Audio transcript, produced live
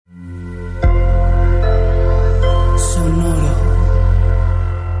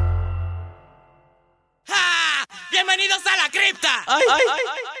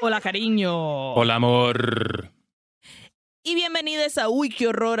Hola, cariño. Hola, amor. Y bienvenidos a Uy, Qué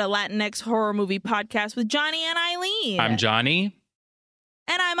Horror, a Latinx horror movie podcast with Johnny and Eileen. I'm Johnny.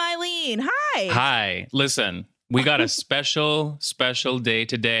 And I'm Eileen. Hi. Hi. Listen, we got a special day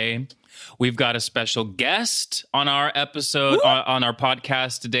today. We've got a special guest on our episode, on our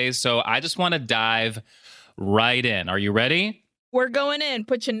podcast today. So I just want to dive right in. Are you ready? We're going in.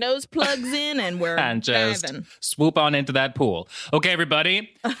 Put your nose plugs in and we're And just diving. swoop on into that pool. Okay,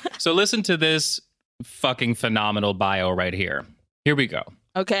 everybody. So listen to this fucking phenomenal bio right here. Here we go.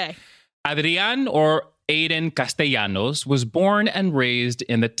 Okay. Adrian, or Ayden Castellanos, was born and raised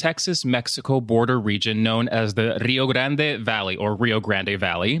in the Texas-Mexico border region known as the Rio Grande Valley, or Rio Grande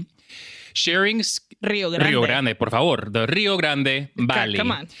Valley. Sharing Rio Grande, por favor, the Rio Grande Valley.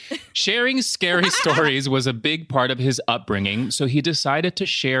 Come on. Sharing scary stories was a big part of his upbringing, so he decided to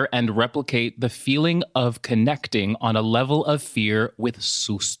share and replicate the feeling of connecting on a level of fear with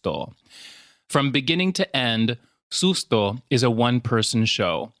Susto. From beginning to end, Susto is a one-person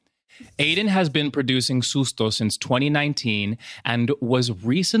show. Ayden has been producing Susto since 2019 and was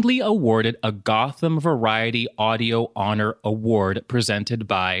recently awarded a Gotham Variety Audio Honor Award presented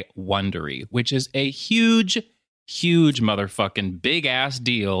by Wondery, which is a huge motherfucking big-ass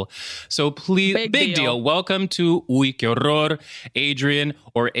deal. So please, big deal. Welcome to Uy, Qué Horror, Adrian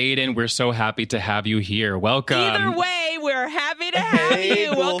or Ayden. We're so happy to have you here. Welcome. Either way, we're happy to have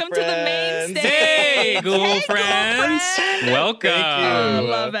you. Welcome to the main stage. Hey, Google friends. Welcome. I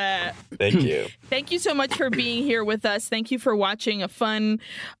love it. Thank you. Thank you so much for being here with us. Thank you for watching a fun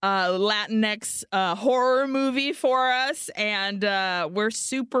Latinx horror movie for us. And we're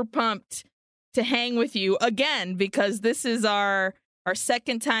super pumped to hang with you again because this is our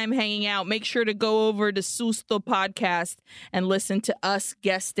second time hanging out. Make sure to go over to Susto podcast and listen to us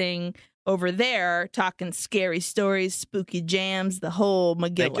guesting over there, talking scary stories, spooky jams, the whole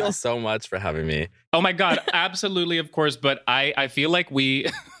Megillah. Thank you all so much for having me. Oh my God, absolutely, of course. But I feel like we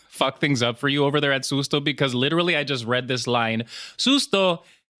fuck things up for you over there at Susto because literally I just read this line. Susto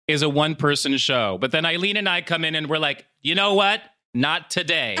is a one-person show. But then Eileen and I come in and we're like, you know what? Not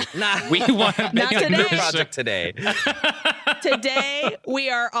today. We want to make Not a today. new Project today. Today, we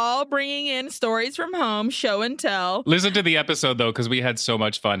are all bringing in stories from home, show and tell. Listen to the episode, though, because we had so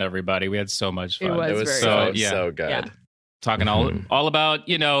much fun, everybody. We had so much fun. It was very so, fun. so good. Yeah. Talking all about,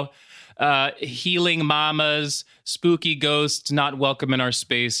 healing mamas, spooky ghosts, not welcome in our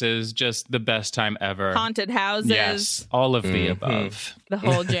spaces, just the best time ever. Haunted houses. Yes, all of the above. The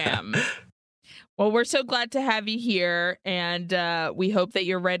whole jam. Well, we're so glad to have you here, and we hope that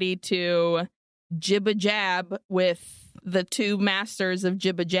you're ready to jibba-jab with the two masters of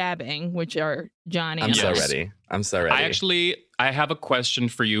jibba-jabbing, which are Johnny and us. I'm so ready. I have a question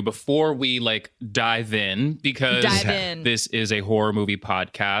for you before we dive in, because this is a horror movie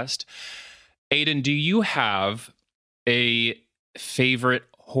podcast. Ayden, do you have a favorite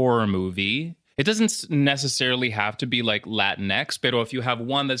horror movie? It doesn't necessarily have to be Latinx, but if you have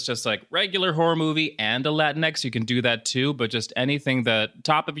one that's just regular horror movie and a Latinx, you can do that too. But just anything that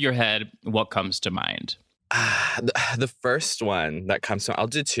top of your head, what comes to mind? The first one that comes to I'll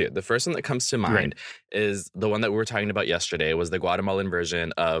do two. The first one that comes to mind is the one that we were talking about yesterday, was the Guatemalan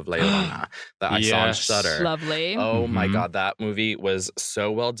version of La Llorona that I saw on Shudder. Lovely. Oh my God, that movie was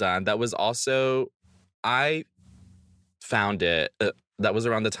so well done. That was also, I found it, that was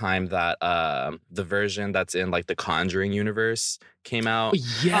around the time that the version that's in the Conjuring universe came out.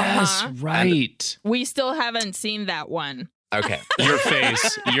 Yes, right. And we still haven't seen that one. Okay. Your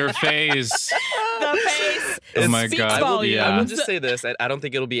face. The face. Oh my God. I will just say this. I don't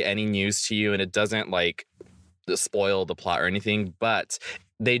think it'll be any news to you, and it doesn't spoil the plot or anything, but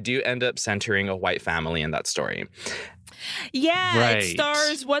they do end up centering a white family in that story. Yeah, right. It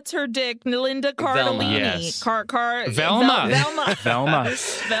stars, what's her dick? Melinda Cardellini. Yes. Velma. Velma.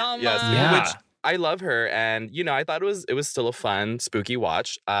 Yes, Yeah. which I love her, and I thought it was still a fun, spooky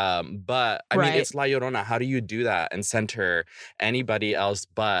watch. But I mean, it's La Llorona. How do you do that and center anybody else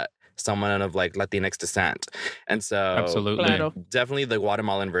but someone of Latinx descent? And so absolutely, definitely the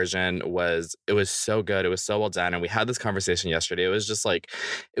Guatemalan version was so good. It was so well done, and we had this conversation yesterday. It was just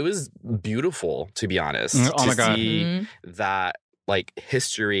it was beautiful, to be honest. Oh my God, see that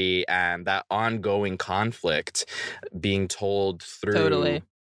history and that ongoing conflict being told through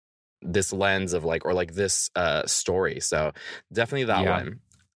this lens of this story. So definitely that one.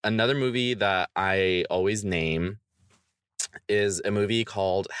 Another movie that I always name is a movie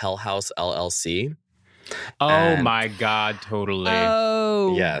called Hell House LLC. Oh my God, totally.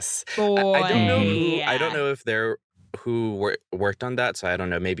 Oh yes. Boy. I don't know if they're who worked on that, so I don't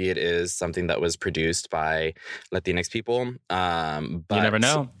know. Maybe it is something that was produced by Latinx people. But you never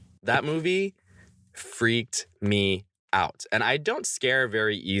know. That movie freaked me out, and I don't scare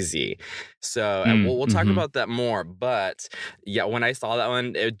very easy. So and we'll talk about that more. But yeah, when I saw that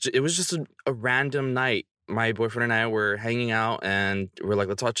one, it was just a random night. My boyfriend and I were hanging out, and we're like,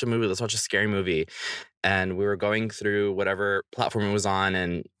 let's watch a movie. Let's watch a scary movie. And we were going through whatever platform it was on,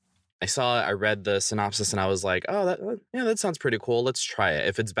 and I read the synopsis, and I was like, oh, that sounds pretty cool. Let's try it.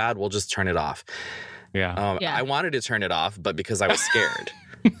 If it's bad, we'll just turn it off. Yeah. I wanted to turn it off, but because I was scared.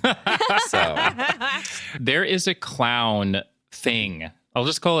 So there is a clown thing. I'll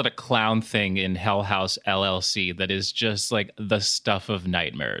just call it a clown thing in Hell House LLC that is just like the stuff of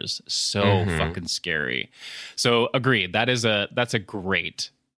nightmares. So fucking scary. So agreed. That's a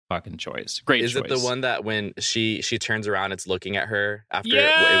great fucking choice. Great choice. Is it the one that when she turns around, it's looking at her after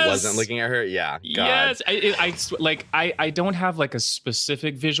it wasn't looking at her? Yeah. God. Yes. I don't have like a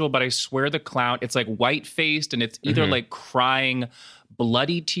specific visual, but I swear the clown, it's like white faced and it's either like crying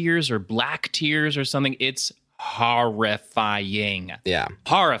bloody tears or black tears or something. It's horrifying. Yeah.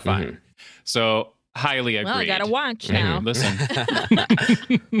 Horrifying. So highly agreed. Well, I gotta watch now. Listen.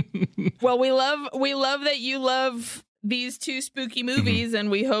 Well, we love that you love these two spooky movies, and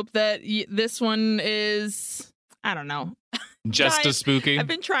we hope that this one is, I don't know, just Guys, as spooky. I've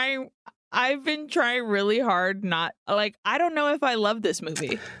been trying really hard not, like, I don't know if I love this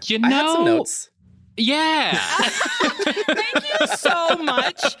movie. You I had some know, notes. yeah. Thank you so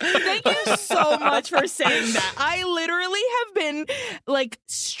much. Thank you so much for saying that. I literally have been like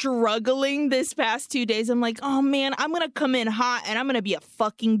struggling this past 2 days. I'm like, oh man, I'm going to come in hot and I'm going to be a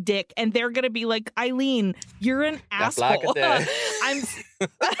fucking dick. And they're going to be like, Eileen, you're an asshole.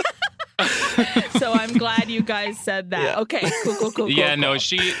 So I'm glad you guys said that. Yeah. Okay, cool. Yeah, cool. No,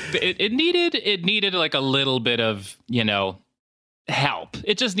 it needed like a little bit of, help.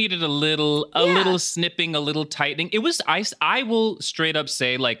 It just needed a little snipping, a little tightening. It was I will straight up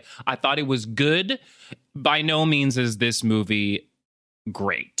say, like, I thought it was good. By no means is this movie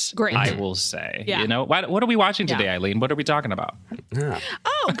great. I will say. Yeah. What are we watching today, Eileen? What are we talking about? Yeah.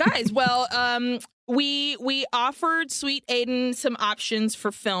 Oh, guys, well, we offered Sweet Ayden some options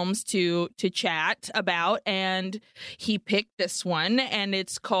for films to chat about, and he picked this one, and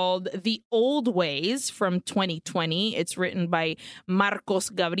it's called The Old Ways from 2020. It's written by Marcos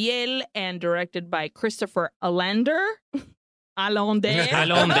Gabriel and directed by Christopher Allende.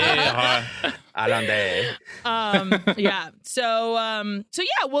 Yeah. So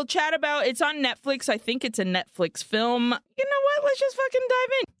yeah, we'll chat about, it's on Netflix. I think it's a Netflix film. You know what? Let's just fucking dive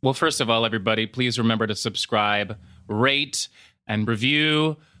in. Well, first of all, everybody, please remember to subscribe, rate, and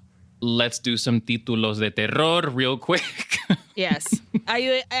review. Let's do some títulos de terror real quick. Yes.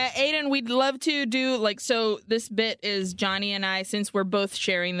 Ayden, we'd love to do, so this bit is Johnny and I, since we're both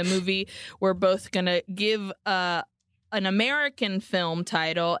sharing the movie, we're both going to give an American film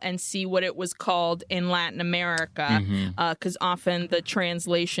title and see what it was called in Latin America, because often the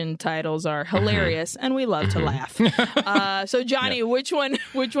translation titles are hilarious, and we love to laugh. So, Johnny, which one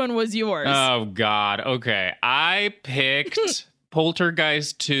was yours? Oh, God. Okay. I picked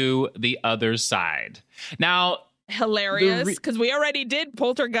Poltergeist 2, The Other Side. Now, hilarious, because we already did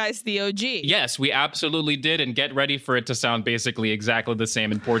Poltergeist the OG. Yes, we absolutely did, and get ready for it to sound basically exactly the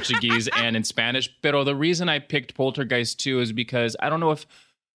same in Portuguese and in Spanish. Pero the reason I picked Poltergeist 2 is because I don't know if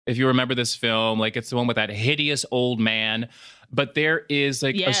you remember this film, it's the one with that hideous old man, but there is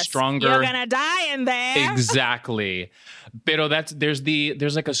a stronger, you're gonna die in there. Exactly. Pero there's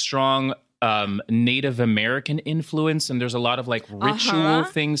a strong Native American influence, and there's a lot of ritual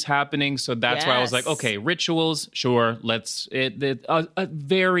things happening. So that's why I was like, okay, rituals, sure. A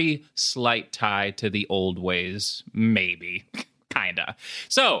very slight tie to The Old Ways, maybe, kinda.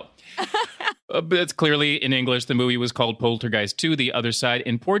 So it's clearly in English. The movie was called Poltergeist 2, The Other Side.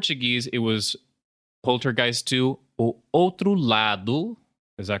 In Portuguese, it was Poltergeist 2, O Outro Lado.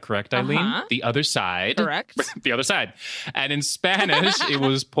 Is that correct, Eileen? The Other Side. Correct. The Other Side. And in Spanish, it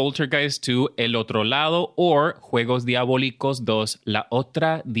was Poltergeist 2, El Otro Lado, or Juegos Diabólicos 2, La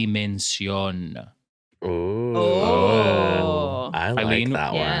Otra Dimensión. Oh. I like Eileen,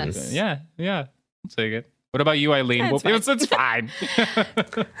 that one. Yeah. I'll take it. What about you, Eileen? It's fine.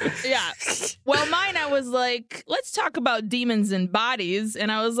 Yeah. Well, mine, I was like, let's talk about demons and bodies.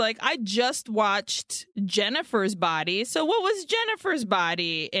 And I was like, I just watched Jennifer's Body. So what was Jennifer's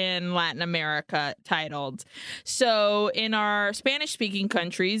Body in Latin America titled? So in our Spanish-speaking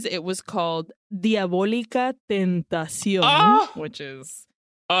countries, it was called Diabólica Tentación, which is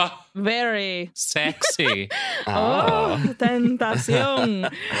Oh, Very sexy.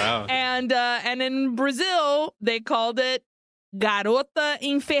 tentación. Wow. And in Brazil, they called it garota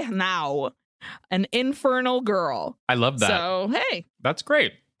infernal, an infernal girl. I love that. So, hey. That's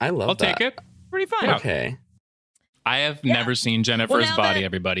great. I'll take it. Pretty fun. Yeah. Okay. I have never seen Jennifer's Body,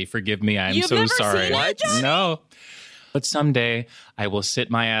 everybody. Forgive me. I'm so sorry. Seen it, Johnny? No. But someday I will sit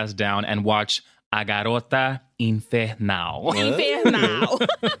my ass down and watch A Garota Infernal. Infernal.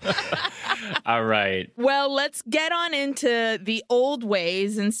 All right. Well, let's get on into the old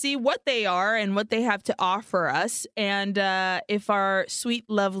ways and see what they are and what they have to offer us. And if our sweet,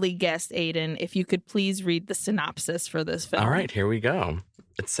 lovely guest, Ayden, if you could please read the synopsis for this film. All right, here we go.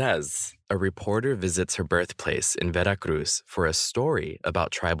 It says, a reporter visits her birthplace in Veracruz for a story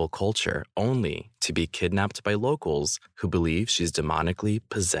about tribal culture, only to be kidnapped by locals who believe she's demonically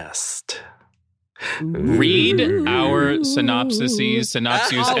possessed. Read our synopses every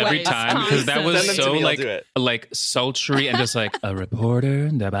Always, time, because that was Send them to so me, like sultry and just like a reporter.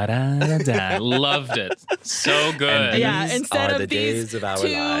 Da-ba-da-da-da. Loved it. So good. And Yeah, these instead are of the these days of our two-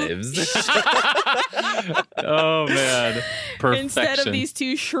 lives. Oh man. Perfection. Instead of these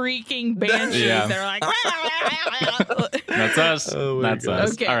two shrieking banshees, Yeah. they're like, That's us. Oh my That's God.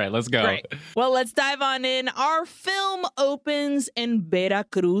 us. Okay. All right, let's go. Great. Well, let's dive on in. Our film opens in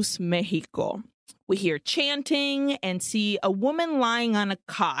Veracruz, Mexico. We hear chanting and see a woman lying on a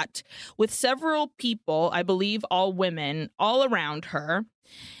cot with several people, I believe all women, all around her.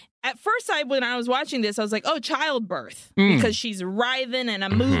 At first, when I was watching this, I was like, oh, childbirth, because she's writhing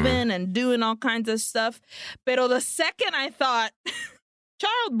and moving and doing all kinds of stuff. Pero the second I thought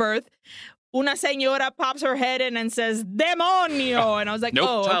childbirth, una señora pops her head in and says, demonio. And I was like, Nope.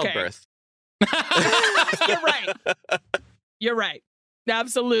 oh, okay. Childbirth. You're right. You're right.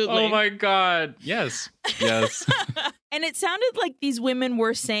 Absolutely. Oh my God. Yes. Yes. And it sounded like these women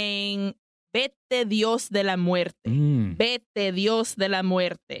were saying, vete Dios de la muerte. Vete Dios de la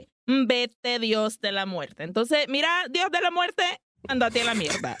muerte. Vete Dios de la muerte. Entonces, mira, Dios de la muerte, andate a la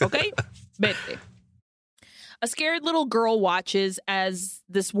mierda, okay? Vete. A scared little girl watches as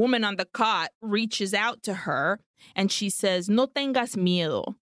this woman on the cot reaches out to her and she says, no tengas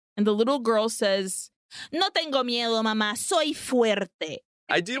miedo. And the little girl says, no tengo miedo, mamá, soy fuerte.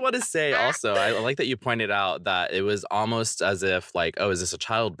 I do want to say also, I like that you pointed out that it was almost as if like, oh, is this a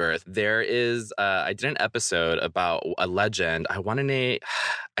childbirth? There is, I did an episode about a legend. I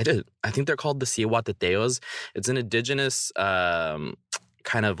think they're called the Cihuateteos. It's an indigenous kind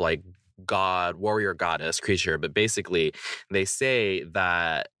of like god, warrior goddess creature. But basically, they say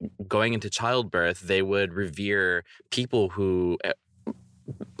that going into childbirth, they would revere people who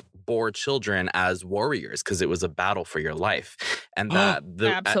bore children as warriors because it was a battle for your life, and that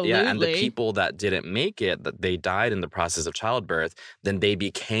and the people that didn't make it, that they died in the process of childbirth, then they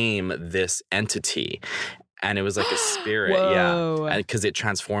became this entity, and it was like a spirit, because it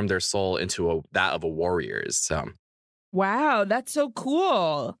transformed their soul into that of a warrior's. So, wow, that's so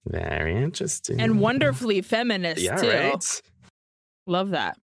cool. Very interesting And wonderfully feminist too. Right? Love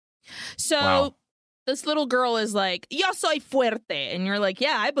that. So. Wow. This little girl is like, yo soy fuerte. And you're like,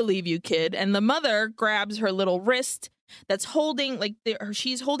 yeah, I believe you, kid. And the mother grabs her little wrist that's holding,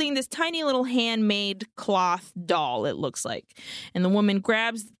 she's holding this tiny little handmade cloth doll, it looks like. And the woman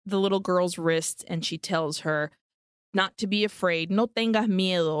grabs the little girl's wrist and she tells her not to be afraid. No tengas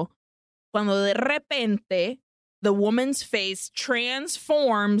miedo. Cuando de repente, the woman's face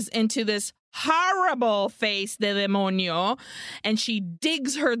transforms into this horrible face de demonio, and she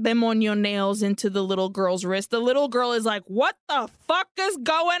digs her demonio nails into the little girl's wrist. The little girl is like, what the fuck is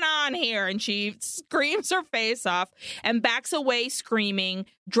going on here? And she screams her face off and backs away screaming,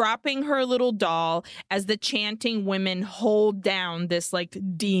 dropping her little doll as the chanting women hold down this like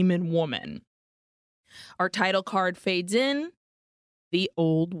demon woman. Our title card fades in. The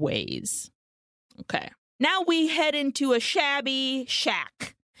old ways. Okay. Now we head into a shabby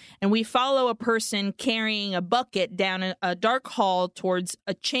shack. And we follow a person carrying a bucket down a dark hall towards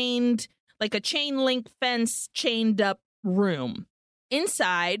a chain link fence, chained up room.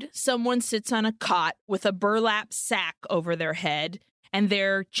 Inside, someone sits on a cot with a burlap sack over their head, and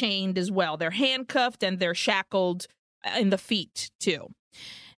they're chained as well. They're handcuffed and they're shackled in the feet, too.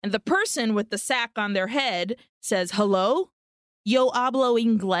 And the person with the sack on their head says, hello? Yo hablo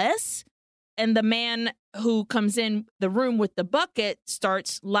inglés? And the man who comes in the room with the bucket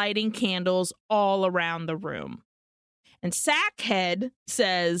starts lighting candles all around the room. And Sackhead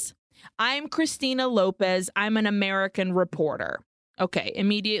says, I'm Christina Lopez. I'm an American reporter. Okay,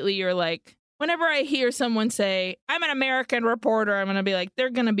 immediately you're like, whenever I hear someone say, I'm an American reporter, I'm going to be like, they're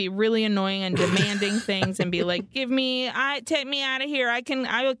going to be really annoying and demanding things and be like, take me out of here. I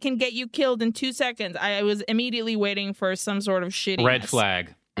can get you killed in 2 seconds. I was immediately waiting for some sort of shittiness. Red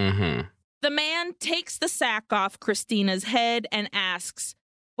flag. Mm-hmm. The man takes the sack off Christina's head and asks,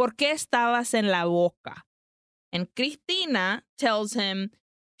 ¿Por qué estabas en la boca? And Cristina tells him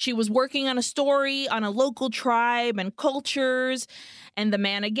she was working on a story on a local tribe and cultures. And the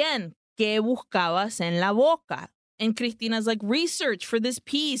man again, ¿Qué buscabas en la boca? And Cristina's like, research for this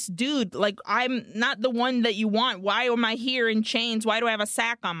piece. Dude, like, I'm not the one that you want. Why am I here in chains? Why do I have a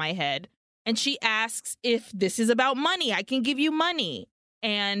sack on my head? And she asks if this is about money. I can give you money.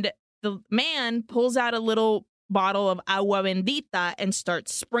 And the man pulls out a little bottle of agua bendita and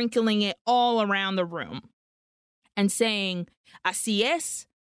starts sprinkling it all around the room and saying, así es,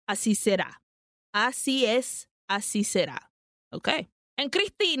 así será. Así es, así será. Okay. And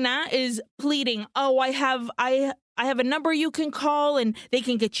Cristina is pleading, oh, I have a number you can call and they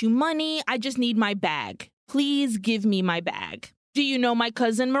can get you money. I just need my bag. Please give me my bag. Do you know my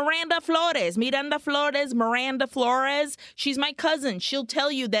cousin Miranda Flores? Miranda Flores. She's my cousin. She'll tell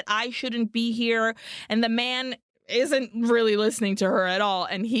you that I shouldn't be here. And the man isn't really listening to her at all.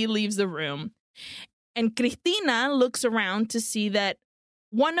 And he leaves the room. And Cristina looks around to see that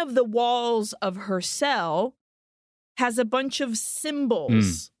one of the walls of her cell has a bunch of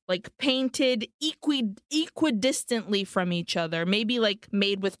symbols, like painted equidistantly from each other, maybe like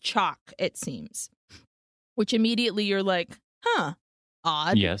made with chalk, it seems. Which immediately you're like, huh,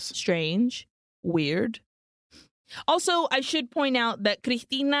 odd, yes, strange, weird. Also, I should point out that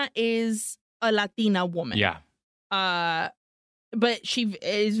Cristina is a Latina woman. Yeah. But she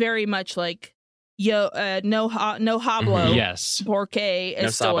is very much like, no hablo. Yes. Porque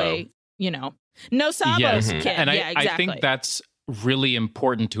estoy, no sabo. Yes. Kid. And exactly. I think that's really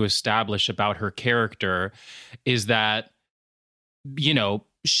important to establish about her character is that,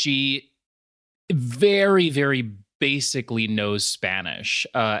 she very, very basically knows Spanish,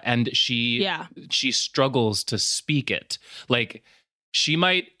 and she struggles to speak it. Like she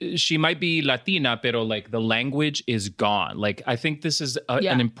might be Latina, pero like the language is gone. Like I think this is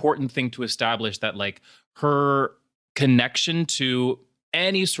an important thing to establish, that like her connection to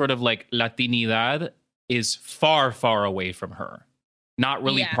any sort of like Latinidad is far, far away from her. Not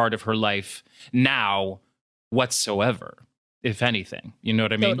really part of her life now whatsoever, if anything. You know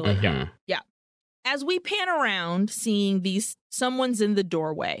what I mean? Totally. Yeah. Yeah. As we pan around, seeing someone's in the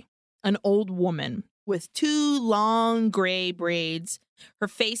doorway, an old woman with 2 long gray braids. Her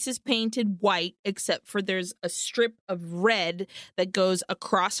face is painted white, except for there's a strip of red that goes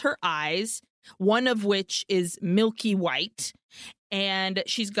across her eyes, one of which is milky white. And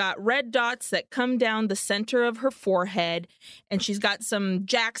she's got red dots that come down the center of her forehead. And she's got some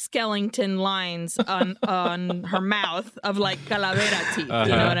Jack Skellington lines on her mouth of like calavera teeth.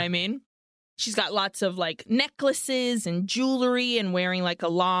 You know what I mean? She's got lots of like necklaces and jewelry and wearing like a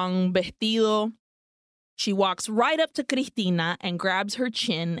long vestido. She walks right up to Cristina and grabs her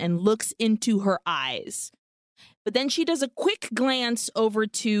chin and looks into her eyes. But then she does a quick glance over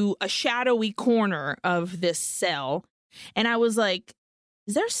to a shadowy corner of this cell. And I was like,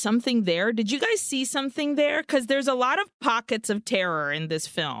 is there something there? Did you guys see something there? Because there's a lot of pockets of terror in this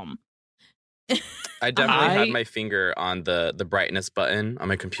film. I definitely had my finger on the brightness button on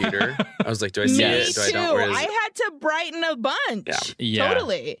my computer. I was like, do I see it? Do I don't? Me too. I had to brighten a bunch. Yeah.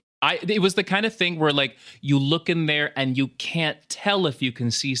 Totally. It was the kind of thing where like you look in there and you can't tell if you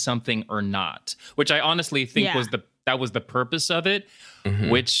can see something or not, which I honestly think was the purpose of it,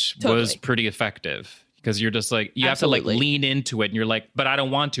 which was pretty effective. Because you're just like, you have to like lean into it and you're like, but I don't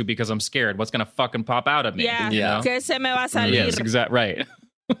want to because I'm scared. What's going to fucking pop out of me? Yeah. Que se me va a salir. Yes, exactly.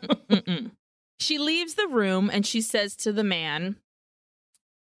 Right. She leaves the room and she says to the man,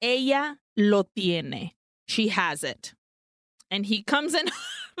 ella lo tiene. She has it. And he comes in,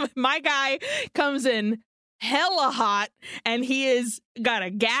 my guy comes in hella hot, and he is got a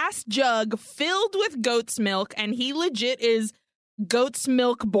gas jug filled with goat's milk, and he legit is goat's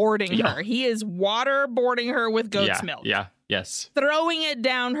milk boarding her. He is waterboarding her with goat's milk. Yeah, yes. Throwing it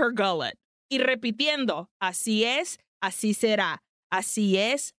down her gullet. Y repitiendo, así es, así será. Así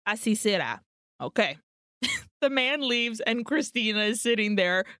es, así será. Okay. The man leaves, and Cristina is sitting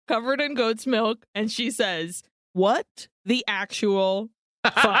there covered in goat's milk, and she says, what the actual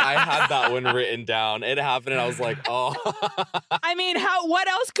fuck? I had that one written down. It happened, and I was like, oh. I mean, what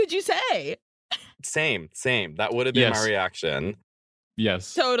else could you say? Same. That would have been my reaction.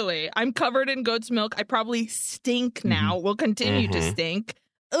 Yes. Totally. I'm covered in goat's milk. I probably stink now. Will continue to stink.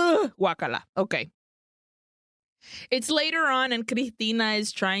 Ugh, guacala. Okay. It's later on, and Cristina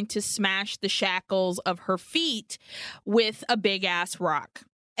is trying to smash the shackles of her feet with a big-ass rock.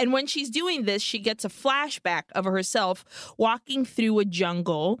 And when she's doing this, she gets a flashback of herself walking through a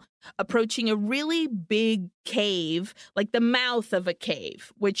jungle, approaching a really big cave, like the mouth of a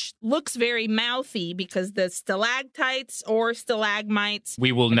cave, which looks very mouthy because the stalactites or stalagmites.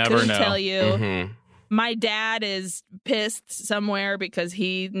 We will never know. Tell you. Mm-hmm. My dad is pissed somewhere because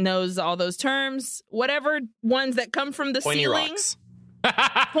he knows all those terms. Whatever ones that come from the Pointy ceiling. Rocks.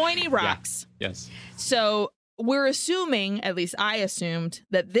 Pointy rocks. Yeah. Yes. So we're assuming, at least I assumed,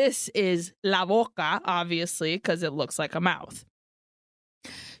 that this is la boca, obviously, because it looks like a mouth.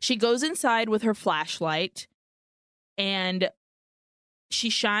 She goes inside with her flashlight and she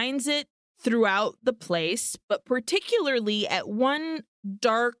shines it throughout the place, but particularly at one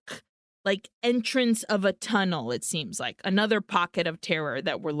dark, like, entrance of a tunnel, it seems like. Another pocket of terror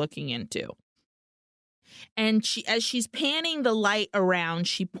that we're looking into. And as she's panning the light around,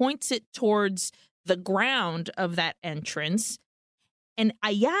 she points it towards the ground of that entrance. And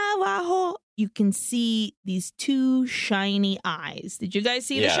allá abajo, you can see these two shiny eyes. Did you guys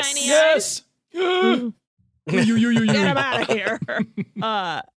see the shiny eyes? Yes! Get them out of here.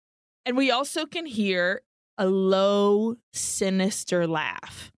 And we also can hear a low, sinister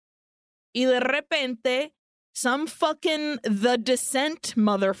laugh. Y de repente, some fucking The Descent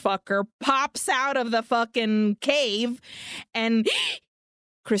motherfucker pops out of the fucking cave and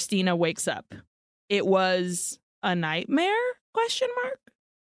Cristina wakes up. It was a nightmare? ?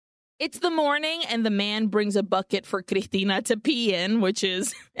 It's the morning and the man brings a bucket for Cristina to pee in, which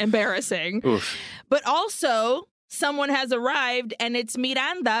is embarrassing. Oof. But also, someone has arrived and it's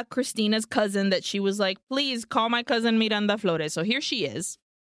Miranda, Cristina's cousin, that she was like, please call my cousin Miranda Flores. So here she is.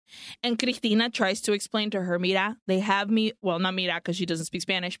 And Cristina tries to explain to her, mira, they have me, well, not mira because she doesn't speak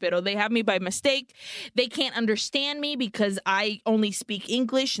Spanish, pero they have me by mistake. They can't understand me because I only speak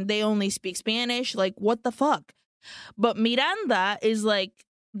English and they only speak Spanish. Like, what the fuck? But Miranda is like,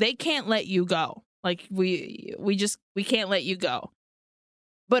 they can't let you go. Like, we can't let you go.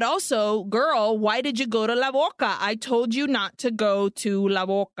 But also, girl, why did you go to La Boca? I told you not to go to La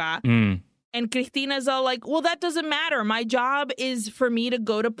Boca. And Cristina's all like, well, that doesn't matter. My job is for me to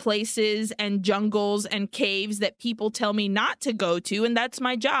go to places and jungles and caves that people tell me not to go to, and that's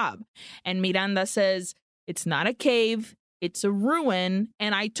my job. And Miranda says, it's not a cave, it's a ruin,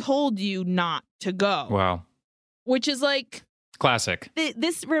 and I told you not to go. Wow. Which is like... Classic.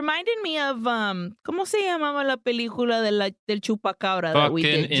 This reminded me of, ¿cómo se llamaba la película del chupacabra that we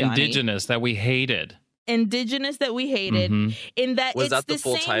did, Johnny? Indigenous that we hated. Indigenous that we hated. In that Was it's that the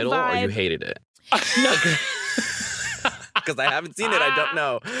full same title vibe. or you hated it? No. Because I haven't seen it, I don't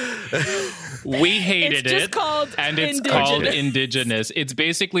know. We hated it's just it. Called and it's Indigenous. called Indigenous. It's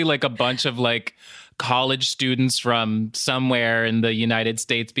basically like a bunch of like college students from somewhere in the United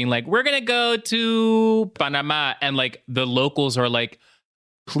States being like, we're going to go to Panama. And like the locals are like,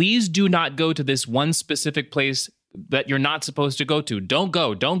 please do not go to this one specific place that you're not supposed to go to. Don't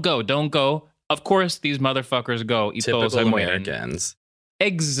go, don't go, don't go. Of course, these motherfuckers go. Typical Americans.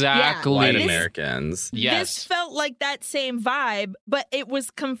 Exactly. White Americans. Yes. This felt like that same vibe, but it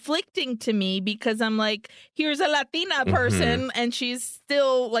was conflicting to me because I'm like, here's a Latina person and she's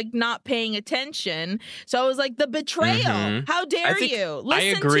still like not paying attention. So I was like, the betrayal. How dare you?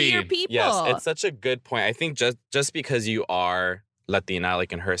 Listen to your people. Yes, it's such a good point. I think just because you are Latina,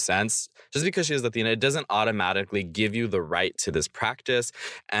 like in her sense, just because she is Latina, it doesn't automatically give you the right to this practice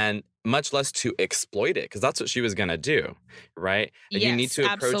and much less to exploit it, because that's what she was going to do, right? And you need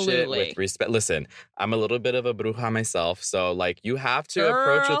to approach it with respect. Listen, I'm a little bit of a bruja myself, so like you have to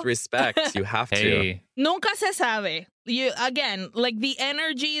approach with respect. You have to. Nunca se sabe. You again, like the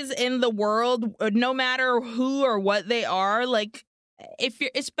energies in the world, no matter who or what they are, like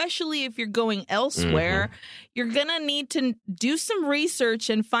especially if you're going elsewhere, you're gonna need to do some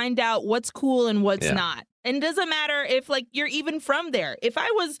research and find out what's cool and what's not. And it doesn't matter if, like, you're even from there. If I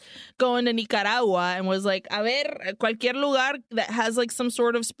was going to Nicaragua and was like, a ver, cualquier lugar that has, like, some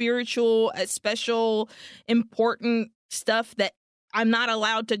sort of spiritual, special, important stuff that I'm not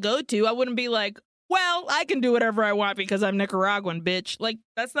allowed to go to, I wouldn't be like, well, I can do whatever I want because I'm Nicaraguan, bitch. Like,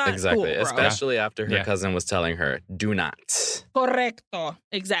 that's not exactly. Cool, bro. Especially after her cousin was telling her, do not. Correcto.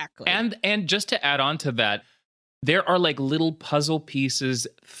 Exactly. And just to add on to that, there are like little puzzle pieces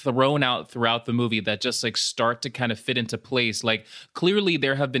thrown out throughout the movie that just like start to kind of fit into place. Like clearly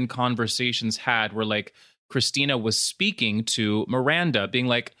there have been conversations had where like Cristina was speaking to Miranda being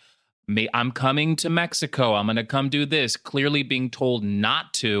like, I'm coming to Mexico. I'm going to come do this. Clearly being told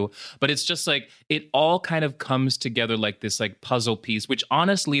not to. But it's just like it all kind of comes together like this like puzzle piece, which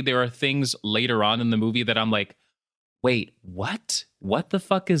honestly, there are things later on in the movie that I'm like, wait, what? What the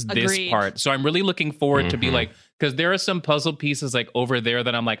fuck is this Agreed. part? So I'm really looking forward to be like, because there are some puzzle pieces like over there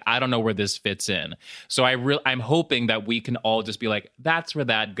that I'm like, I don't know where this fits in. So I'm hoping that we can all just be like, that's where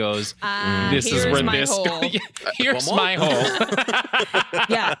that goes. This is where this goes. Here's my hole.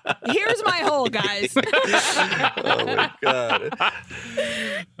 Yeah, here's my hole, guys. Oh my God.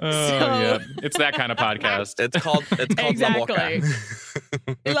 Yeah. It's that kind of podcast. It's called Exactly.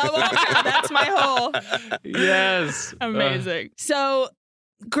 La Boca, that's my hole. Yes. Amazing. So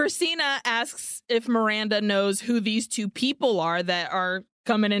Christina asks if Miranda knows who these two people are that are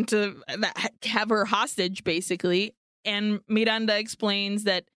coming into that have her hostage, basically. And Miranda explains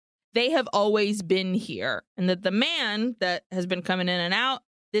that they have always been here and that the man that has been coming in and out,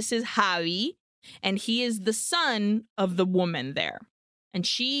 this is Javi, and he is the son of the woman there. And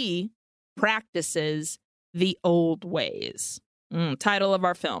she practices the old ways. Title of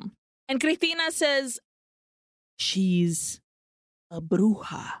our film. And Cristina says, she's a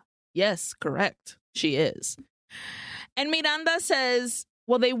bruja. Yes, correct. She is. And Miranda says,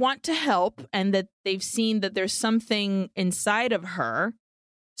 well, they want to help and that they've seen that there's something inside of her,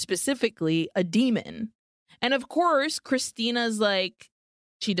 specifically a demon. And of course, Christina's like,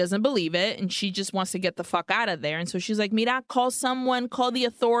 she doesn't believe it and she just wants to get the fuck out of there. And so she's like, Mira, call someone, call the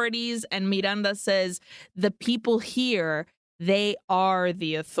authorities. And Miranda says, the people here, they are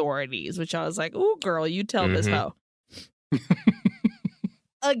the authorities, which I was like, ooh, girl, you tell this hoe.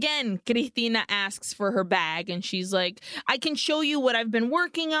 Again, Cristina asks for her bag and she's like, I can show you what I've been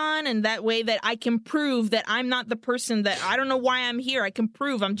working on and that way that I can prove that I'm not the person that I don't know why I'm here. I can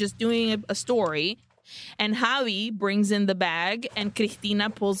prove I'm just doing a story. And Javi brings in the bag and Cristina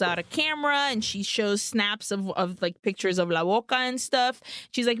pulls out a camera and she shows snaps of like pictures of La Boca and stuff.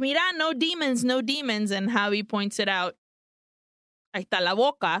 She's like, mira, no demons, no demons. And Javi points it out. Ahí está La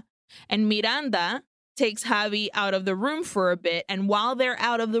Boca. And Miranda takes Javi out of the room for a bit. And while they're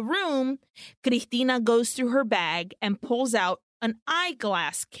out of the room, Cristina goes through her bag and pulls out an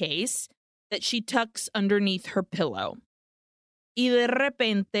eyeglass case that she tucks underneath her pillow. Y de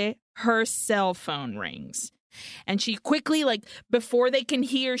repente, her cell phone rings. And she quickly, like, before they can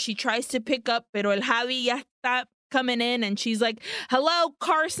hear, she tries to pick up, pero el Javi ya está coming in. And she's like, hello,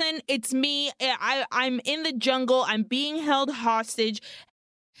 Carson, it's me. I'm in the jungle. I'm being held hostage.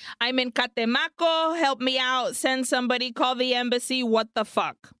 I'm in Catemaco. Help me out. Send somebody. Call the embassy. What the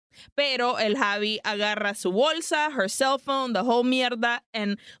fuck? Pero el Javi agarra su bolsa, her cell phone, the whole mierda,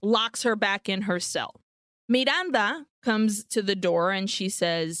 and locks her back in her cell. Miranda comes to the door and she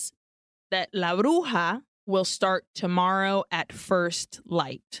says that La Bruja will start tomorrow at first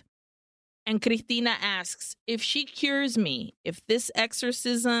light. And Cristina asks, if she cures me, if this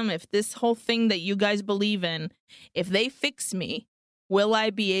exorcism, if this whole thing that you guys believe in, if they fix me, will I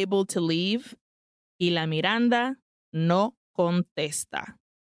be able to leave? Y la Miranda no contesta.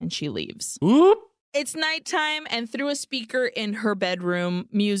 And she leaves. Whoop. It's nighttime, and through a speaker in her bedroom,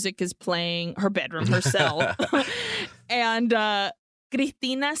 music is playing. Her bedroom, her cell. And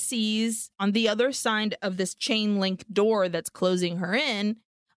Cristina sees on the other side of this chain link door that's closing her in,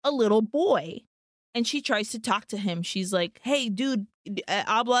 a little boy. And she tries to talk to him. She's like, hey, dude,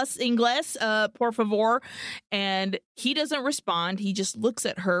 hablas inglés, por favor. And he doesn't respond. He just looks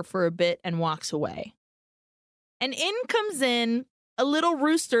at her for a bit and walks away. And in comes in a little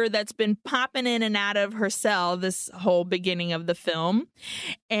rooster that's been popping in and out of her cell this whole beginning of the film.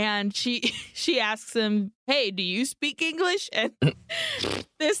 And she asks him, hey, do you speak English? And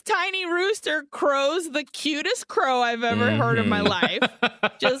this tiny rooster crows the cutest crow I've ever heard in my life.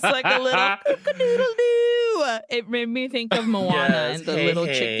 Just like a little cock-a-doodle-doo. It made me think of Moana and the little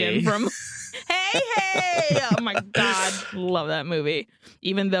chicken from Hey. Oh my God. Love that movie.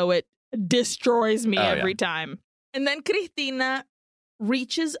 Even though it destroys me every time. And then Cristina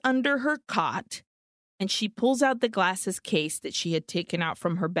reaches under her cot and she pulls out the glasses case that she had taken out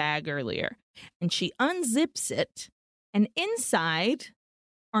from her bag earlier. And she unzips it. And inside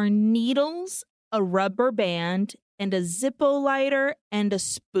are needles, a rubber band, and a Zippo lighter and a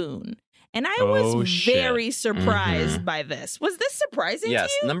spoon. And I was very surprised by this. Was this surprising to you?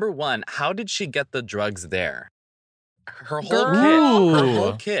 Yes. Number one, how did she get the drugs there? Her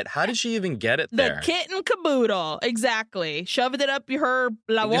whole kit. How did she even get it there? The kit and caboodle. Exactly. Shoved it up her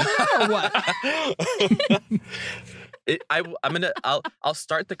la boca or what? I'll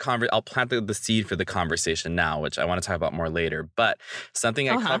start the I'll plant the seed for the conversation now, which I want to talk about more later. But something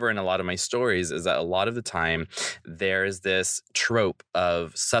I cover in a lot of my stories is that a lot of the time there's this trope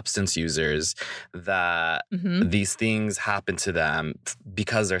of substance users that these things happen to them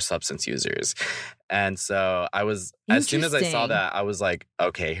because they're substance users. And so as soon as I saw that, I was like,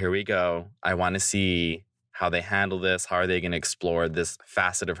 okay, here we go. I want to see how they handle this. How are they going to explore this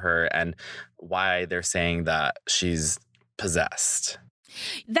facet of her and why they're saying that she's possessed?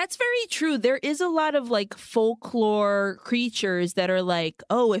 That's very true. There is a lot of like folklore creatures that are like,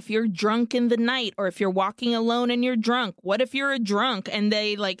 oh, if you're drunk in the night or if you're walking alone and you're drunk, what if you're a drunk and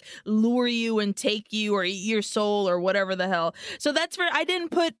they like lure you and take you or eat your soul or whatever the hell. So that's where I didn't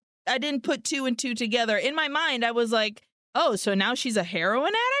put two and two together. In my mind, I was like, oh, so now she's a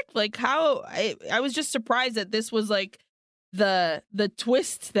heroin addict? Like how I was just surprised that this was like the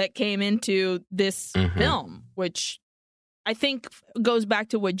twist that came into this film, which I think goes back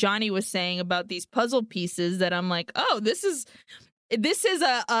to what Johnny was saying about these puzzle pieces that I'm like, oh, this is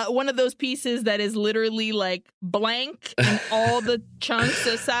a one of those pieces that is literally like blank and all the chunks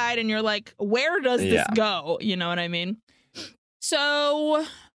aside. And you're like, where does this go? You know what I mean? So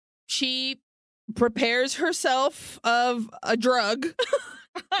she prepares herself of a drug.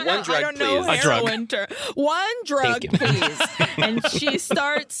 One drug, I don't know, please. heroin. One drug, please. And she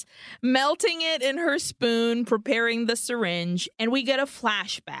starts melting it in her spoon, preparing the syringe, and we get a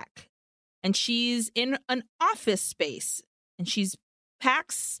flashback. And she's in an office space, and she's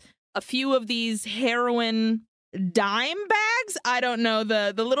packs a few of these heroin dime bags. I don't know,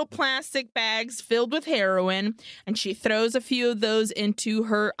 the little plastic bags filled with heroin, and she throws a few of those into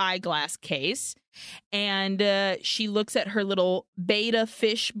her eyeglass case. And she looks at her little beta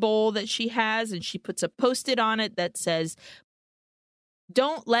fish bowl that she has, and she puts a Post-it on it that says,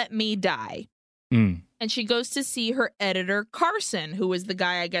 "Don't let me die." And she goes to see her editor, Carson, who was the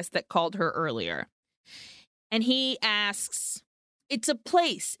guy, I guess, that called her earlier. And he asks, "It's a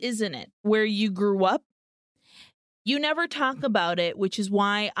place, isn't it, where you grew up? You never talk about it, which is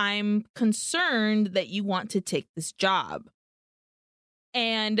why I'm concerned that you want to take this job."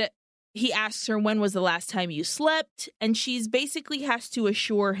 And he asks her, when was the last time you slept? And she's basically has to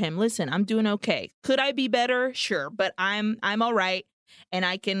assure him, listen, I'm doing okay. Could I be better? Sure, but I'm all right, and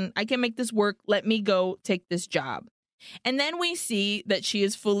I can make this work. Let me go take this job. And then we see that she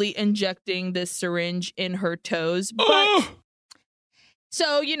is fully injecting this syringe in her toes. But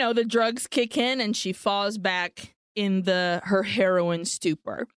so, you know, the drugs kick in and she falls back in her heroin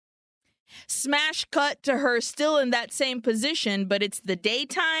stupor. Smash cut to her still in that same position, but it's the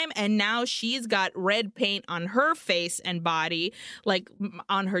daytime, and now she's got red paint on her face and body, like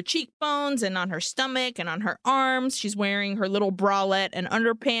on her cheekbones and on her stomach and on her arms. She's wearing her little bralette and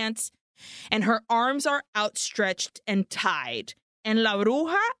underpants, and her arms are outstretched and tied. And la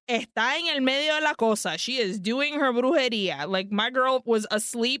bruja está en el medio de la cosa. She is doing her brujería. Like, my girl was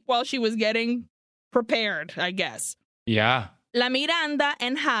asleep while she was getting prepared, I guess. Yeah. La Miranda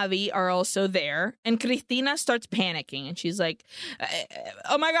and Javi are also there, and Cristina starts panicking, and she's like,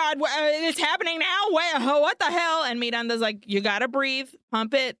 oh my God, it's happening now? What the hell? And Miranda's like, you gotta breathe,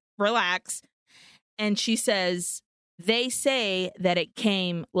 pump it, relax. And she says, they say that it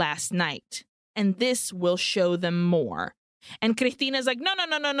came last night, and this will show them more. And Cristina's like,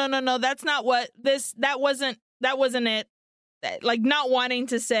 no, that's not what that wasn't it. Like, not wanting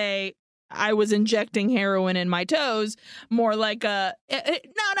to say, I was injecting heroin in my toes, more like no,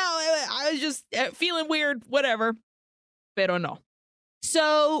 I was just feeling weird, whatever. Pero no.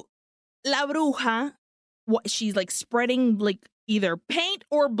 So La Bruja, she's like spreading like either paint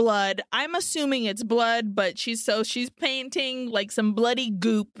or blood. I'm assuming it's blood, but she's painting like some bloody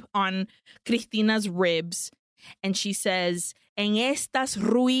goop on Cristina's ribs. And she says, en estas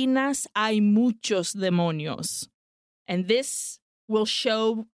ruinas hay muchos demonios. And this will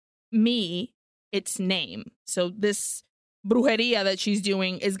show me its name. So this brujeria that she's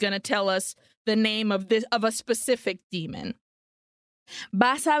doing is going to tell us the name of a specific demon.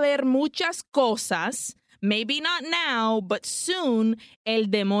 Vas a ver muchas cosas, maybe not now, but soon el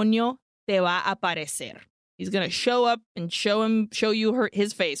demonio te va a aparecer. He's going to show up and show you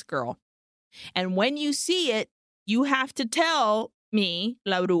his face, girl. And when you see it, you have to tell me,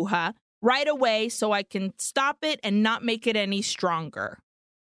 La Bruja, right away so I can stop it and not make it any stronger.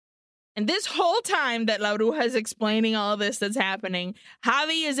 And this whole time that La Bruja is explaining all this that's happening,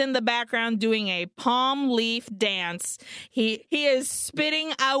 Javi is in the background doing a palm leaf dance. He is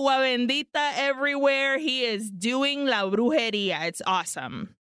spitting agua bendita everywhere. He is doing la brujeria. It's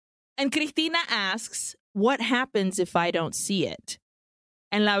awesome. And Cristina asks, what happens if I don't see it?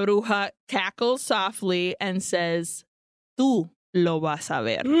 And La Bruja cackles softly and says, tú lo vas a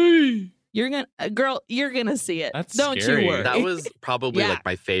ver. You're gonna see it. That's Don't scary. you worry. That was probably like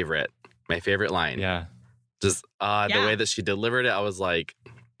my favorite line. Yeah. Just the way that she delivered it, I was like,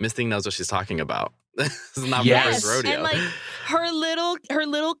 Miss Thing knows what she's talking about. This is not my first rodeo. And like her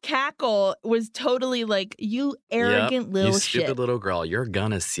little cackle was totally like, you arrogant little you shit. stupid little girl, you're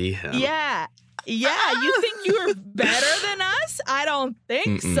gonna see him. Yeah. Yeah, you think you're better than us? I don't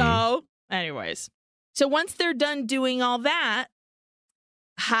think so. Anyways, so once they're done doing all that,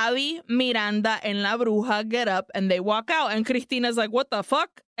 Javi, Miranda, and La Bruja get up and they walk out. And Cristina's like, what the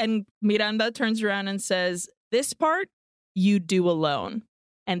fuck? And Miranda turns around and says, this part you do alone.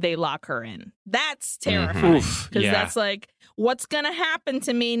 And they lock her in. That's terrifying. Because that's like, what's going to happen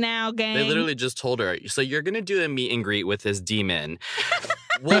to me now, gang? They literally just told her, so you're going to do a meet and greet with this demon.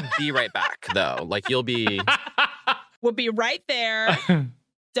 We'll be right back, though. Like, you'll be... We'll be right there.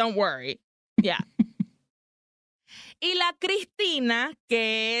 Don't worry. Yeah. Y la Cristina,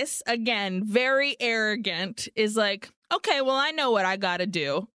 que es, again, very arrogant, is like, okay, well, I know what I gotta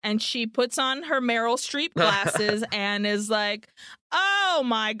do. And she puts on her Meryl Streep glasses and is like, oh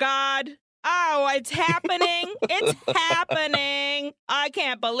my God. Oh, it's happening. It's happening. I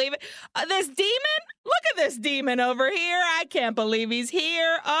can't believe it. This demon? Look at this demon over here. I can't believe he's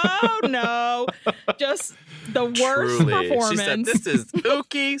here. Oh, no. Just the worst performance. She said, this is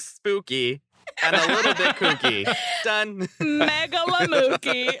spooky, and a little bit kooky. Done.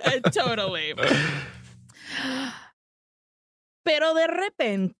 Megalamooky. Totally. Pero de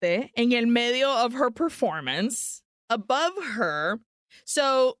repente, en el medio of her performance, above her,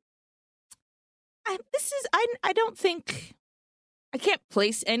 so I don't think, I can't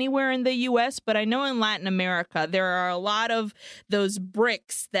place anywhere in the U.S., but I know in Latin America, there are a lot of those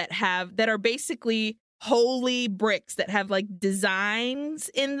bricks that are basically holy bricks that have like designs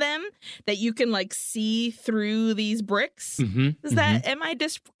in them that you can like see through these bricks. Am I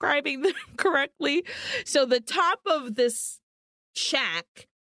describing them correctly? So the top of this shack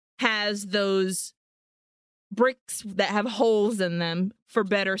has those bricks that have holes in them for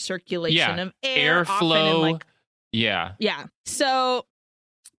better circulation of airflow. Yeah. So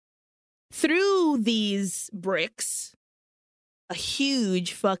through these bricks, a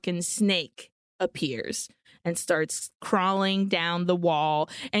huge fucking snake appears and starts crawling down the wall.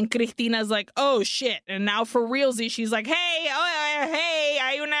 And Cristina's like, oh shit. And now for realsy, she's like, hey,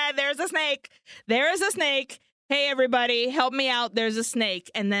 there's a snake. There is a snake. Hey, everybody, help me out. There's a snake.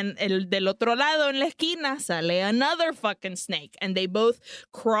 And then del otro lado en la esquina sale another fucking snake. And they both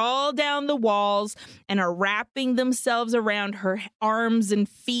crawl down the walls and are wrapping themselves around her arms and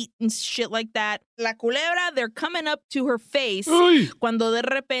feet and shit like that. La culebra, they're coming up to her face cuando de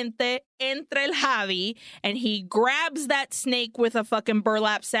repente entra el Javi and he grabs that snake with a fucking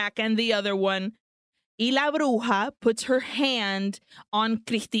burlap sack and the other one. Y la bruja puts her hand on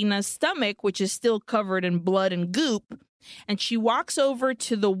Cristina's stomach, which is still covered in blood and goop, and she walks over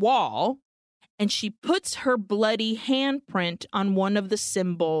to the wall, and she puts her bloody handprint on one of the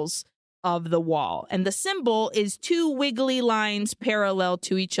symbols of the wall. And the symbol is two wiggly lines parallel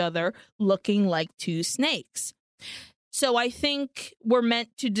to each other, looking like two snakes. So I think we're meant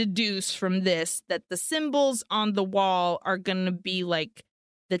to deduce from this that the symbols on the wall are going to be like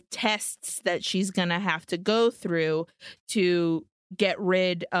the tests that she's going to have to go through to get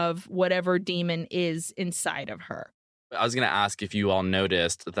rid of whatever demon is inside of her. I was going to ask if you all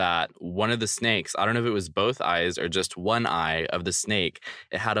noticed that one of the snakes, I don't know if it was both eyes or just one eye of the snake,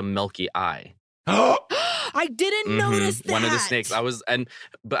 it had a milky eye. I didn't notice that. One of the snakes,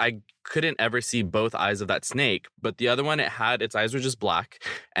 but I couldn't ever see both eyes of that snake. But the other one, its eyes were just black.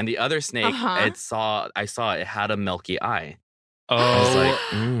 And the other snake, I saw it had a milky eye. Oh, I was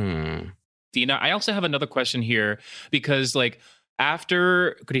like, Dina, I also have another question here because, like,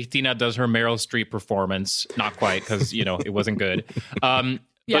 after Cristina does her Meryl Streep performance, not quite because, it wasn't good.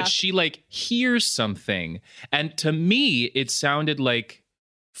 But she, like, hears something. And to me, it sounded like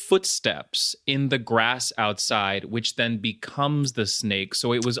footsteps in the grass outside, which then becomes the snake.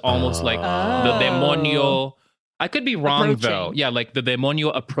 So it was almost like the demonio. I could be wrong, though. Yeah, like the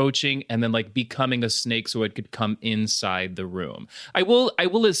demonio approaching and then like becoming a snake so it could come inside the room. I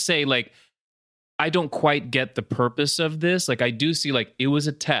will say, like, I don't quite get the purpose of this. Like, I do see, like, it was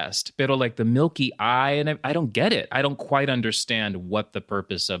a test, but like the milky eye, and I don't get it. I don't quite understand what the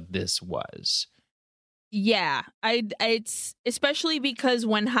purpose of this was. Yeah, it's especially because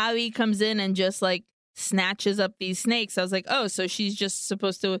when Javi comes in and just like snatches up these snakes, I was like, oh, so she's just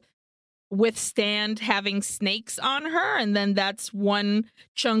supposed to withstand having snakes on her, and then that's one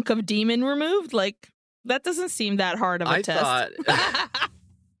chunk of demon removed. Like, that doesn't seem that hard of a test.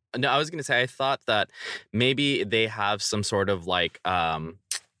 No, I was going to say, I thought that maybe they have some sort of like,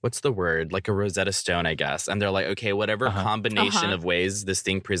 what's the word? Like a Rosetta Stone, I guess. And they're like, okay, whatever combination of ways this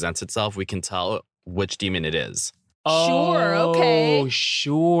thing presents itself, we can tell which demon it is. Sure, okay.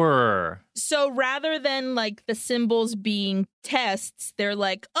 Sure. So rather than like the symbols being tests, they're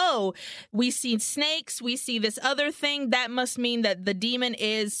like, oh, we see snakes, we see this other thing. That must mean that the demon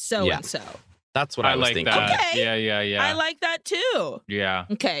is so-and-so. That's what I was like thinking. that. Okay. Yeah. I like that too. Yeah.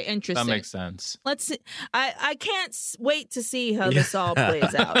 Okay, interesting. That makes sense. Let's see. I can't wait to see how this all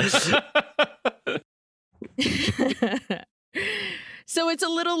plays out. So it's a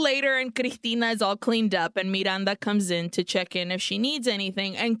little later and Cristina is all cleaned up and Miranda comes in to check in if she needs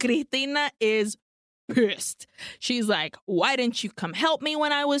anything. And Cristina is pissed. She's like, why didn't you come help me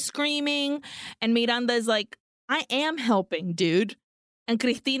when I was screaming? And Miranda is like, I am helping, dude. And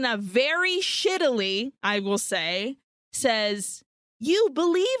Cristina very shittily, I will say, says, you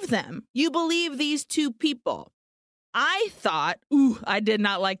believe them. You believe these two people. I thought, I did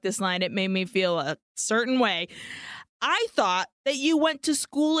not like this line. It made me feel a certain way. I thought that you went to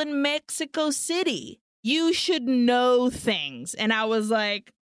school in Mexico City. You should know things. And I was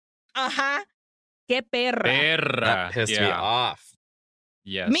like, que perra. That pissed me off.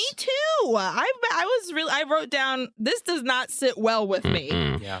 Yes. Me too. I wrote down, this does not sit well with me.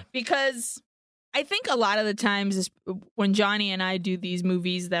 Yeah. Because I think a lot of the times when Johnny and I do these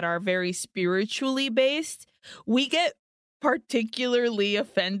movies that are very spiritually based, we get particularly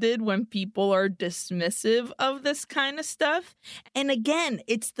offended when people are dismissive of this kind of stuff. And again,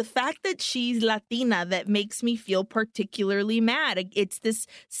 it's the fact that she's Latina that makes me feel particularly mad. It's this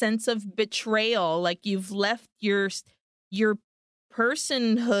sense of betrayal, like you've left your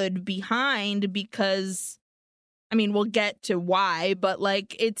personhood behind because, I mean, we'll get to why, but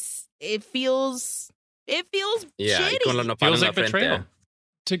like it feels shitty. It feels like betrayal.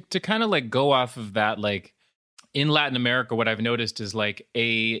 To kind of like go off of that, like in Latin America, what I've noticed is like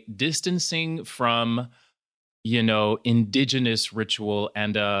a distancing from, indigenous ritual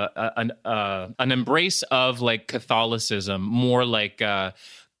and an embrace of like Catholicism, more like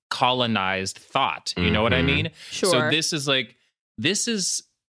colonized thought. You know what I mean? Sure. So this is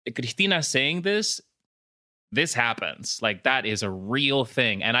Cristina saying this happens. Like that is a real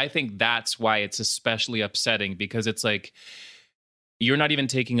thing. And I think that's why it's especially upsetting, because it's like, you're not even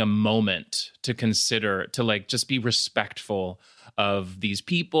taking a moment to consider, to like just be respectful of these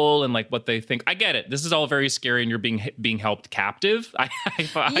people and like what they think. I get it. This is all very scary and you're being held captive. I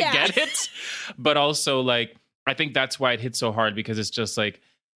get it. But also like, I think that's why it hits so hard, because it's just like,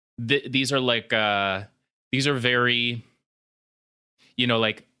 these are very,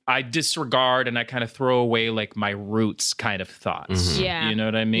 like I disregard and I kind of throw away like my roots kind of thoughts. Yeah. You know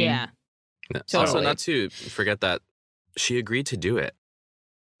what I mean? Yeah. Totally. Also, not to forget that she agreed to do it.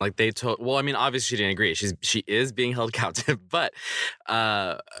 Like they told, well, I mean, obviously she didn't agree. She is being held captive, but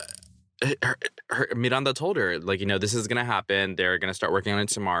Miranda told her, like, this is going to happen. They're going to start working on it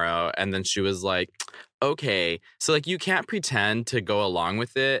tomorrow. And then she was like, okay. So like, you can't pretend to go along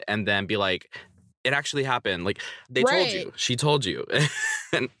with it and then be like, it actually happened. Like they told you, she told you.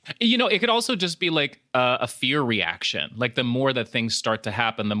 And, it could also just be like a fear reaction. Like the more that things start to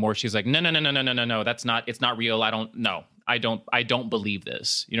happen, the more she's like, no, it's not real. I don't believe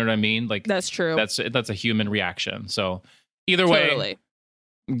this. You know what I mean? Like that's true. That's a human reaction. So either way,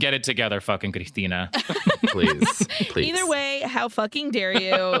 get it together, fucking Cristina. Please. Either way, how fucking dare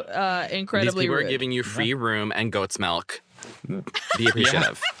you? Incredibly These people rude. are giving you free room and goat's milk. Be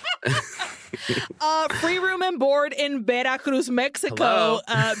appreciative. Free room and board in Veracruz, Mexico.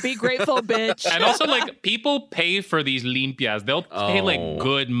 Be grateful, bitch. And also, like, people pay for these limpias. They'll pay like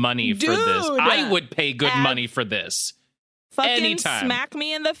good money for this. I would pay good money for this. Fucking anytime. Smack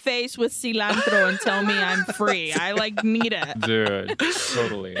me in the face with cilantro and tell me I'm free. I like need it. Dude,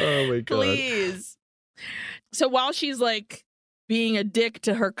 totally. Oh my God. Please. So while she's like being a dick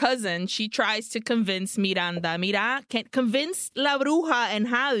to her cousin, she tries to convince Miranda. Mira, can convince La Bruja and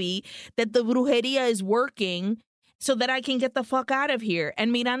Javi that the brujeria is working so that I can get the fuck out of here.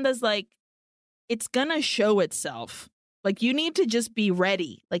 And Miranda's like, it's gonna show itself. Like, you need to just be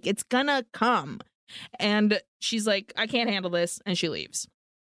ready. Like, it's gonna come. And she's like, I can't handle this. And she leaves.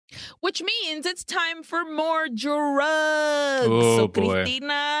 Which means it's time for more drugs. So boy.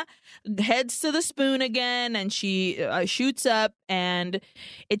 Cristina heads to the spoon again and she shoots up. And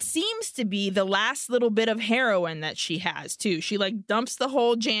it seems to be the last little bit of heroin that she has, too. She like dumps the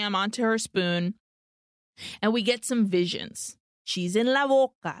whole jam onto her spoon. And we get some visions. She's in La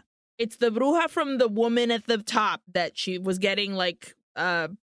Boca. It's the bruja from the woman at the top that she was getting like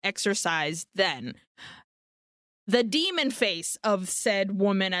exercised then. The demon face of said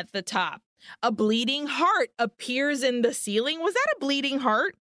woman at the top. A bleeding heart appears in the ceiling. Was that a bleeding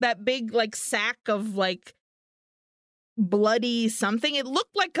heart? That big like sack of like bloody something. It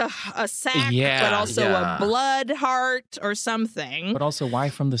looked like a sack, but also a blood heart or something. But also, why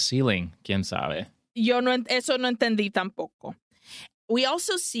from the ceiling? ¿Quién sabe? Eso no entendí tampoco. We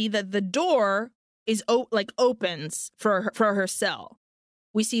also see that the door is opens for her cell.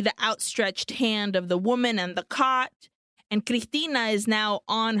 We see the outstretched hand of the woman and the cot. And Cristina is now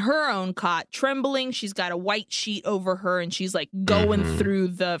on her own cot, trembling. She's got a white sheet over her, and she's like going through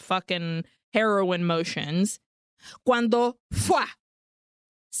the fucking heroin motions. Cuando, fua,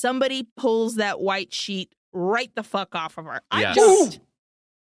 somebody pulls that white sheet right the fuck off of her. Yes. I just...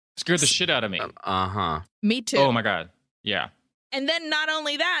 Scared the shit out of me. Me too. Oh, my God. Yeah. And then not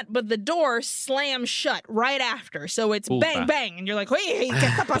only that, but the door slams shut right after. So it's bang, bang. And you're like, hey, ¿qué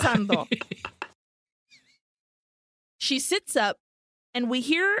está pasando? She sits up, and we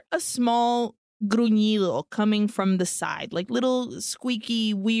hear a small gruñido coming from the side, like little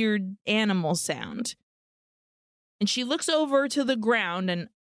squeaky, weird animal sound. And she looks over to the ground, and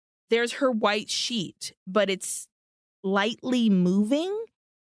there's her white sheet, but it's lightly moving,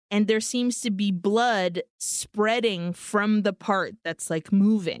 and there seems to be blood spreading from the part that's like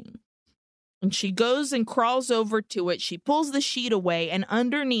moving. And she goes and crawls over to it. She pulls the sheet away, and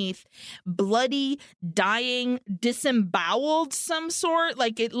underneath, bloody, dying, disemboweled some sort,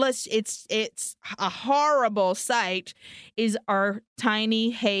 like it's a horrible sight, is our tiny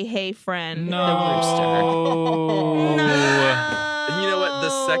hey friend, the rooster. No. You know what?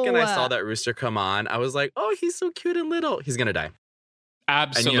 The second I saw that rooster come on, I was like, oh, he's so cute and little. He's gonna die.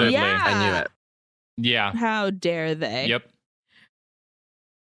 Absolutely. I knew it. Yeah. How dare they? Yep.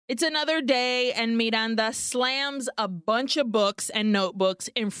 It's another day, and Miranda slams a bunch of books and notebooks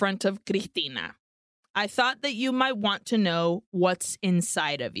in front of Cristina. I thought that you might want to know what's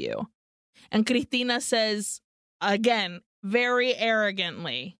inside of you. And Cristina says, again, very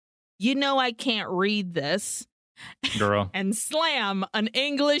arrogantly, you know I can't read this. Girl. And slam an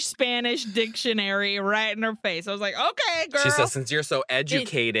English-Spanish dictionary right in her face. I was like, okay, girl. She says, since you're so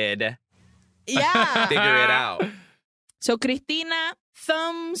educated, yeah, figure it out. So Cristina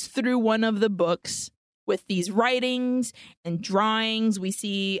thumbs through one of the books with these writings and drawings. We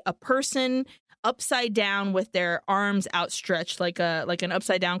see a person upside down with their arms outstretched like an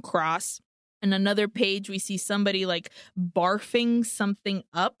upside down cross. In another page, we see somebody like barfing something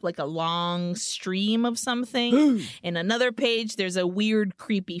up, like a long stream of something. In another page, there's a weird,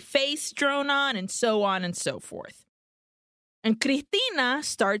 creepy face drawn on and so forth. And Cristina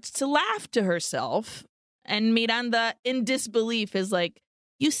starts to laugh to herself. And Miranda, in disbelief, is like,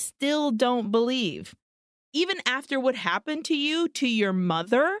 you still don't believe. Even after what happened to you, to your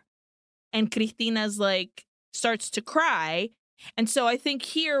mother? And Cristina's like, starts to cry. And so I think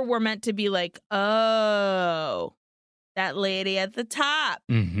here we're meant to be like, oh, that lady at the top.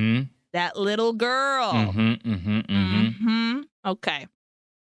 Mm-hmm. That little girl. Okay.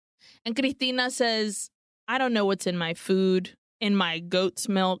 And Cristina says, I don't know what's in my food, in my goat's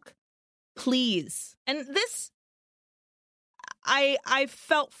milk. Please. And this, I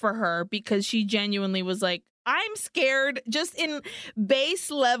felt for her because she genuinely was like, I'm scared, just in base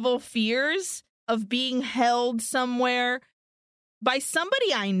level fears of being held somewhere by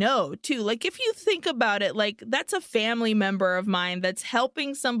somebody I know, too. Like, if you think about it, like, that's a family member of mine that's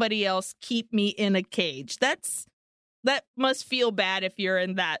helping somebody else keep me in a cage. That must feel bad if you're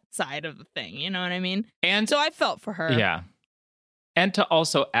in that side of the thing. You know what I mean? And so I felt for her. Yeah. And to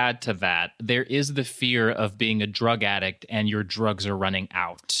also add to that, there is the fear of being a drug addict and your drugs are running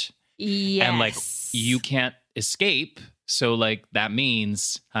out. Yes. And like, you can't escape. So like, that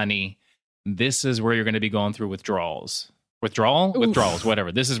means, honey, this is where you're going to be going through withdrawals. Withdrawals,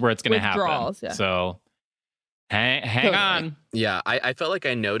 whatever. This is where it's going to happen. Yeah. So hang on. Yeah, I felt like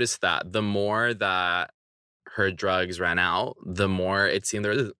I noticed that the more that her drugs ran out, the more it seemed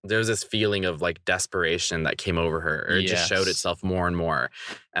there was this feeling of like desperation that came over her. Or it just showed itself more and more.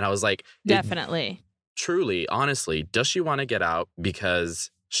 And I was like, definitely. Truly, honestly, does she want to get out because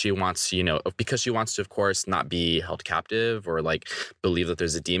she wants, because she wants to, of course, not be held captive or like believe that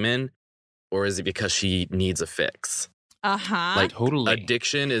there's a demon? Or is it because she needs a fix? Like, totally.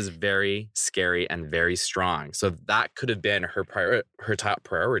 Addiction is very scary and very strong. So that could have been her top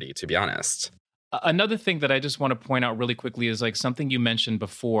priority, to be honest. Another thing that I just want to point out really quickly is like something you mentioned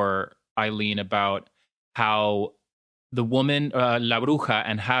before, Eileen, about how the woman, La Bruja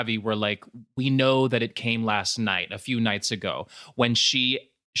and Javi were like, we know that it came last night, a few nights ago, when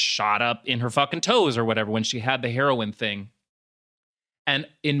she shot up in her fucking toes or whatever, when she had the heroin thing. And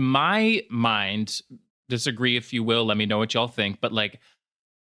in my mind, disagree if you will, let me know what y'all think, but like,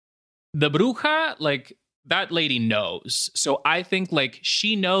 the Bruja, like, that lady knows. So I think like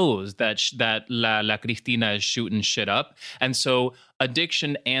she knows that La Cristina is shooting shit up. And so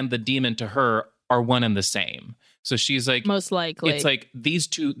addiction and the demon to her are one and the same. So she's like, most likely it's like these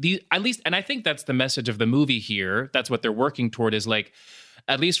at least, and I think that's the message of the movie here. That's what they're working toward, is like,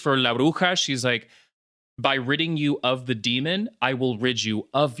 at least for La Bruja, she's like, by ridding you of the demon, I will rid you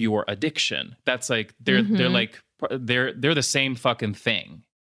of your addiction. That's like they're the same fucking thing,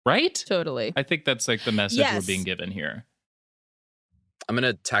 right? Totally. I think that's like the message we're being given here. I'm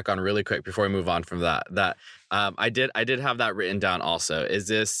gonna tack on really quick before we move on from that. I did have that written down also. Is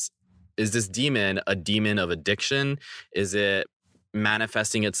this demon a demon of addiction? Is it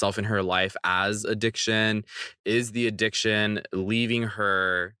manifesting itself in her life as addiction? Is the addiction leaving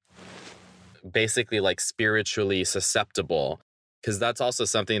her basically like spiritually susceptible? Because that's also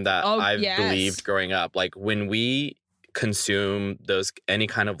something that I've believed growing up. Like when we consume any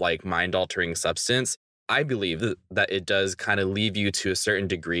kind of like mind-altering substance, I believe that it does kind of leave you to a certain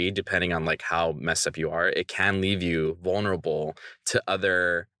degree, depending on like how messed up you are. It can leave you vulnerable to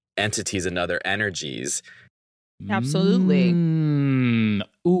other entities and other energies. Absolutely.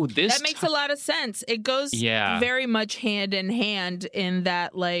 Ooh, that makes a lot of sense. It goes very much hand in hand in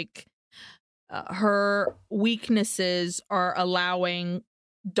that like her weaknesses are allowing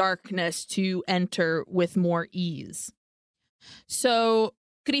darkness to enter with more ease. So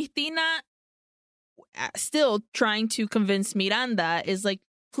Cristina, still trying to convince Miranda, is like,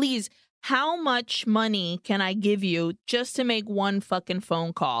 please, how much money can I give you just to make one fucking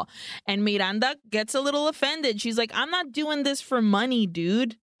phone call? And Miranda gets a little offended. She's like, I'm not doing this for money,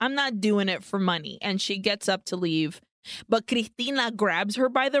 dude. I'm not doing it for money. And she gets up to leave. But Cristina grabs her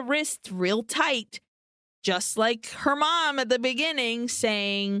by the wrist real tight, just like her mom at the beginning,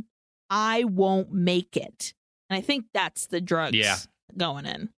 saying, I won't make it. And I think that's the drugs going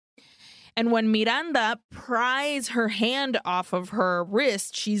in. And when Miranda pries her hand off of her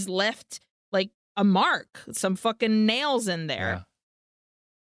wrist, she's left like a mark, some fucking nails in there. Yeah.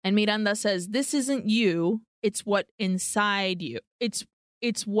 And Miranda says, this isn't you. It's what inside you. It's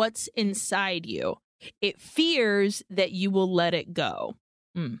what's inside you. It fears that you will let it go.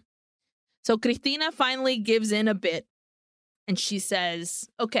 So Cristina finally gives in a bit. And she says,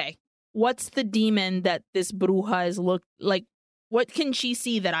 okay, what's the demon that this bruja is like? What can she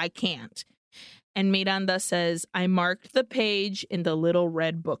see that I can't? And Miranda says, I marked the page in the little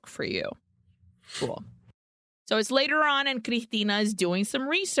red book for you. Cool. So it's later on and Cristina is doing some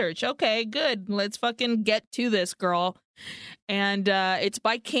research. Okay, good. Let's fucking get to this, girl. And it's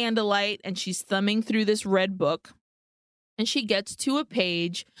by candlelight and she's thumbing through this red book. And she gets to a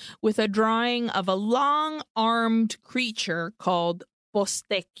page with a drawing of a long-armed creature called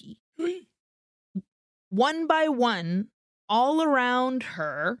Posteki. One by one, all around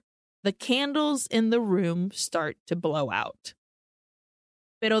her, the candles in the room start to blow out.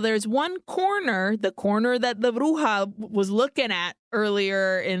 Pero there's one corner, the corner that the bruja was looking at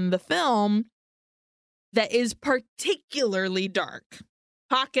earlier in the film, that is particularly dark.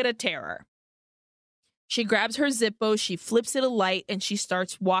 Pocket of terror. She grabs her Zippo, she flips it a light, and she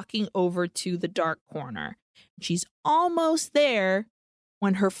starts walking over to the dark corner. She's almost there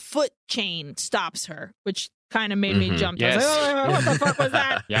when her foot chain stops her, which kind of made me jump. Yes. I was like, oh, what the fuck was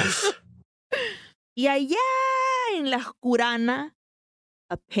that? Yes. Y allá en la oscurana,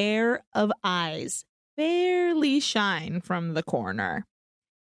 a pair of eyes barely shine from the corner.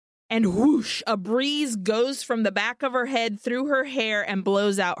 And whoosh, a breeze goes from the back of her head through her hair and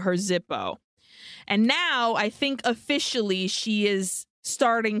blows out her Zippo. And now I think officially she is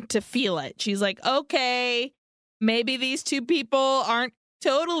starting to feel it. She's like, okay, maybe these two people aren't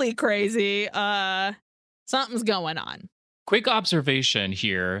totally crazy. Something's going on. Quick observation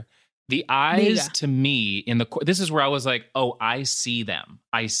here. The eyes to me in this is where I was like, oh, I see them.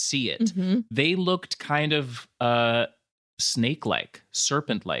 I see it. Mm-hmm. They looked kind of snake-like,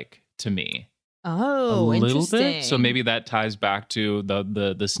 serpent-like to me. Oh, a little interesting. bit. So maybe that ties back to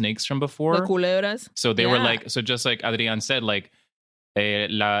the snakes from before. The culebras. So they were like, so just like Adrian said, like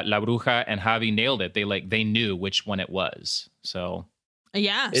la bruja and Javi nailed it. They knew which one it was. So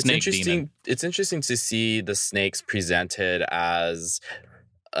yeah, it's interesting. Demon. It's interesting to see the snakes presented as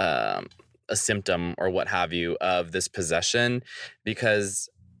a symptom or what have you of this possession, because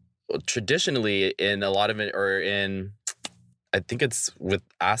traditionally in a lot of it, or in, I think it's with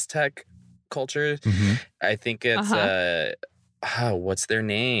Aztec culture, I think it's what's their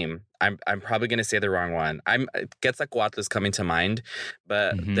name? I'm probably going to say the wrong one. Quetzalcoatl is coming to mind,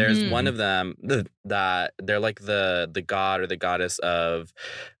 but there's one of them that they're like the god or the goddess of,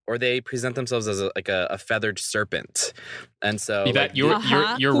 or they present themselves as a feathered serpent, and so you're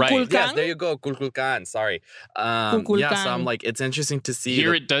right. Yes, there you go, Kulkulkan. Sorry, yeah. So I'm like, it's interesting to see.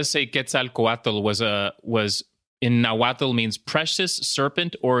 Here it does say Quetzalcoatl was in Nahuatl means precious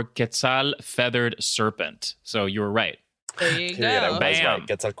serpent or Quetzal feathered serpent. So you were right. There you go. That's right.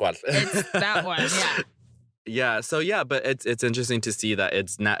 Quetzalcoatl. It's that one, yeah. Yeah. So yeah, but it's interesting to see that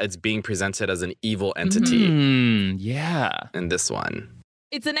it's being presented as an evil entity. Yeah. In this one.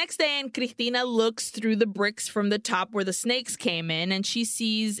 It's the next day, and Cristina looks through the bricks from the top where the snakes came in, and she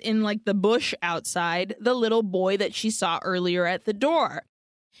sees in like the bush outside the little boy that she saw earlier at the door.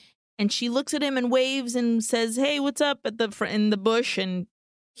 And she looks at him and waves and says, "Hey, what's up?" in the bush, and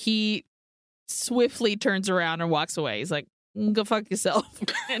he swiftly turns around and walks away. He's like, "Go fuck yourself,"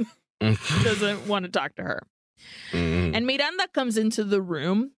 and doesn't want to talk to her. And Miranda comes into the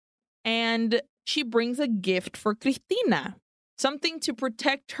room, and she brings a gift for Cristina. Something to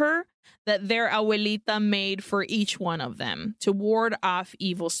protect her that their abuelita made for each one of them to ward off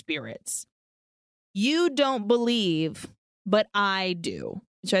evil spirits. You don't believe, but I do,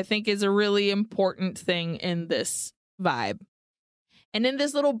 which I think is a really important thing in this vibe. And in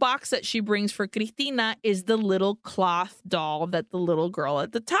this little box that she brings for Cristina is the little cloth doll that the little girl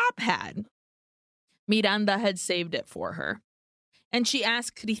at the top had. Miranda had saved it for her. And she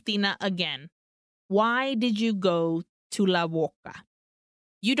asked Cristina again, "Why did you go to La Boca?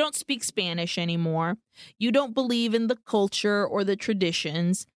 You don't speak Spanish anymore. You don't believe in the culture or the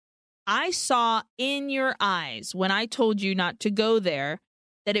traditions. I saw in your eyes when I told you not to go there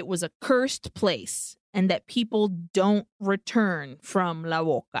that it was a cursed place and that people don't return from La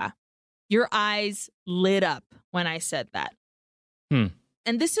Boca. Your eyes lit up when I said that."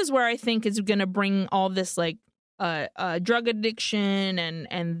 And this is where I think is going to bring all this like drug addiction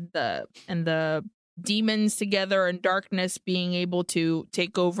and the demons together and darkness being able to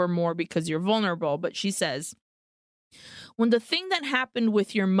take over more because you're vulnerable. But she says, when the thing that happened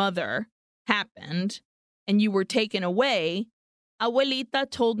with your mother happened and you were taken away,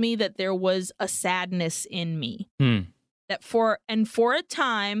 Abuelita told me that there was a sadness in me. That for a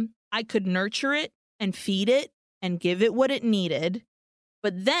time, I could nurture it and feed it and give it what it needed.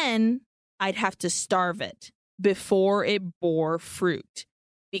 But then I'd have to starve it before it bore fruit,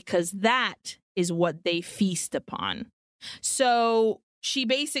 because that is what they feast upon. So she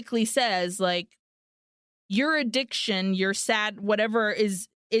basically says, like, your addiction, your sad, whatever is,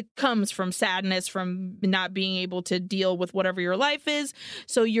 it comes from sadness, from not being able to deal with whatever your life is.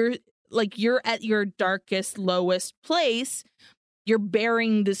 So you're at your darkest, lowest place. You're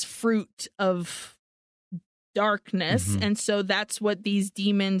bearing this fruit of darkness. And so that's what these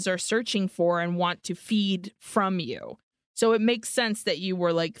demons are searching for and want to feed from you. So it makes sense that you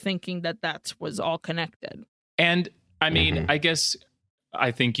were like thinking that was all connected. And I mean,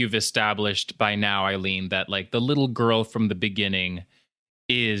 I think you've established by now, Eileen, that like the little girl from the beginning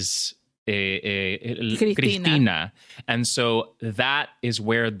is Cristina. And so that is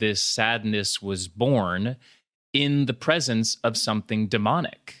where this sadness was born, in the presence of something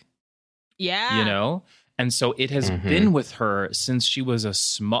demonic. Yeah. You know? And so it has been with her since she was a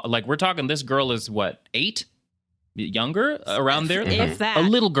small, like we're talking, this girl is what, 8? Younger, around there? If that. A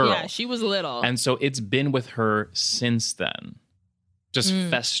little girl. Yeah, she was little. And so it's been with her since then, just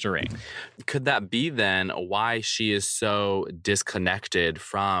festering. Could that be then why she is so disconnected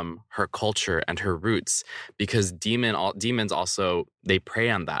from her culture and her roots? Because demons also, they prey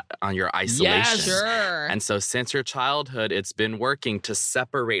on that, on your isolation. Yeah, sure. And so since her childhood, it's been working to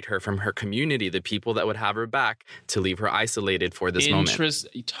separate her from her community, the people that would have her back, to leave her isolated for this moment.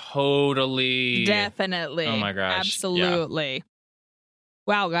 Totally. Definitely. Oh my gosh. Absolutely. Yeah.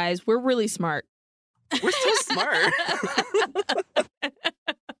 Wow, guys, we're really smart. We're so smart.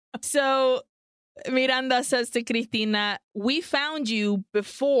 So Miranda says to Cristina, "We found you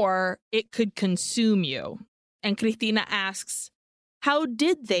before it could consume you." And Cristina asks, "How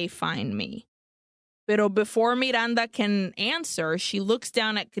did they find me?" Pero before Miranda can answer, she looks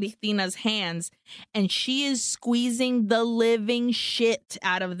down at Cristina's hands, and she is squeezing the living shit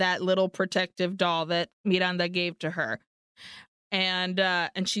out of that little protective doll that Miranda gave to her.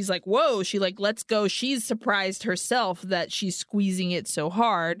 And she's like, whoa, she like lets go. She's surprised herself that she's squeezing it so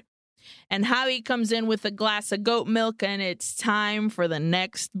hard. And Javi comes in with a glass of goat milk, and it's time for the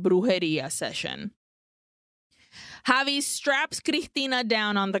next brujeria session. Javi straps Cristina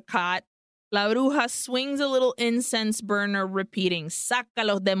down on the cot. La bruja swings a little incense burner, repeating, "Saca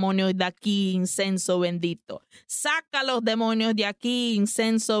los demonios de aquí, incenso bendito. Saca los demonios de aquí,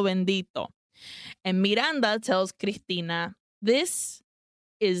 incenso bendito." And Miranda tells Cristina, this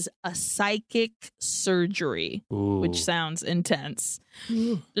is a psychic surgery, which sounds intense.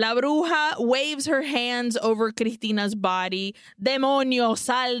 La bruja waves her hands over Cristina's body. "Demonio,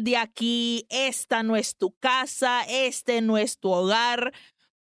 sal de aquí. Esta no es tu casa. Este no es tu hogar."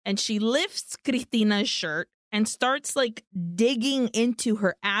 And she lifts Cristina's shirt and starts like digging into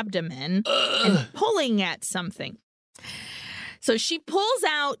her abdomen and pulling at something. So she pulls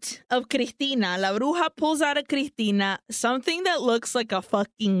out of Cristina, La Bruja pulls out of Cristina something that looks like a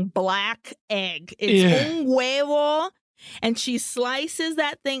fucking black egg. It's un huevo. And she slices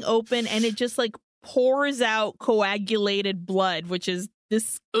that thing open and it just like pours out coagulated blood, which is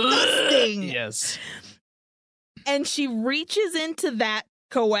disgusting. Yes. And she reaches into that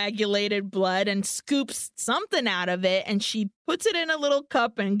coagulated blood and scoops something out of it, and she puts it in a little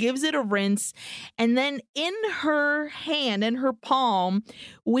cup and gives it a rinse. And then in her hand, in her palm,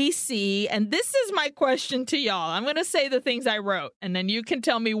 we see, and this is my question to y'all. I'm going to say the things I wrote, and then you can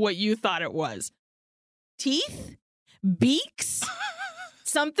tell me what you thought it was. Teeth? Beaks?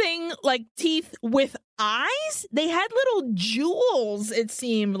 Something like teeth with eyes? They had little jewels, it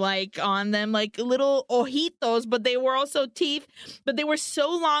seemed like, on them, like little ojitos, but they were also teeth, but they were so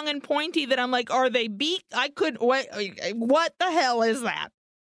long and pointy that I'm like, are they beak? I couldn't, what the hell is that?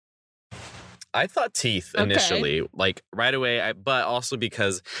 I thought teeth initially, like right away, but also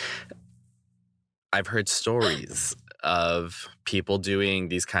because I've heard stories of people doing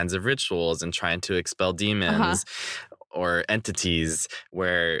these kinds of rituals and trying to expel demons or entities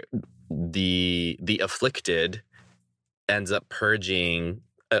where the afflicted ends up purging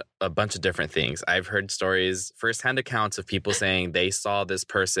a bunch of different things. I've heard stories, firsthand accounts of people saying they saw this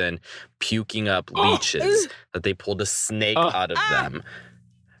person puking up leeches, that they pulled a snake out of them.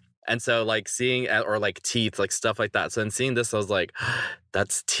 And so like seeing, or like teeth, like stuff like that. So in seeing this, I was like,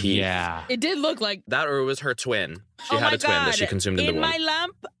 that's teeth. Yeah. It did look like that, or it was her twin. She had a twin that she consumed in the womb. In my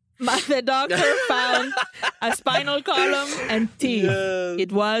lamp, the doctor found a spinal column and teeth. Yes.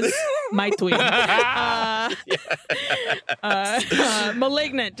 It was my twin.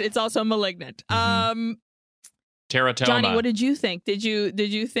 Malignant. It's also malignant. Teratoma. Johnny, what did you think? Did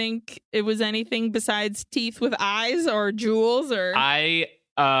you think it was anything besides teeth with eyes or jewels or? I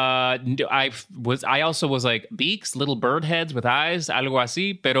also was like, beaks, little bird heads with eyes, algo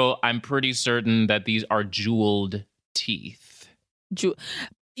así, pero I'm pretty certain that these are jeweled teeth.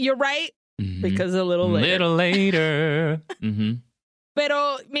 You're right, because a little later.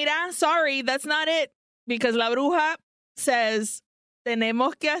 Pero, mira, sorry, that's not it. Because La Bruja says,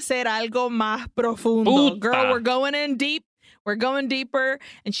 tenemos que hacer algo más profundo. Puta. Girl, we're going in deep. We're going deeper.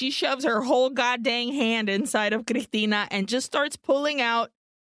 And she shoves her whole goddamn hand inside of Cristina and just starts pulling out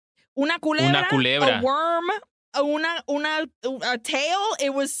una culebra. A worm, a tail.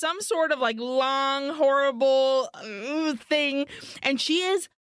 It was some sort of like long, horrible thing. And she is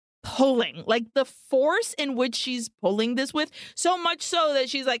pulling, like the force in which she's pulling this with, so much so that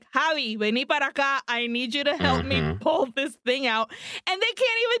she's like, Javi, vení para acá. I need you to help me pull this thing out. And they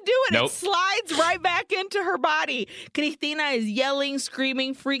can't even do it. Nope. It slides right back into her body. Cristina is yelling,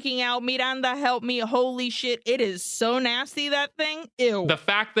 screaming, freaking out. Miranda, help me. Holy shit. It is so nasty, that thing. Ew. The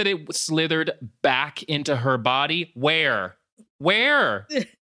fact that it slithered back into her body, where? Where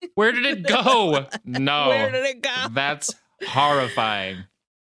did it go? No. Where did it go? That's horrifying.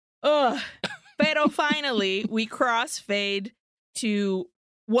 Ugh. Pero finally, we crossfade to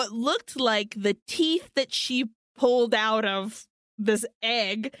what looked like the teeth that she pulled out of this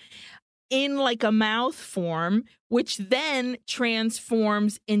egg in like a mouth form, which then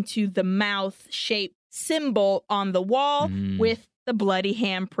transforms into the mouth-shaped symbol on the wall with the bloody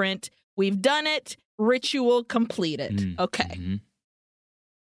handprint. We've done it. Ritual completed. Okay.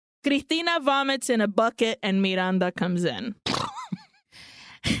 Cristina vomits in a bucket and Miranda comes in.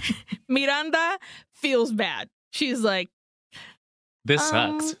 Miranda feels bad. She's like, this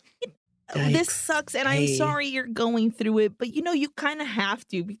sucks. This sucks, and I'm sorry you're going through it, but you know, you kind of have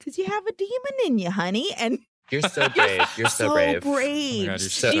to because you have a demon in you, honey. And you're so brave. You're so brave. Oh my God,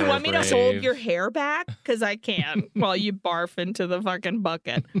 Do you want me to hold your hair back? Because I can while you barf into the fucking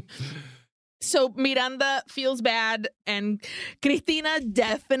bucket. So Miranda feels bad, and Cristina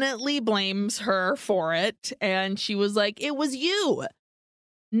definitely blames her for it. And she was like, it was you.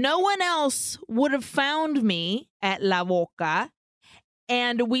 No one else would have found me at La Boca.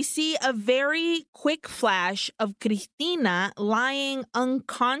 And we see a very quick flash of Cristina lying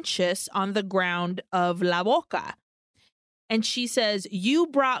unconscious on the ground of La Boca. And she says, you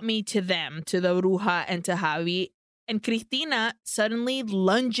brought me to them, to the Bruja and to Javi. And Cristina suddenly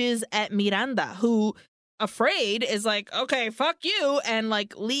lunges at Miranda, who, afraid, is like, okay, fuck you, and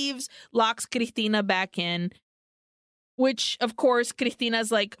like leaves, locks Cristina back in. Which, of course,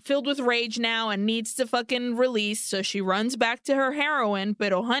 Cristina's like filled with rage now and needs to fucking release. So she runs back to her heroin.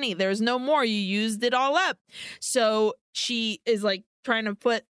 Pero honey, there's no more. You used it all up. So she is like trying to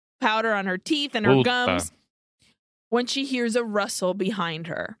put powder on her teeth and her gums when she hears a rustle behind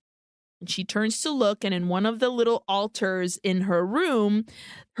her. And she turns to look, and in one of the little altars in her room,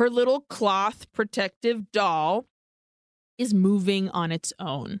 her little cloth protective doll is moving on its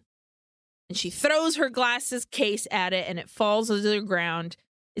own. And she throws her glasses case at it and it falls to the ground.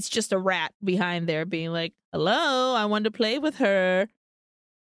 It's just a rat behind there being like, hello, I want to play with her.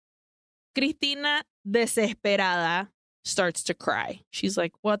 Cristina, desesperada, starts to cry. She's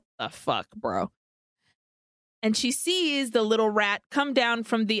like, what the fuck, bro? And she sees the little rat come down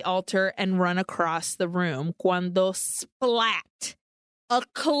from the altar and run across the room. Cuando splat, a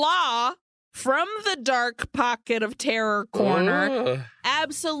claw from the dark pocket of terror corner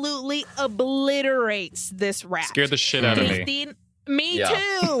absolutely obliterates this rat. Scared the shit out of me. Me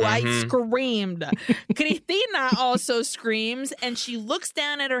too. I screamed. Cristina also screams, and she looks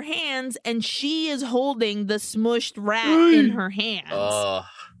down at her hands, and she is holding the smushed rat in her hands.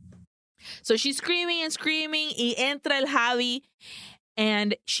 So she's screaming and screaming. Y entra el Javi,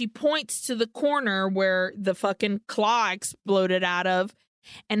 and she points to the corner where the fucking claw exploded out of,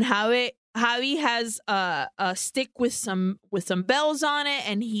 and Javi has a stick with some bells on it,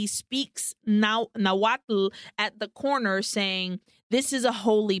 and he speaks Nahuatl at the corner saying, this is a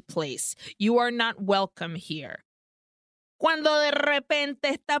holy place. You are not welcome here. Cuando de repente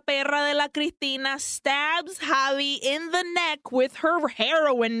esta perra de la Cristina stabs Javi in the neck with her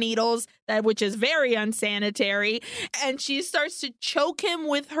heroin needles, which is very unsanitary, and she starts to choke him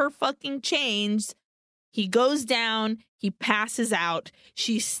with her fucking chains. He goes down, he passes out.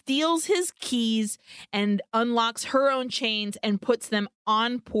 She steals his keys and unlocks her own chains and puts them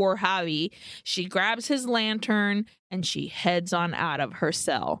on poor Javi. She grabs his lantern and she heads on out of her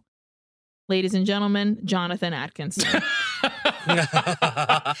cell. Ladies and gentlemen, Jonathan Atkinson.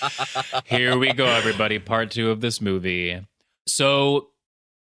 Here we go, everybody. Part 2 of this movie. So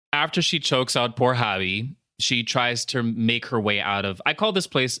after she chokes out poor Javi, she tries to make her way out of, I call this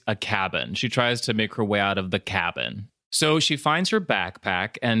place a cabin. She tries to make her way out of the cabin. So she finds her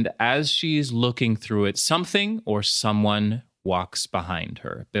backpack, and as she's looking through it, something or someone walks behind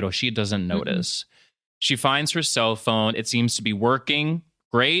her, but she doesn't notice. She finds her cell phone. It seems to be working.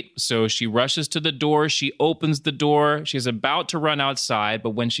 Great. So she rushes to the door. She opens the door. She's about to run outside,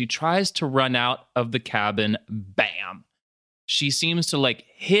 but when she tries to run out of the cabin, bam, she seems to like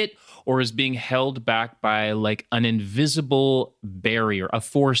hit or is being held back by like an invisible barrier, a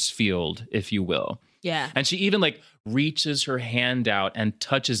force field, if you will. Yeah. And she even like reaches her hand out and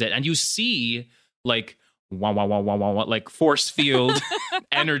touches it. And you see like wah, wah, wah, wah, wah, wah, like force field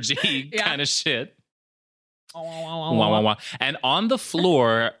energy kind of shit. Wah, wah, wah, wah. And on the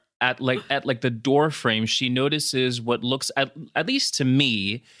floor at the door frame, she notices what looks, at least to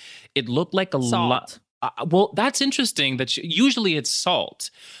me, it looked like a lot. Well, that's interesting. Usually it's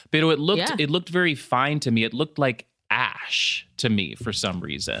salt, but it looked very fine to me. It looked like ash to me for some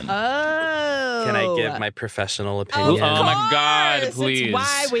reason. Oh, can I give my professional opinion? Oh my God, please! It's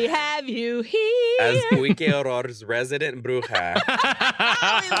why we have you here as Uike Horror's resident bruja.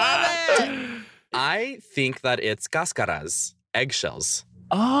 We love it. I think that it's cascaras, eggshells.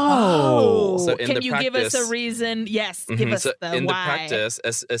 Oh, so in can the you practice, give us a reason? Yes, give us so the in why. the practice,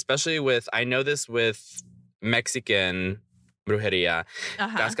 especially with, I know this with Mexican brujeria,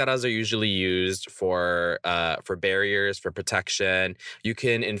 cascaras are usually used for barriers, for protection. You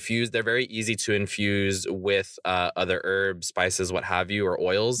can infuse; they're very easy to infuse with other herbs, spices, what have you, or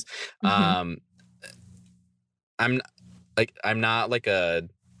oils. I'm not like a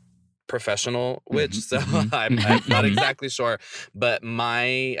professional witch, so I'm not exactly sure, but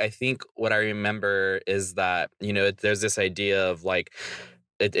I think what I remember is that, you know, there's this idea of like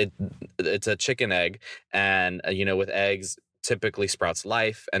it's a chicken egg, and you know, with eggs typically sprouts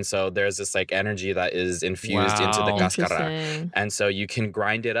life, and so there's this like energy that is infused into the cascara, and so you can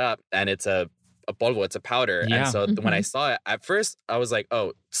grind it up, and it's a polvo, it's a powder. And so when I saw it at first, I was like,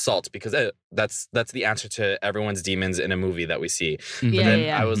 oh, salt, because that's the answer to everyone's demons in a movie that we see. But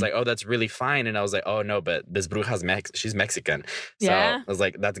then I was like, oh, that's really fine. And I was like, oh no, but this bruja's she's Mexican. So I was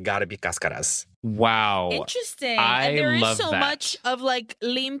like, that's gotta be cascaras. Wow. Interesting. And there is so much of like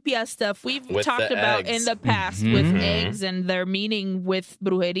limpia stuff we've talked about in the past with eggs and their meaning with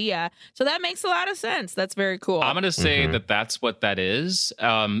brujeria. So that makes a lot of sense. That's very cool. I'm going to say that that's what that is.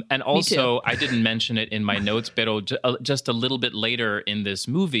 And also, I didn't mention it in my notes, but just a little bit later in this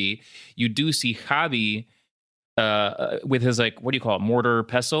movie, you do see Javi with his, like, what do you call it? Mortar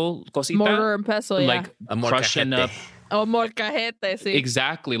pestle? Cosita? Mortar and pestle, like crushing up. Oh, molcajete, sí.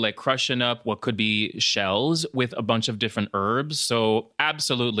 Exactly, like crushing up what could be shells with a bunch of different herbs. So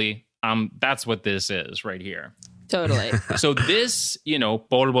absolutely, that's what this is right here. Totally. So this,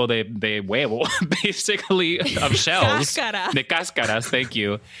 polvo de huevo, basically of shells, de cáscaras, thank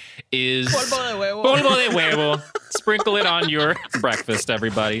you, is polvo de huevo. Polvo de huevo. Sprinkle it on your breakfast,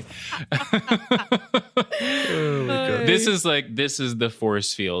 everybody. Oh my God. This is the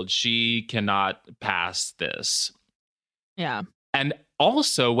force field. She cannot pass this. Yeah. And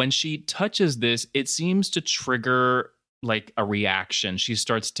also, when she touches this, it seems to trigger like a reaction. She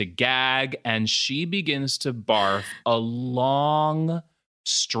starts to gag and she begins to barf a long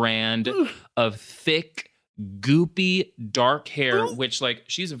strand of thick, goopy, dark hair, which like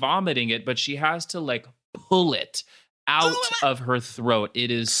she's vomiting it, but she has to like pull it out of her throat. It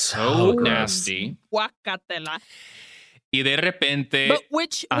is so nasty. Guacatela. Y de repente, but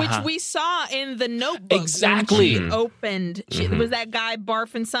which we saw in the Notebook. Exactly. When she opened. It was that guy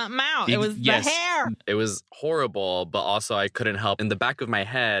barfing something out. It was the hair. It was horrible, but also I couldn't help. In the back of my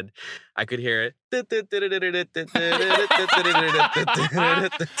head, I could hear it. Totally. That's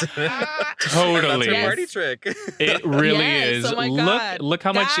a party trick. It really is. Oh my God. Look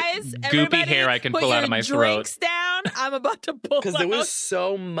how much goopy hair I can pull out of my throat. Drinks down. I'm about to pull out. Because there was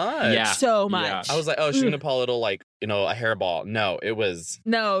so much. Yeah. So much. I was like, oh, she's going to pull a little, like, a hairball. No, it was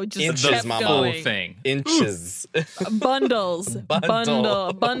just inches, kept the going. full thing. Inches. Bundles.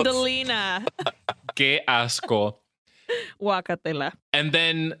 Bundolina. Que asco. Guacatela. And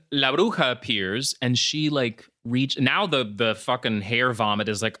then La Bruja appears and she like now the fucking hair vomit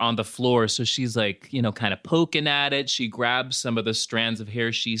is like on the floor. So she's like, kind of poking at it. She grabs some of the strands of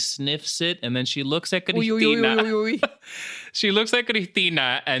hair. She sniffs it. And then she looks at Cristina. She looks at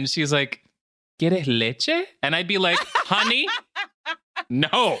Cristina and she's like, ¿Quieres leche? And I'd be like, honey,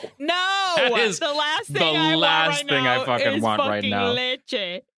 no. That is the last thing I fucking want right now.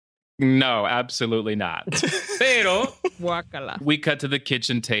 Leche. No, absolutely not. Pero Guacala. We cut to the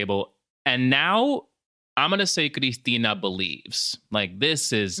kitchen table, and now I'm gonna say Cristina believes. Like,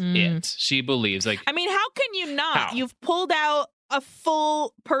 this is it. She believes. Like, I mean, how can you not? How? You've pulled out a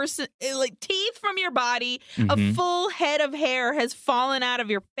full person, like teeth from your body. A full head of hair has fallen out of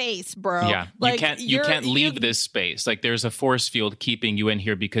your face, bro. Yeah, like, you can't leave this space. Like, there's a force field keeping you in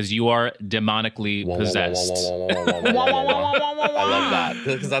here because you are demonically possessed. I love that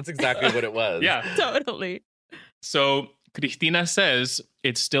because that's exactly what it was. Yeah, totally. So Cristina says,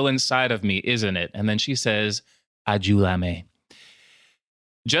 "It's still inside of me, isn't it?" And then she says, "Ayúdame."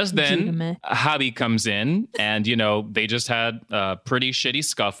 Just then, Javi comes in, and, they just had a pretty shitty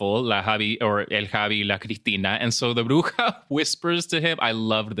scuffle, El Javi, La Cristina. And so the bruja whispers to him, I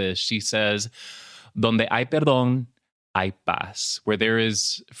loved this. She says, Donde hay perdón, hay paz. Where there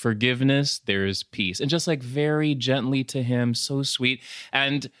is forgiveness, there is peace. And just like very gently to him, so sweet.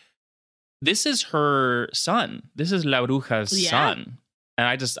 And this is her son. This is La Bruja's son. And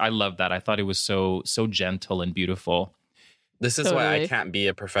I love that. I thought it was so gentle and beautiful. This is why I can't be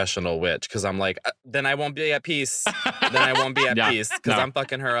a professional witch, because I'm like, then I won't be at peace. Then I won't be at peace because I'm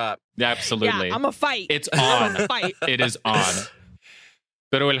fucking her up. Yeah, absolutely. Yeah, I'm a fight. It's on. It is on.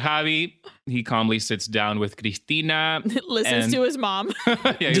 Pero El Javi, he calmly sits down with Cristina. Listens to his mom.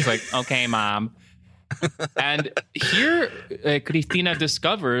 Yeah, he's like, okay, mom. And here, Cristina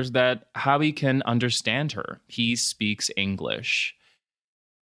discovers that Javi can understand her. He speaks English.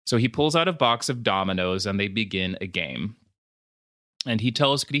 So he pulls out a box of dominoes and they begin a game. And he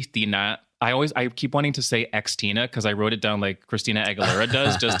tells Cristina, I keep wanting to say ex-Tina because I wrote it down like Christina Aguilera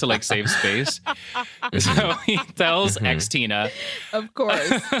does just to like save space. So he tells ex-Tina, of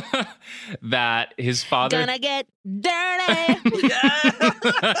course, that his father gonna get dirty.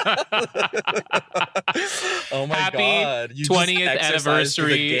 Oh my Happy God! You 20th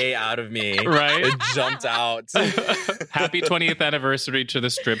anniversary, the gay out of me, right? It jumped out. Happy 20th anniversary to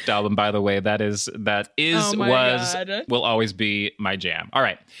the Stripped album, by the way. That will always be my jam. All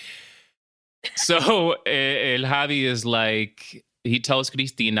right. So El Javi is like, he tells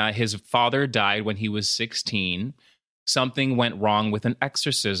Cristina his father died when he was 16. Something went wrong with an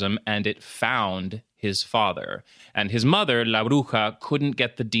exorcism and it found his father. And his mother, La Bruja, couldn't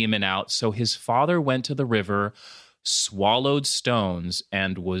get the demon out. So his father went to the river, swallowed stones,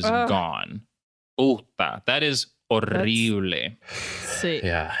 and was gone. Puta, that is horrible.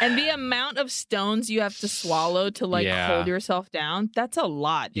 Yeah. And the amount of stones you have to swallow to hold yourself down, that's a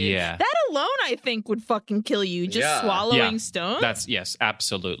lot, dude. Yeah. That alone, I think, would fucking kill you. Just swallowing stones? Yes,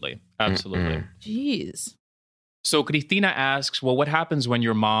 absolutely. Absolutely. Jeez. So Cristina asks, well, what happens when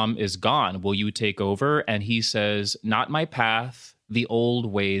your mom is gone? Will you take over? And he says, not my path. The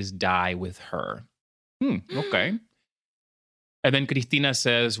old ways die with her. Okay. And then Cristina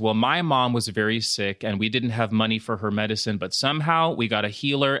says, well, my mom was very sick and we didn't have money for her medicine, but somehow we got a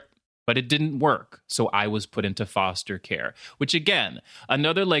healer but it didn't work. So I was put into foster care, which again,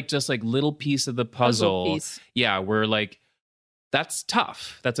 another just little piece of the puzzle. Yeah, where that's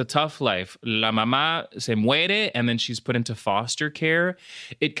tough. That's a tough life. La mamá se muere, and then she's put into foster care.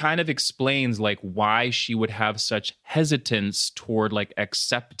 It kind of explains why she would have such hesitance toward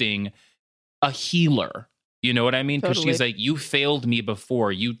accepting a healer. You know what I mean? Because she's you failed me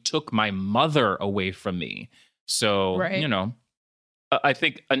before. You took my mother away from me. So, I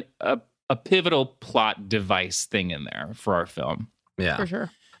think a pivotal plot device thing in there for our film. Yeah. For sure.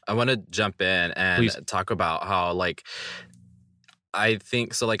 I want to jump in and talk about how I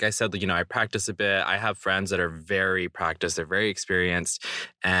think so. Like I said, I practice a bit. I have friends that are very practiced. They're very experienced.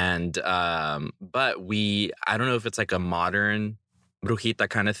 And, but I don't know if it's a modern brujita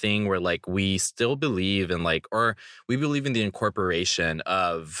kind of thing where we still believe in or we believe in the incorporation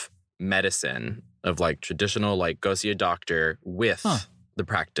of medicine, of traditional, go see a doctor with the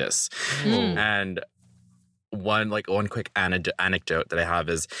practice. And one quick anecdote that I have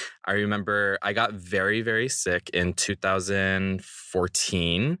is I remember I got very, very sick in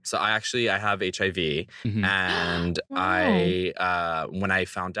 2014. So I have HIV, and when I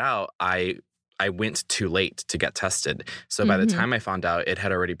found out, I went too late to get tested. So by the time I found out, it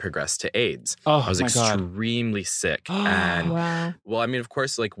had already progressed to AIDS. I was extremely sick. And well, I mean, of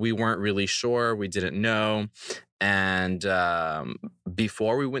course, we weren't really sure. We didn't know. And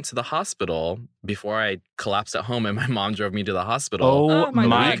before we went to the hospital, before I collapsed at home and my mom drove me to the hospital. Oh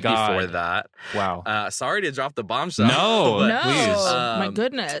my God. Before that. Wow. Sorry to drop the bombshell. No, please. My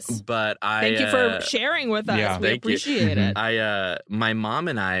goodness. But thank you for sharing with us. Yeah. We appreciate it. My mom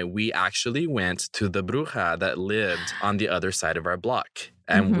and we actually went to the bruja that lived on the other side of our block.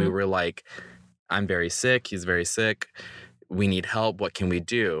 And we were I'm very sick. He's very sick. We need help. What can we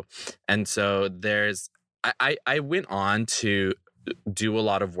do? And so I went on to do a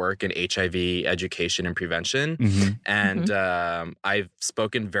lot of work in HIV education and prevention. And I've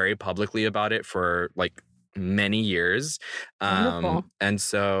spoken very publicly about it for many years. And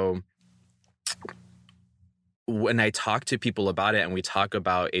so when I talk to people about it and we talk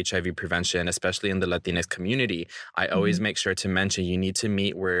about HIV prevention, especially in the Latinx community, I always make sure to mention you need to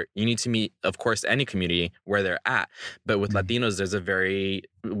meet, of course, any community where they're at. But with Latinos, there's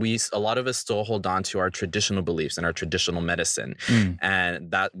a lot of us still hold on to our traditional beliefs and our traditional medicine.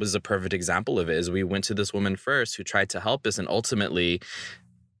 And that was a perfect example of it, is we went to this woman first who tried to help us, and ultimately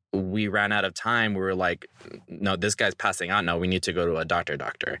we ran out of time. We were no, this guy's passing out. No, we need to go to a doctor.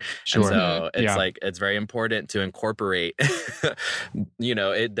 Sure. And so it's it's very important to incorporate, I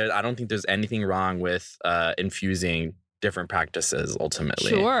don't think there's anything wrong with infusing different practices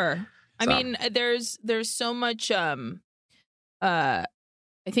ultimately. Sure. I mean, there's so much, I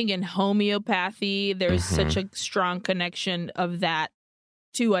think in homeopathy, there's such a strong connection of that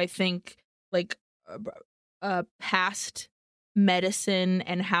to, I think, past medicine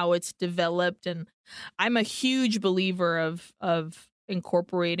and how it's developed. And I'm a huge believer of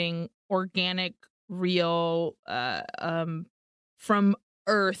incorporating organic, real, from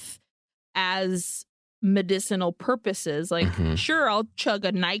earth as medicinal purposes. Sure, I'll chug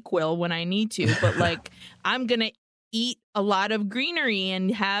a NyQuil when I need to, but I'm gonna eat a lot of greenery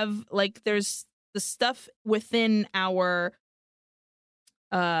and have there's the stuff within our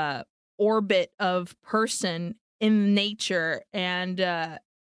orbit of person in nature, and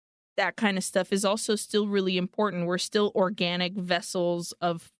that kind of stuff is also still really important. We're still organic vessels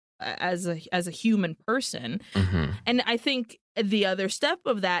of as a human person. And I think the other step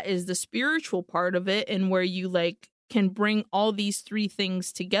of that is the spiritual part of it, and where you can bring all these three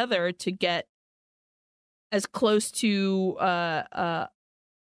things together to get as close to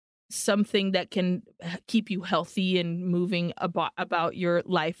something that can keep you healthy and moving about your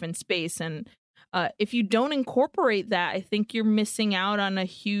life and space. And if you don't incorporate that, I think you're missing out on a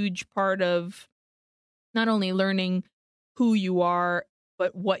huge part of not only learning who you are,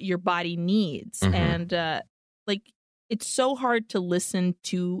 but what your body needs. And it's so hard to listen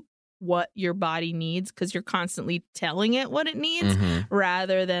to what your body needs because you're constantly telling it what it needs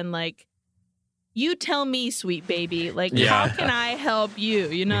rather than you tell me, sweet baby, how can I help you?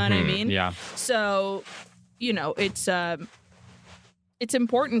 You know what I mean? Yeah. So, it's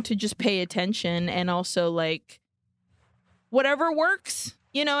important to just pay attention and also whatever works.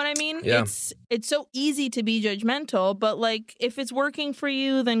 You know what I mean? Yeah. It's so easy to be judgmental, but if it's working for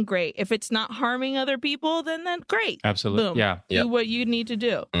you, then great. If it's not harming other people, then great. Absolutely. Boom. Yeah. Do what you need to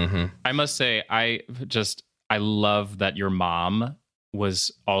do. I must say, I love that your mom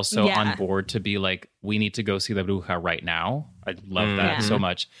was also on board to be like, we need to go see La Bruja right now. I love that so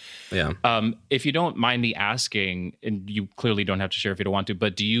much. Yeah. If you don't mind me asking, and you clearly don't have to share if you don't want to,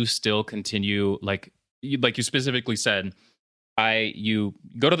 but do you still continue, like you specifically said, you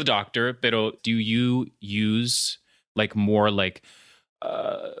go to the doctor, pero do you use like more like,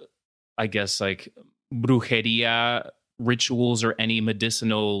 I guess like brujeria rituals or any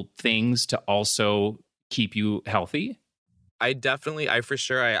medicinal things to also keep you healthy? I for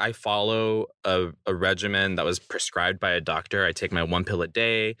sure follow a regimen that was prescribed by a doctor. I take my 1 pill a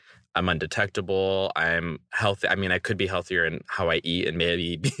day. I'm undetectable. I'm healthy. I mean, I could be healthier in how I eat and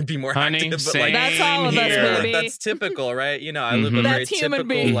maybe be more active. But like, that's all of us, baby. That's typical, right? You know, I live a very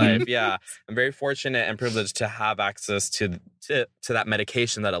typical life. Yeah, I'm very fortunate and privileged to have access to that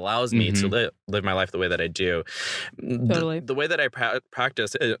medication that allows me to live my life the way that I do. Totally. The way that I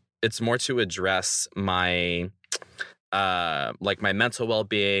practice, it's more to address my like my mental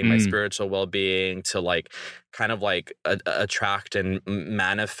well-being, my spiritual well-being, to like kind of like attract and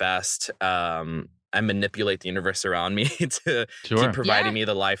manifest and manipulate the universe around me to keep providing me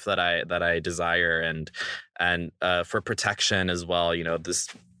the life that I desire, and for protection as well. You know, this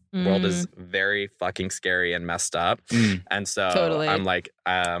world is very fucking scary and messed up. And so I'm like,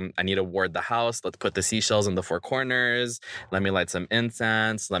 I need to ward the house. Let's put the seashells in the 4 corners. Let me light some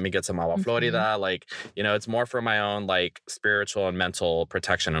incense. Let me get some agua florida. Like, you know, it's more for my own like spiritual and mental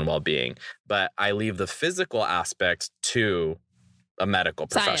protection and well-being. But I leave the physical aspect to a medical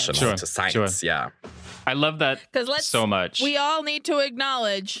professional, to science. Yeah. I love that so much. We all need to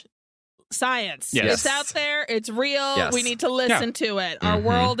acknowledge science. It's out there. It's real. Yes. We need to listen to it. Our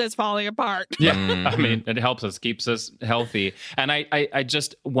world is falling apart. I mean, it helps us, keeps us healthy. And I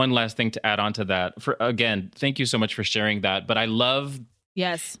just, one last thing to add on to that. Again, thank you so much for sharing that. But I love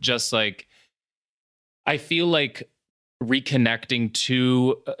just like, I feel like reconnecting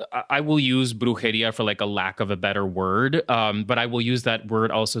to, I will use brujeria for like a lack of a better word, but I will use that word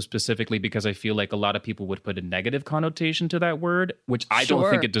also specifically because I feel like a lot of people would put a negative connotation to that word, which I don't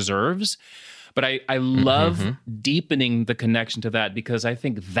think it deserves. But I love deepening the connection to that, because I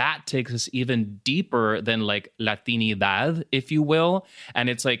think that takes us even deeper than like Latinidad, if you will. And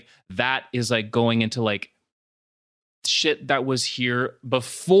it's like, that is like going into like shit that was here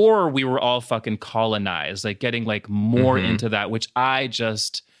before we were all fucking colonized, like getting like more into that, which I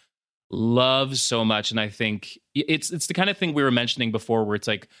just love so much. And I think it's the kind of thing we were mentioning before, where it's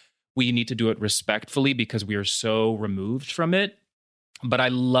like, we need to do it respectfully because we are so removed from it. But I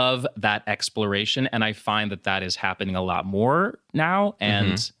love that exploration, and I find that is happening a lot more now.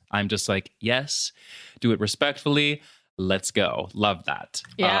 And I'm just like, yes, do it respectfully. Let's go. Love that.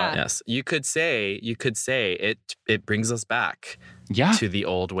 Yeah. Yes. You could say it brings us back to the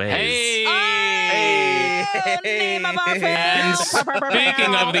old ways. Hey! Name of our film. And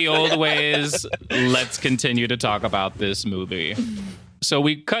speaking of the old ways, let's continue to talk about this movie. So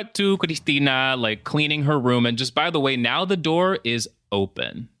we cut to Cristina like cleaning her room, and just by the way, now the door is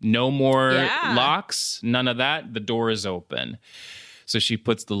open. No more locks, none of that. The door is open. So she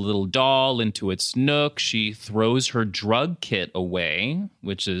puts the little doll into its nook. She throws her drug kit away,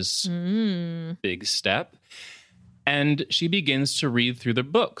 which is a big step. And she begins to read through the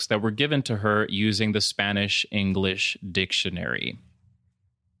books that were given to her using the Spanish-English dictionary.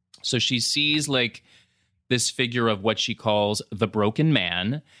 So she sees like this figure of what she calls the broken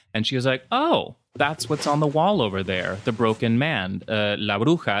man. And she was like, oh, that's what's on the wall over there, the broken man. La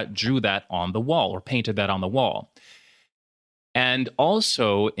Bruja drew that on the wall, or painted that on the wall. And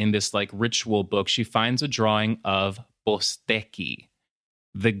also in this like ritual book, she finds a drawing of Posteki,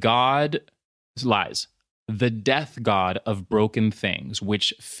 the death god of broken things,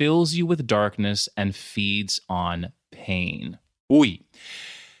 which fills you with darkness and feeds on pain. Uy.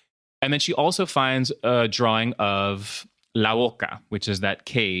 And then she also finds a drawing of La Boca, which is that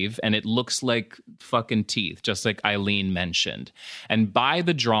cave, and it looks like fucking teeth, just like Ayden mentioned. And by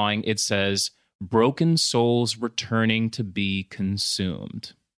the drawing, it says, broken souls returning to be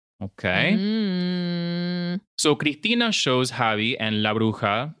consumed. Okay? So Cristina shows Javi and La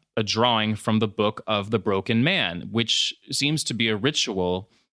Bruja a drawing from the book of the broken man, which seems to be a ritual.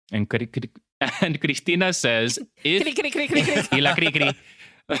 And Cristina says, if... Y la cri cri.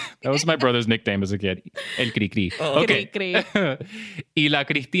 That was my brother's nickname as a kid. El cri cri. Okay. Y la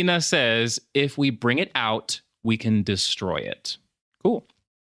Cristina says, if we bring it out, we can destroy it. Cool.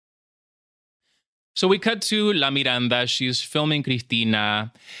 So we cut to La Miranda. She's filming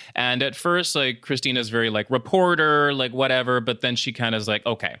Cristina. And at first, like, Christina's very, like, reporter, like, whatever. But then she kind of is like,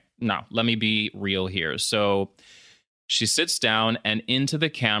 okay, no, let me be real here. So she sits down, and into the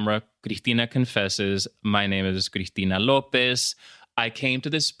camera, Cristina confesses, my name is Cristina Lopez. I came to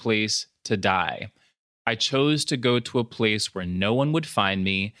this place to die. I chose to go to a place where no one would find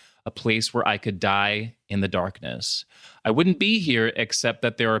me, a place where I could die in the darkness. I wouldn't be here except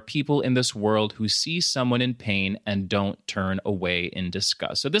that there are people in this world who see someone in pain and don't turn away in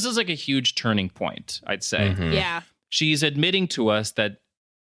disgust. So this is like a huge turning point, I'd say. Mhm. Yeah. She's admitting to us that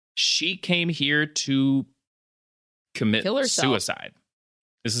she came here to commit Kill herself. suicide.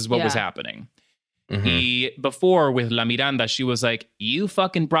 This is what was happening. Mhm. Before with La Miranda, she was like, you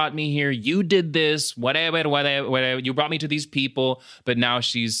fucking brought me here. You did this, whatever. You brought me to these people. But now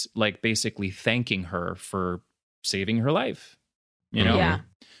she's like basically thanking her for saving her life. You know? Yeah.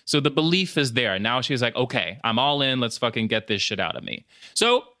 So the belief is there. Now she's like, okay, I'm all in. Let's fucking get this shit out of me.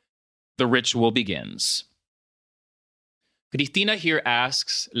 So the ritual begins. Cristina here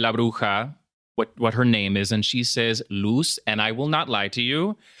asks La Bruja what her name is, and she says Luz, and I will not lie to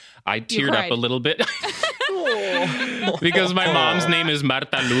you. I teared up a little bit because my mom's name is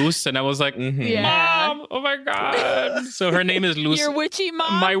Marta Luz, and I was like, Mom, oh my God. So her name is Luz. Your witchy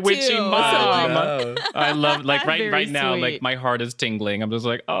mom. My witchy too. mom. I love, like, right now, sweet. like, my heart is tingling. I'm just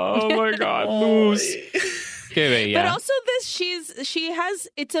like, oh my God, Luz. Okay, But also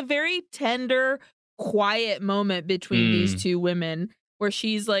it's a very tender, quiet moment between these two women where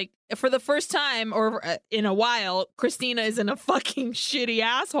she's like, for the first time or in a while, Christina is in a fucking shitty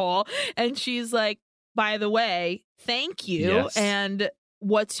asshole. And she's like, by the way, thank you. Yes. And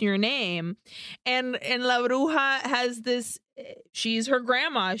what's your name? And La Bruja has this, she's her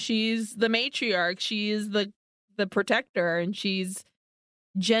grandma. She's the matriarch. She is the protector. And she's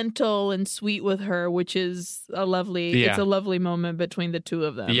gentle and sweet with her, which is it's a lovely moment between the two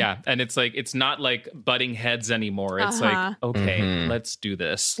of them. Yeah, and it's like, it's not like butting heads anymore. It's like, okay, let's do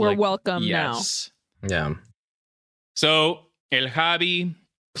this. We're like, welcome yes. now. Yeah. So El Javi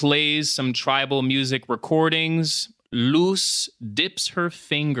plays some tribal music recordings. Luz dips her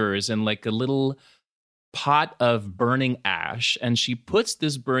fingers in like a little pot of burning ash, and she puts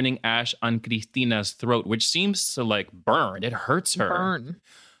this burning ash on Cristina's throat, which seems to like burn. It hurts her. Burn.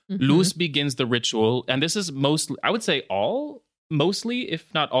 Luz begins the ritual, and this is mostly, I would say mostly,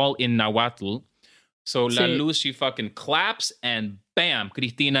 if not all, in Nahuatl. So La Luz, she fucking claps, and bam,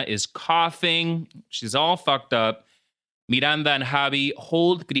 Cristina is coughing. She's all fucked up. Miranda and Javi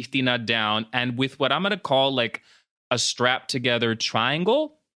hold Cristina down, and with what I'm going to call like a strapped together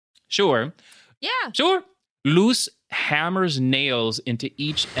triangle. Sure. Yeah. Sure. Luz hammers nails into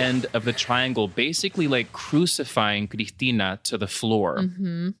each end of the triangle, basically like crucifying Cristina to the floor.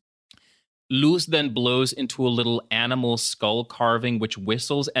 Mm-hmm. Luz then blows into a little animal skull carving, which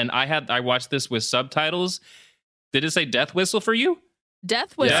whistles. And I watched this with subtitles. Did it say death whistle for you?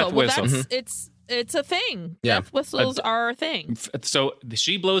 Death whistle. Death whistle. It's a thing. Yeah. Death whistles are a thing. So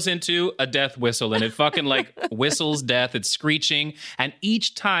she blows into a death whistle, and it fucking like whistles death. It's screeching, and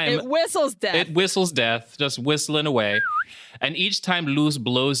each time It whistles death. it whistles death, just whistling away. And each time Luz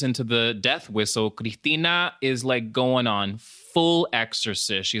blows into the death whistle, Cristina is like going on full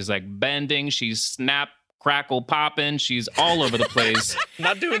exorcist. She's like bending, she's snap, crackle, popping. She's all over the place.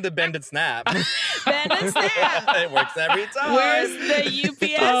 Not doing the bend and snap. Bend and snap. It works every time. Where's the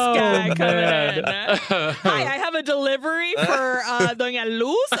UPS guy coming in? Hi, I have a delivery for Doña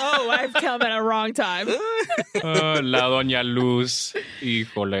Luz. Oh, I've come at a wrong time. La Doña Luz.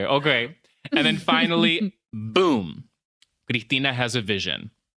 Híjole. Okay. And then finally, boom. Cristina has a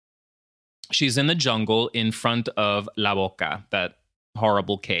vision. She's in the jungle in front of La Boca, that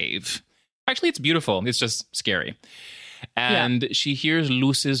horrible cave. Actually, it's beautiful. It's just scary. And she hears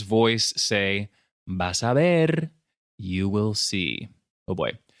Luz's voice say, Vas a ver, you will see. Oh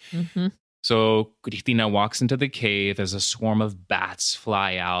boy. Mm-hmm. So Cristina walks into the cave as a swarm of bats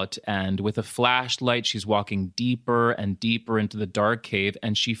fly out. And with a flashlight, she's walking deeper and deeper into the dark cave.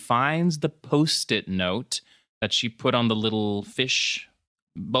 And she finds the Post-it note that she put on the little fish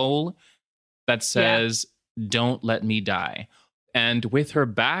bowl that says, Don't let me die. And with her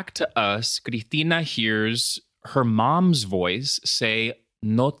back to us, Cristina hears her mom's voice say,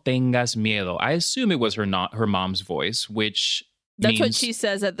 No tengas miedo. I assume it was her mom's voice, which That's means, what she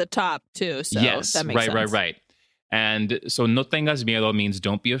says at the top, too. So yes, that makes sense. right. And so no tengas miedo means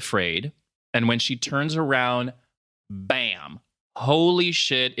don't be afraid. And when she turns around, bam. Holy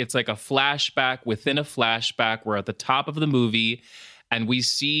shit. It's like a flashback within a flashback. We're at the top of the movie. And we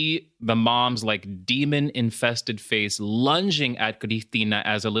see the mom's like demon-infested face lunging at Cristina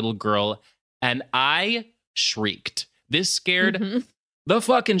as a little girl. And I shrieked. This scared the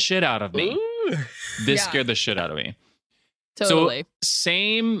fucking shit out of me. Ooh. This scared the shit out of me. Totally.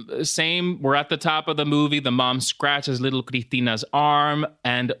 So same. We're at the top of the movie. The mom scratches little Cristina's arm,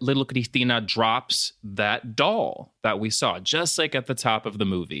 and little Cristina drops that doll that we saw, just like at the top of the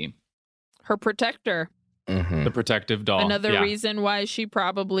movie. Her protector. Mm-hmm. The protective doll. Another reason why she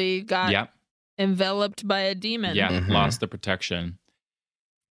probably got enveloped by a demon. Yeah, lost the protection.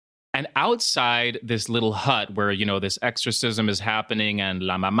 And outside this little hut where, this exorcism is happening and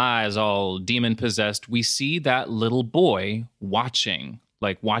La Mama is all demon-possessed, we see that little boy watching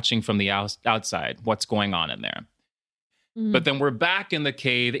from the outside what's going on in there. But then we're back in the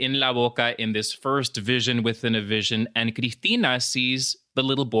cave in La Boca in this first vision within a vision, and Cristina sees the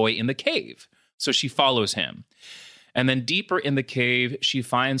little boy in the cave. So she follows him. And then deeper in the cave, she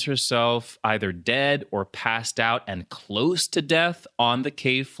finds herself either dead or passed out and close to death on the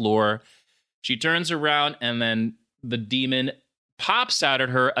cave floor. She turns around, and then the demon pops out at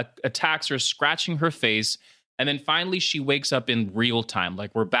her, attacks her, scratching her face. And then finally she wakes up in real time.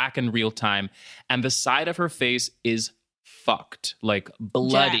 Like, we're back in real time. And the side of her face is fucked. Like,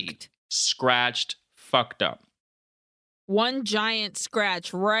 bloody, jacked, scratched, fucked up. One giant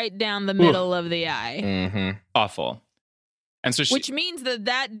scratch right down the middle of the eye. Mm-hmm. Awful. And so which means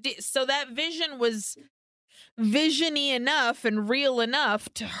that vision was visiony enough and real enough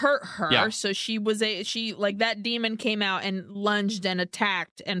to hurt her. Yeah. So that demon came out and lunged and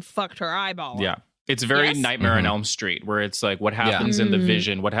attacked and fucked her eyeball. Yeah. It's very Nightmare on Elm Street, where it's like what happens in the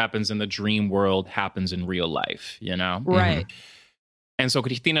vision, what happens in the dream world happens in real life, Right. And so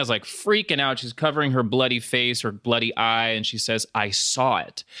Cristina's like freaking out. She's covering her bloody face, her bloody eye, and she says, I saw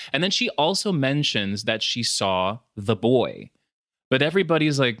it. And then she also mentions that she saw the boy. But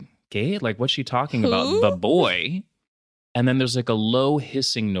everybody's like, "Okay, like, what's she talking about? The boy?" And then there's like a low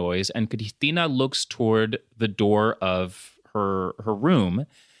hissing noise, and Cristina looks toward the door of her room,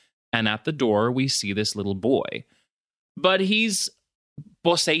 and at the door we see this little boy. But he's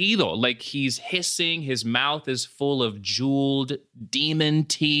poseído, like he's hissing, his mouth is full of jeweled demon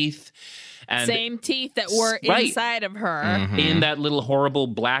teeth. And same teeth that were inside of her. In that little horrible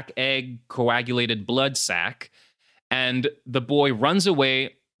black egg coagulated blood sac. And the boy runs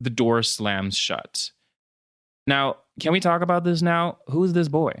away, the door slams shut. Now, can we talk about this now? Who's this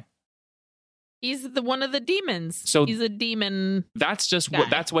boy? He's one of the demons. So he's a demon. That's just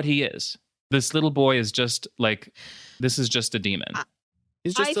that's what he is. This little boy is just like, this is just a demon.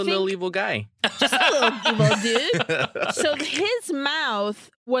 He's just a little evil guy. Just a little evil dude. So his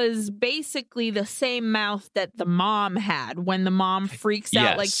mouth was basically the same mouth that the mom had when the mom freaks out.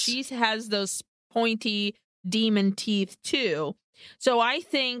 Yes. Like, she has those pointy demon teeth too. So I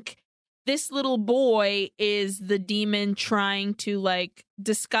think this little boy is the demon trying to like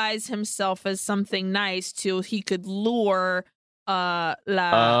disguise himself as something nice till he could lure La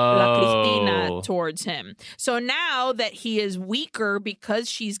Cristina towards him. So now that he is weaker because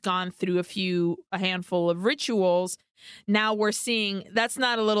she's gone through a handful of rituals, now we're seeing that's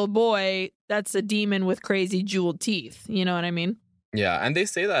not a little boy, that's a demon with crazy jeweled teeth. You know what I mean? Yeah, and they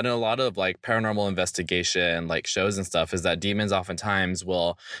say that in a lot of like paranormal investigation like shows and stuff, is that demons oftentimes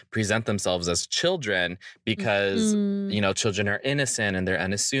will present themselves as children because children are innocent and they're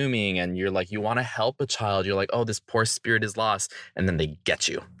unassuming, and you're like, you want to help a child, you're like, oh, this poor spirit is lost, and then they get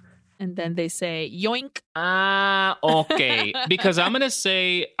you. And then they say, yoink. Okay. Because I'm going to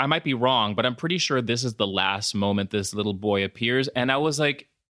say, I might be wrong, but I'm pretty sure this is the last moment this little boy appears. And I was like,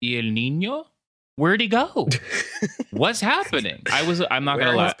 ¿Y el niño? Where'd he go? What's happening? I'm not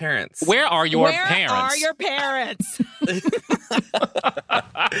going to lie. Where are his parents? Where are your parents? Where are your parents?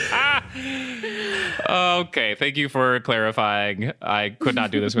 Okay, thank you for clarifying. I could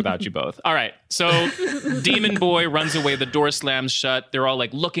not do this without you both. All right, so demon boy runs away. The door slams shut. They're all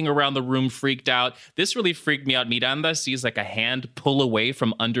like looking around the room, freaked out. This really freaked me out. Miranda sees like a hand pull away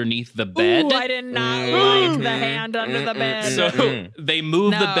from underneath the bed. Ooh, I did not like the hand under the bed. So they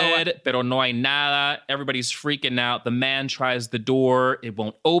move the bed, pero no hay nada. Everybody's freaking out. The man tries the door. It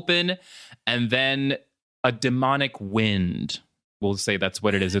won't open. And then a demonic wind, we'll say that's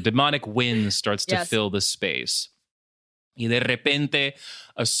what it is. A demonic wind starts to fill the space. Y de repente,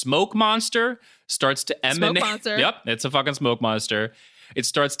 a smoke monster starts to emanate. Smoke monster. Yep, it's a fucking smoke monster. It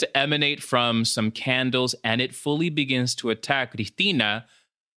starts to emanate from some candles, and it fully begins to attack Cristina.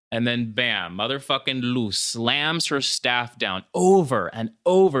 And then, bam, motherfucking Luz slams her staff down over and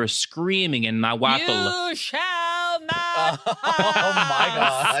over, screaming in Nahuatl. You shall not pass. Oh, my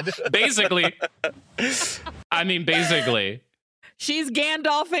God. Basically. She's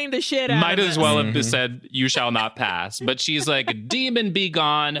Gandalfing the shit out Might of as well have said, you shall not pass. But she's like, demon be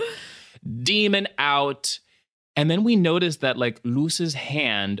gone, demon out. And then we notice that like Luz's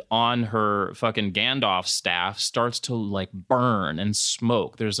hand on her fucking Gandalf staff starts to like burn and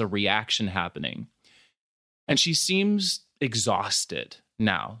smoke. There's a reaction happening. And she seems exhausted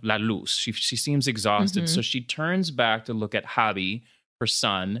now, La Luz. She seems exhausted. So she turns back to look at Javi, her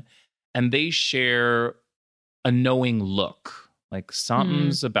son, and they share a knowing look, like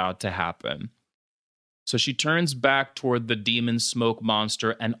something's about to happen. So she turns back toward the demon smoke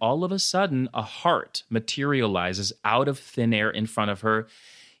monster, and all of a sudden, a heart materializes out of thin air in front of her.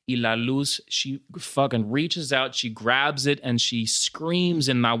 Y La Luz, she fucking reaches out, she grabs it, and she screams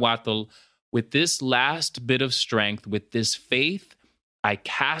in Nahuatl, with this last bit of strength, with this faith, I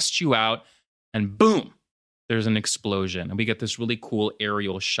cast you out, and boom, there's an explosion. And we get this really cool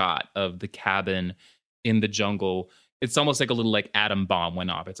aerial shot of the cabin in the jungle. It's almost like a little like atom bomb went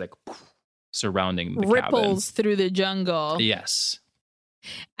off. It's like poof, surrounding the ripples cabin. Through the jungle. Yes.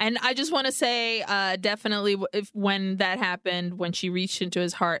 And I just want to say, definitely, when that happened, when she reached into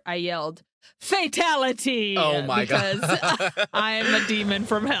his heart, I yelled, "Fatality!" Oh my God. Because I am a demon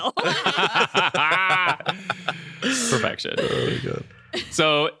from hell. Perfection. Oh my God.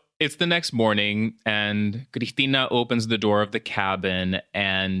 So it's the next morning, and Cristina opens the door of the cabin,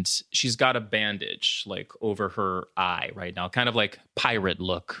 and she's got a bandage like over her eye right now, kind of like pirate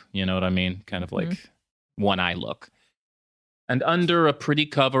look. You know what I mean? Kind of like one eye look. And under a pretty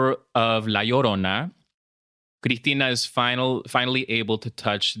cover of La Llorona, Cristina is finally able to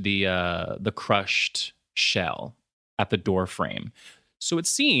touch the crushed shell at the door frame. So it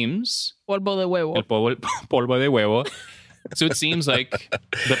seems Polvo de huevo. El polvo de huevo. So it seems like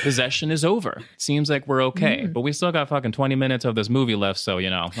the possession is over. It seems like we're okay. But we still got fucking 20 minutes of this movie left, so,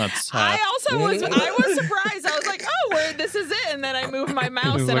 you know, let's... I was surprised. I was like, oh, this is it. And then I moved my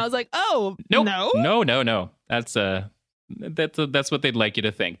mouse, and I was like, oh, nope. no? No. That's what they'd like you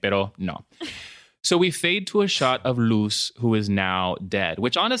to think, pero no. So we fade to a shot of Luz, who is now dead,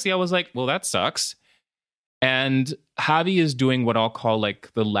 which honestly, I was like, well, that sucks. And Javi is doing what I'll call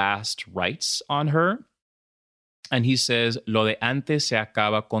like the last rites on her. And he says, lo de antes se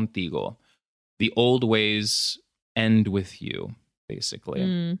acaba contigo. The old ways end with you,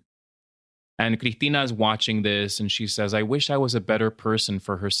 basically. And Cristina is watching this, and she says, I wish I was a better person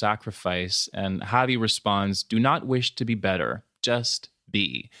for her sacrifice. And Javi responds, do not wish to be better, just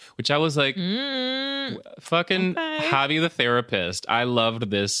be. Which I was like, fucking Javi the therapist. I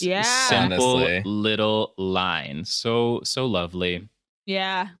loved this simple little line. So lovely.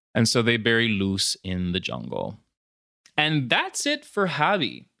 Yeah. And so they bury Luz in the jungle. And that's it for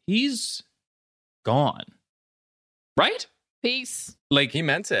Javi. He's gone. Right? Peace. Like, he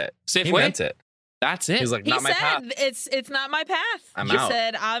meant it. He meant it. That's it. He's like, he not my said, path. It's not my path. I'm he out.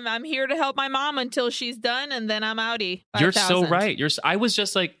 said, I'm here to help my mom until she's done, and then I'm outie. You're so right. I was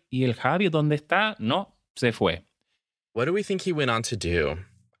just like, ¿y el Javi dónde está? No, se fue. What do we think he went on to do?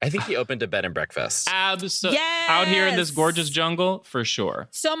 I think he opened a bed and breakfast. Absolutely. Out here in this gorgeous jungle, for sure.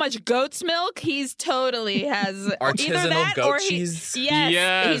 So much goat's milk. He's totally has artisanal either that goat or cheese.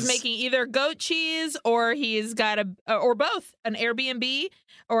 Yes, he's making either goat cheese or he's got or both, an Airbnb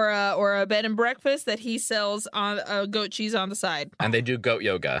or a bed and breakfast that he sells on goat cheese on the side. And they do goat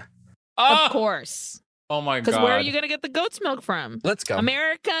yoga. Of course. Oh my God. Because where are you going to get the goat's milk from? Let's go.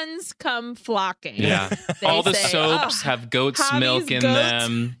 Americans come flocking. Yeah. All the soaps have goat's Javi's milk in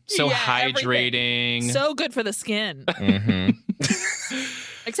them. So hydrating. Everything. So good for the skin.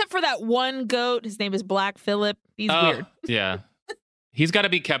 Except for that one goat. His name is Black Phillip. He's weird. Yeah. He's got to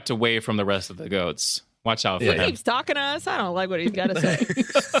be kept away from the rest of the goats. Watch out for him. He keeps talking to us. I don't like what he's got to say.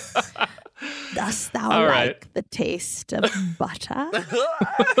 Dost thou like the taste of butter?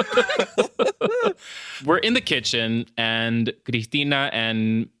 We're in the kitchen, and Cristina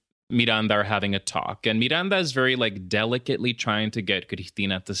and Miranda are having a talk. And Miranda is very like delicately trying to get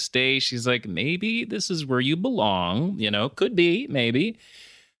Cristina to stay. She's like, maybe this is where you belong. You know, could be, maybe.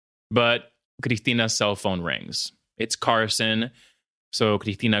 But Cristina's cell phone rings. It's Carson. So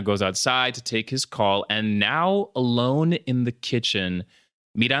Cristina goes outside to take his call. And now alone in the kitchen,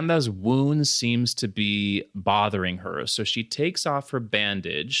 Miranda's wound seems to be bothering her. So she takes off her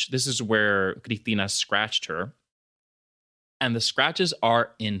bandage. This is where Cristina scratched her. And the scratches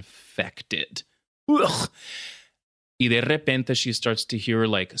are infected. Ugh. Y de repente she starts to hear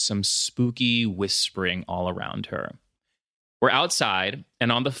like some spooky whispering all around her. We're outside,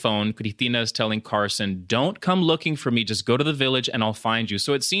 and on the phone, Cristina is telling Carson, don't come looking for me. Just go to the village and I'll find you.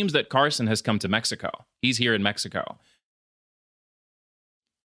 So it seems that Carson has come to Mexico. He's here in Mexico.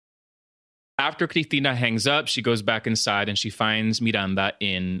 After Cristina hangs up, she goes back inside and she finds Miranda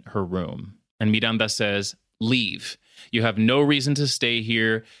in her room. And Miranda says, leave. You have no reason to stay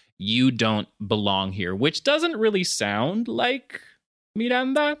here. you don't belong here, which doesn't really sound like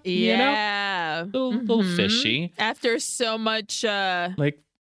Miranda. Yeah. You know? Little fishy. After so much like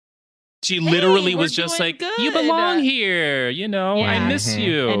she literally was we're just doing like, good. you belong here, you know, I miss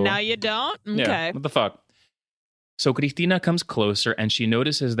you. And now you don't? Okay. Yeah, what the fuck? So Cristina comes closer and she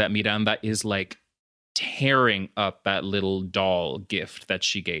notices that Miranda is like tearing up that little doll gift that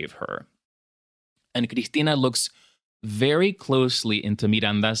she gave her. And Cristina looks very closely into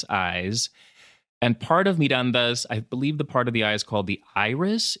Miranda's eyes. And part of Miranda's, I believe the part of the eye is called the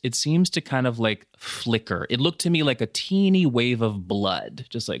iris. It seems to kind of like flicker. It looked to me like a teeny wave of blood,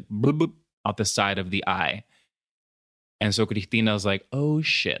 just like bloop, bloop, out the side of the eye. And so Cristina's like, oh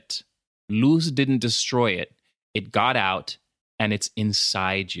shit. Luz didn't destroy it. It got out and it's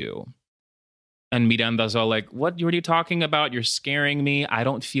inside you. And Miranda's all like, what are you talking about? You're scaring me. I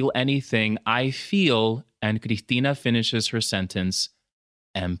don't feel anything. I feel, and Cristina finishes her sentence,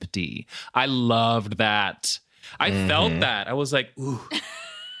 empty. I loved that. I felt that. I was like, ooh,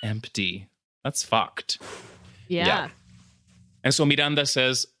 empty. That's fucked. Yeah. And so Miranda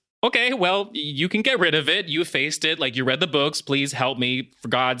says, okay, well, you can get rid of it. You faced it. Like, you read the books. Please help me. For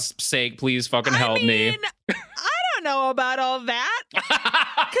God's sake, please fucking help me. I don't know about all that.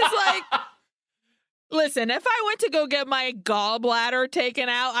 Because, like, listen, if I went to go get my gallbladder taken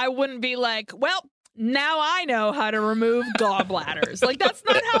out, I wouldn't be like, well, now I know how to remove gallbladders. Like, that's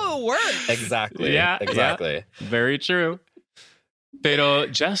not how it works. Exactly. Yeah, exactly. Yeah. Very true. Pero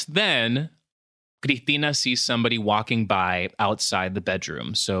just then, Cristina sees somebody walking by outside the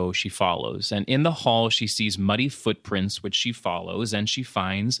bedroom, so she follows. And in the hall, she sees muddy footprints, which she follows, and she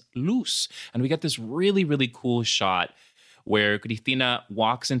finds Luz. And we get this really, really cool shot where Cristina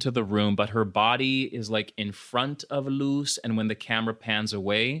walks into the room, but her body is like in front of Luz, and when the camera pans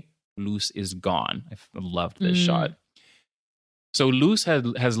away, Luz is gone. I loved this shot. So Luz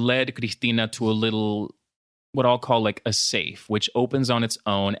has led Cristina to a little, what I'll call like a safe, which opens on its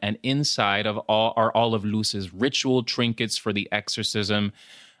own, and inside of all of Luz's ritual trinkets for the exorcism.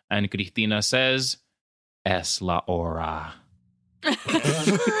 And Cristina says, "Es la hora."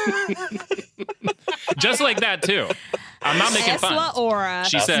 Just like that too. I'm not making fun. Es la hora.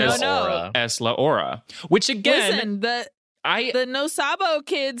 She says, no. "Es la hora," which again, listen, the No Sabo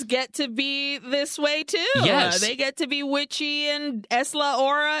kids get to be this way too. Yes. They get to be witchy and Es la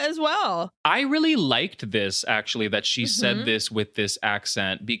hora as well. I really liked this, actually, that she said this with this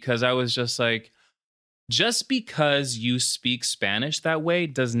accent, because I was just like, just because you speak Spanish that way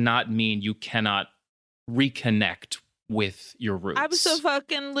does not mean you cannot reconnect with your roots.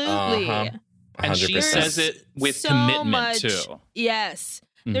 Absolutely. And she 100%. says it with so commitment much, too. Yes.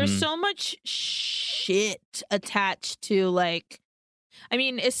 There's so much shit attached to, like, I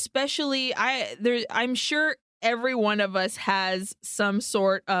mean, especially I'm sure every one of us has some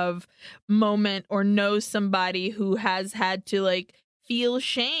sort of moment or knows somebody who has had to, like, feel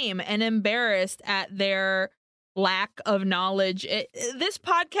shame and embarrassed at their lack of knowledge. This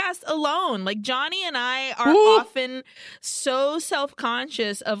podcast alone, like, Johnny and I are often so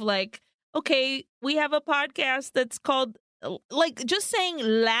self-conscious of, like, okay, we have a podcast that's called, like, just saying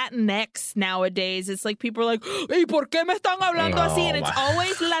Latinx nowadays, it's like people are like, hey, ¿por qué me están hablando así? And it's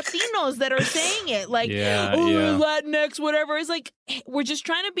always Latinos that are saying it. Like, Latinx, whatever. It's like, we're just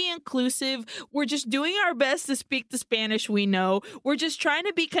trying to be inclusive. We're just doing our best to speak the Spanish we know. We're just trying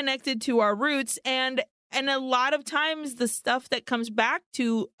to be connected to our roots. And a lot of times the stuff that comes back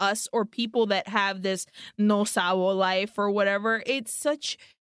to us or people that have this no sabo life or whatever, it's such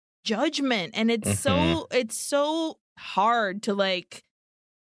judgment. And it's so hard to, like,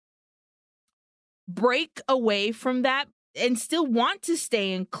 break away from that and still want to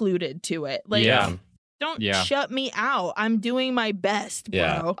stay included to it. Like, don't shut me out. I'm doing my best, bro.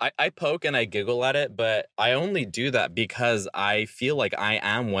 Yeah. I poke and I giggle at it, but I only do that because I feel like I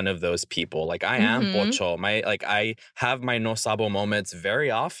am one of those people. Like, I am pocho. I have my no sabo moments very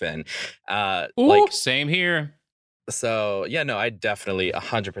often. Like, same here. So yeah, no, I definitely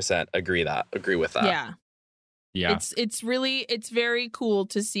 100% agree with that. Yeah. Yeah. It's very cool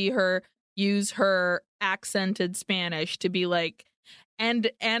to see her use her accented Spanish to be like,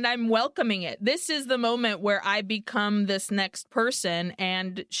 and I'm welcoming it. This is the moment where I become this next person,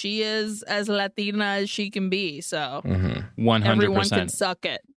 and she is as Latina as she can be. So 100%. Everyone can suck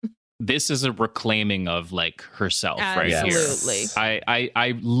it. This is a reclaiming of, like, herself right here. Absolutely.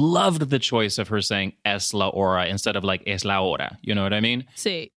 I loved the choice of her saying es la hora instead of, like, es la hora. You know what I mean?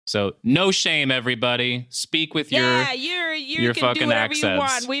 See. So no shame, everybody. Speak with your you can fucking do whatever accents. you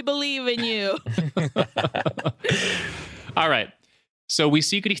want. We believe in you. All right. So we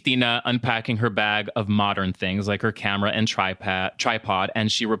see Cristina unpacking her bag of modern things like her camera and tripod, and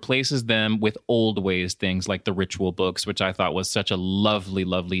she replaces them with old ways things like the ritual books, which I thought was such a lovely,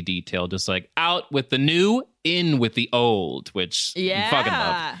 lovely detail. Just like out with the new, in with the old, which I fucking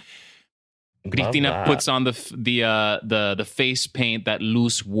love. Cristina puts on the face paint that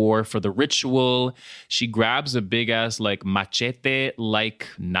Luz wore for the ritual. She grabs a big ass like machete like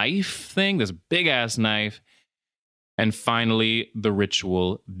knife thing, this big ass knife. And finally, the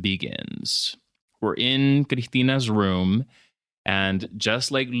ritual begins. We're in Cristina's room, and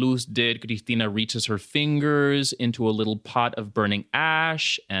just like Luz did, Cristina reaches her fingers into a little pot of burning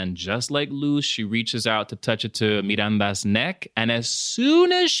ash, and just like Luz, she reaches out to touch it to Miranda's neck, and as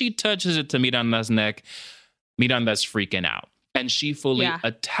soon as she touches it to Miranda's neck, Miranda's freaking out, and she fully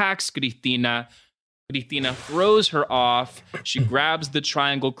attacks Cristina. Cristina throws her off. She grabs the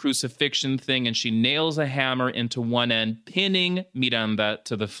triangle crucifixion thing and she nails a hammer into one end, pinning Miranda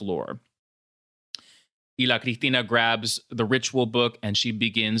to the floor. Y la Cristina grabs the ritual book and she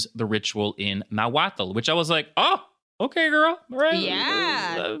begins the ritual in Nahuatl, which I was like, oh, okay, girl. All right.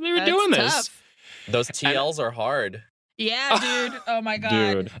 Yeah. We were doing this. Tough. Those TLs are hard. Yeah, dude. Oh my God.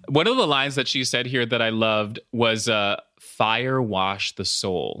 Dude. One of the lines that she said here that I loved was fire wash the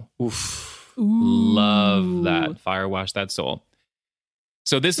soul. Oof. Ooh. Love that. Fire wash that soul.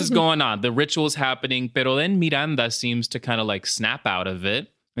 So this is going on. The ritual's happening, pero then Miranda seems to kind of like snap out of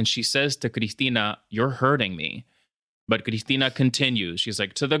it. And she says to Cristina, "You're hurting me." But Cristina continues. She's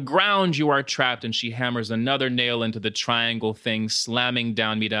like, "To the ground you are trapped." And she hammers another nail into the triangle thing, slamming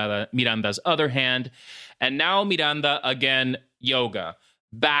down Miranda's other hand. And now Miranda, again, yoga.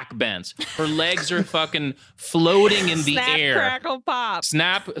 Back bends. Her legs are fucking floating in the air. Snap, crackle, pop.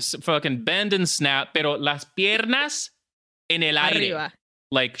 Snap, fucking bend and snap, pero las piernas en el aire. Arriba.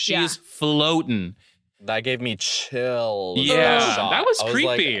 Like she's floating. That gave me chills. Yeah, that was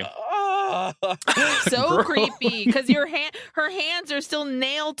creepy. Like, So creepy because her hands are still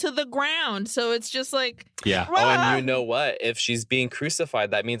nailed to the ground, so it's just like yeah. Oh, and you know what? If she's being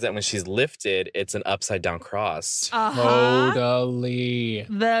crucified, that means that when she's lifted, it's an upside down cross. Totally.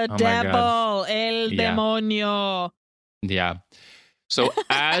 The devil, el demonio. Yeah. So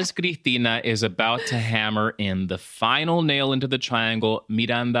as Cristina is about to hammer in the final nail into the triangle,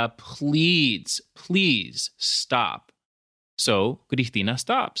 Miranda pleads, "Please stop." So Cristina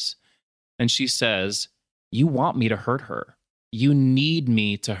stops. And she says, "You want me to hurt her. You need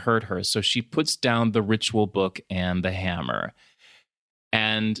me to hurt her." So she puts down the ritual book and the hammer.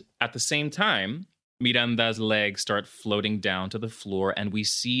 And at the same time, Miranda's legs start floating down to the floor, and we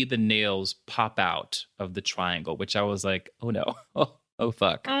see the nails pop out of the triangle, which I was like, oh no. Oh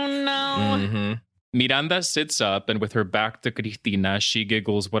fuck. Oh no. Mm-hmm. Miranda sits up, and with her back to Cristina, she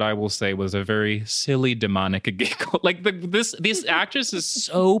giggles what I will say was a very silly, demonic giggle. Like, this actress is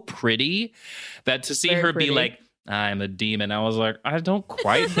so pretty that to see Very her pretty. be like, "I'm a demon," I was like, I don't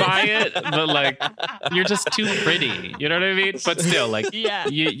quite buy it, but like, you're just too pretty. You know what I mean? But still, like, Yeah.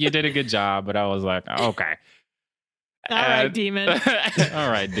 you did a good job, but I was like, okay. All right, demon. All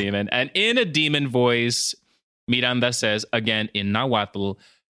right, demon. And in a demon voice, Miranda says, again in Nahuatl,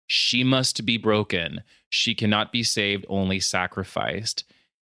 "She must be broken. She cannot be saved, only sacrificed."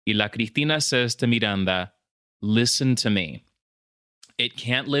 Y la Cristina says to Miranda, "Listen to me. It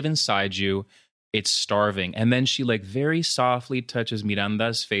can't live inside you. It's starving." And then she like very softly touches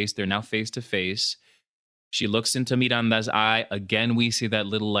Miranda's face. They're now face to face. She looks into Miranda's eye. Again, we see that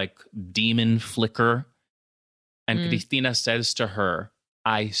little like demon flicker. And Cristina says to her,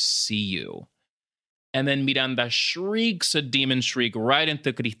 "I see you." And then Miranda shrieks a demon shriek right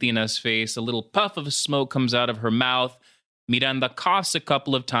into Cristina's face. A little puff of smoke comes out of her mouth. Miranda coughs a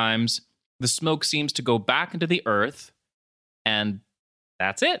couple of times. The smoke seems to go back into the earth. And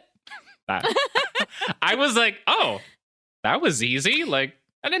that's it. I was like, oh, that was easy. Like,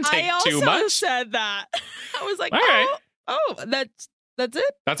 I didn't take too much. I also said that. I was like, all right. That's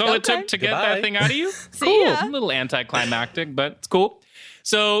it? That's all it took to get that thing out of you? See Cool. ya. A little anticlimactic, but it's cool.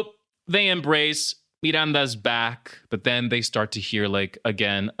 So they embrace. Miranda's back, but then they start to hear, like,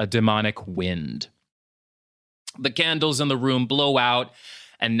 again, a demonic wind. The candles in the room blow out,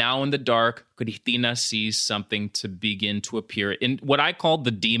 and now in the dark, Cristina sees something to begin to appear in what I called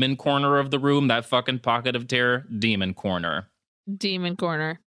the demon corner of the room, that fucking pocket of terror, demon corner. Demon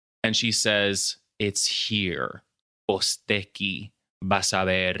corner. And she says, "It's here. Osteki, vas a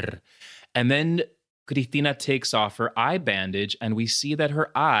ver." And then Cristina takes off her eye bandage, and we see that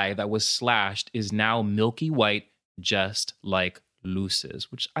her eye that was slashed is now milky white, just like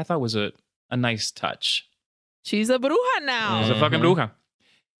Luz's, which I thought was a nice touch. She's a bruja now. She's a fucking bruja.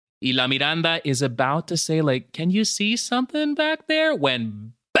 Y la Miranda is about to say, like, can you see something back there?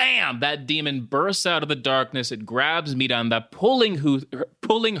 When, bam, that demon bursts out of the darkness. It grabs Miranda, pulling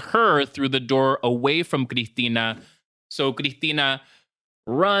her through the door away from Cristina. So Cristina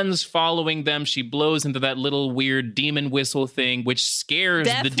runs following them. She blows into that little weird demon whistle thing, which scares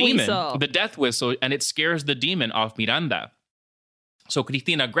the demon. The death whistle, and it scares the demon off Miranda. So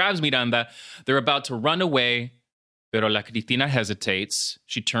Cristina grabs Miranda. They're about to run away. Pero la Cristina hesitates.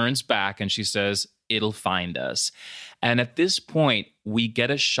 She turns back and she says, it'll find us. And at this point, we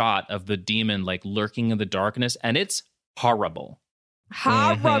get a shot of the demon like lurking in the darkness, and it's horrible.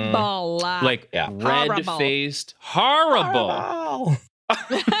 Horrible. Like red-faced. Horrible.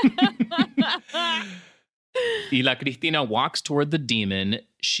 Y la Cristina walks toward the demon.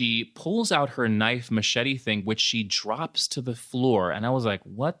 She pulls out her knife machete thing, which she drops to the floor. And I was like,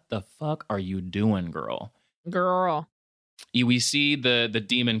 what the fuck are you doing, girl? We see the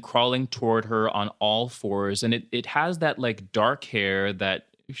demon crawling toward her on all fours, and it has that like dark hair that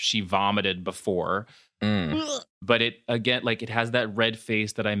she vomited before. But it again, like, it has that red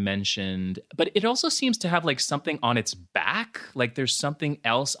face that I mentioned, but it also seems to have like something on its back, like there's something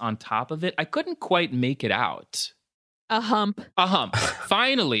else on top of it. I couldn't quite make it out. A hump.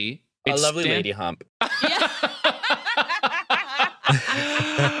 Finally, a lovely lady hump.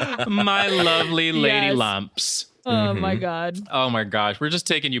 My lovely lady lumps. Oh my God. Oh my gosh. We're just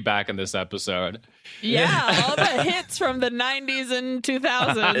taking you back in this episode. Yeah, all the hits from the 90s and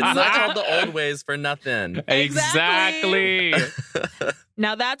 2000s. It's not called The Old Ways for nothing. Exactly.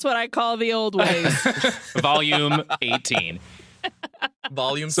 Now that's what I call the old ways. Volume 18.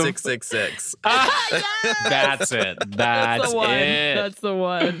 Volume 666. Yes! That's it. That's the one. it. That's the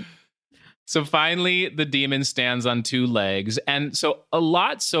one. So finally, the demon stands on two legs. And so a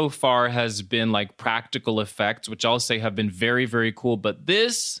lot so far has been like practical effects, which I'll say have been very, very cool. But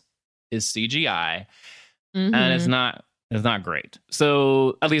this is CGI, and it's not great.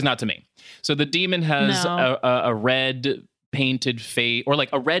 So at least not to me. So the demon has a red painted face, or like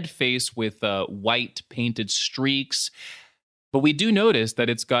a red face with white painted streaks. But we do notice that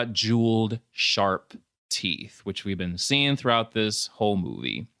it's got jeweled, sharp teeth, which we've been seeing throughout this whole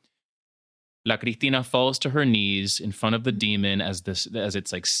movie. La Cristina falls to her knees in front of the demon as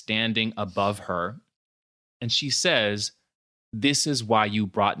it's like standing above her. And she says, "This is why you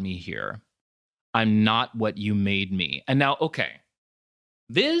brought me here. I'm not what you made me." And now, okay,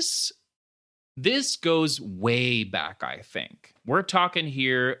 this goes way back, I think. We're talking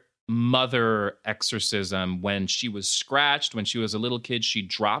here mother exorcism. When she was scratched, when she was a little kid, she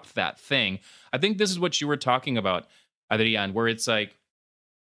dropped that thing. I think this is what you were talking about, Adrian, where it's like,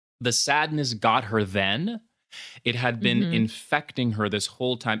 the sadness got her then. It had been infecting her this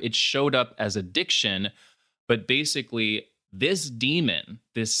whole time. It showed up as addiction, but basically this demon,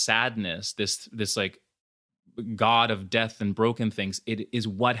 this sadness, this like god of death and broken things, it is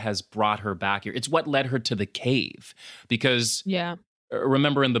what has brought her back here. It's what led her to the cave. Because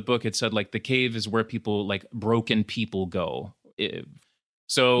remember in the book, it said like the cave is where people, like broken people go.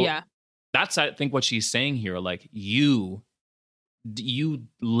 So that's, I think, what she's saying here. Like, you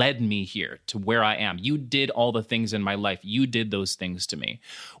led me here to where I am. You did all the things in my life. You did those things to me,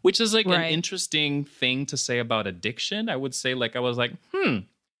 which is like an interesting thing to say about addiction. I would say, like, I was like,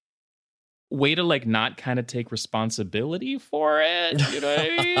 way to like not kind of take responsibility for it. You know what I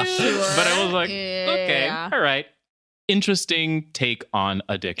mean? But I was like, okay, all right. Interesting take on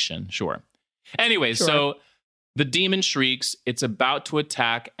addiction. Sure. Anyway, so the demon shrieks. It's about to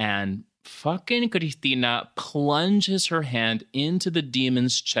attack, and fucking Cristina plunges her hand into the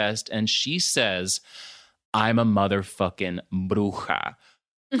demon's chest, and she says, "I'm a motherfucking bruja."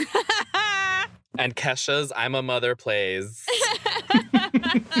 And Kesha's "I'm a Mother" plays.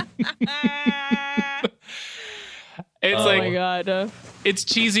 It's oh like, my God. It's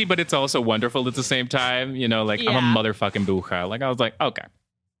cheesy, but it's also wonderful at the same time. You know, like, I'm a motherfucking bruja. Like, I was like, okay.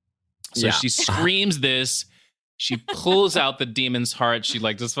 So she screams this. She pulls out the demon's heart. She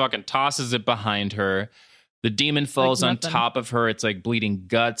like just fucking tosses it behind her. The demon falls on top of her. It's like bleeding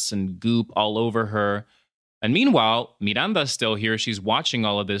guts and goop all over her. And meanwhile, Miranda's still here. She's watching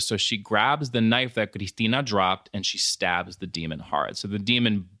all of this. So she grabs the knife that Cristina dropped and she stabs the demon hard. So the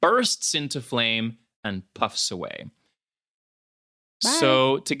demon bursts into flame and puffs away. Bye.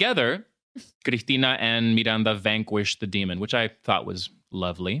 So together, Cristina and Miranda vanquish the demon, which I thought was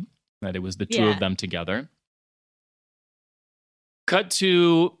lovely, that it was the two of them together. Cut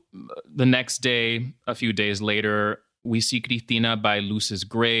to the next day, a few days later, we see Cristina by Luz's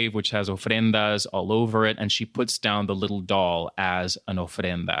grave, which has ofrendas all over it, and she puts down the little doll as an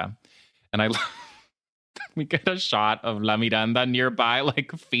ofrenda. And we get a shot of La Miranda nearby,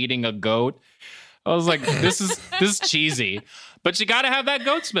 like feeding a goat. I was like, this is cheesy, but you got to have that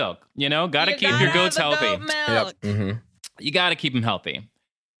goat's milk, you know, got to keep your goats healthy. Goat milk. Yep. Mm-hmm. You got to keep them healthy.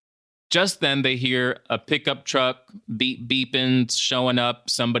 Just then they hear a pickup truck beeping, showing up.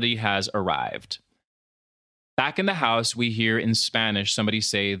 Somebody has arrived. Back in the house, we hear in Spanish somebody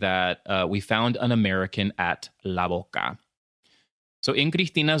say that we found an American at La Boca. So in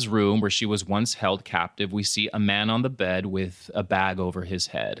Cristina's room, where she was once held captive, we see a man on the bed with a bag over his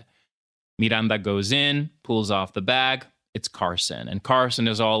head. Miranda goes in, pulls off the bag. It's Carson. And Carson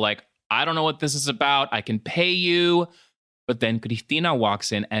is all like, I don't know what this is about. I can pay you. But then Cristina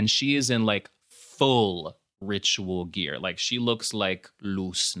walks in and she is in like full ritual gear. Like she looks like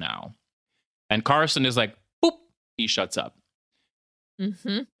Luz now. And Carson is like, boop, he shuts up.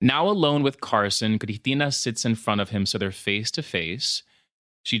 Mm-hmm. Now alone with Carson, Cristina sits in front of him so they're face to face.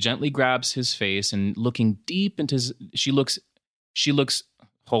 She gently grabs his face and looking deep into his, she looks,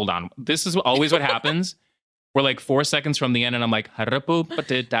 hold on. This is always what happens. We're like 4 seconds from the end and I'm like, okay.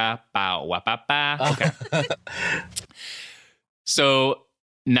 So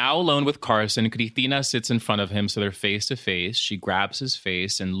now alone with Carson, Cristina sits in front of him so they're face to face. She grabs his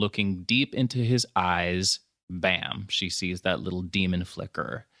face and looking deep into his eyes, bam, she sees that little demon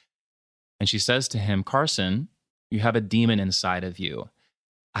flicker. And she says to him, Carson, you have a demon inside of you.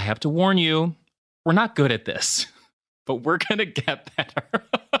 I have to warn you, we're not good at this, but we're going to get better.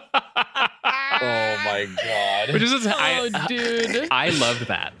 Oh my God. Which is dude. I loved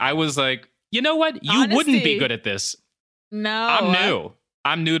that. I was like, you know what? You Honesty. wouldn't be good at this. No.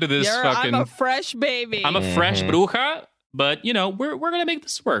 I'm new to this fucking... I'm a fresh baby. I'm a fresh bruja, but, you know, we're going to make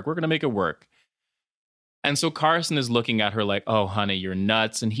this work. We're going to make it work. And so Carson is looking at her like, oh, honey, you're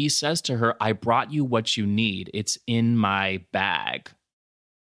nuts. And he says to her, I brought you what you need. It's in my bag.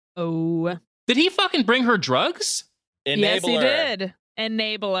 Oh. Did he fucking bring her drugs? Enabler. Yes, he did.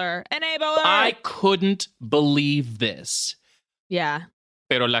 Enabler. I couldn't believe this. Yeah.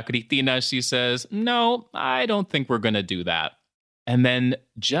 Pero la Cristina, she says, no, I don't think we're going to do that. And then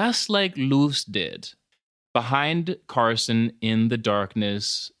just like Luz did, behind Carson in the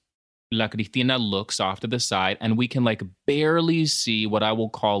darkness, La Cristina looks off to the side and we can like barely see what I will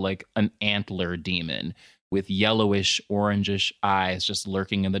call like an antler demon with yellowish, orangish eyes just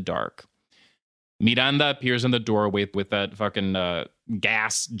lurking in the dark. Miranda appears in the doorway with that fucking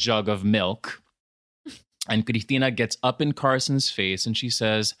gas jug of milk. And Cristina gets up in Carson's face and she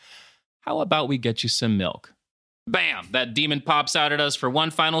says, how about we get you some milk? Bam! That demon pops out at us for one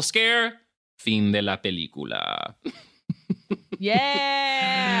final scare. Fin de la película.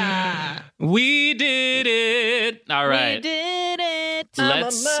 Yeah. We did it. All right. We did it. I'm a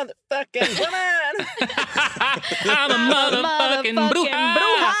motherfucking woman. I'm a motherfucking bruja.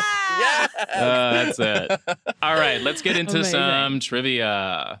 Yeah. That's it. All right, let's get into some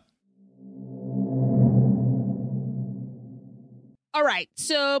trivia. All right,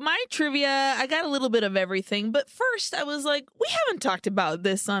 so my trivia, I got a little bit of everything, but first I was like, we haven't talked about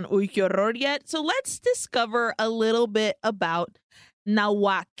this on Uy Que Horror yet, so let's discover a little bit about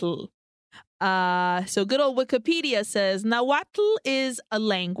Nahuatl. So good old Wikipedia says Nahuatl is a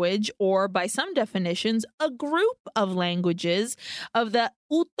language, or by some definitions, a group of languages of the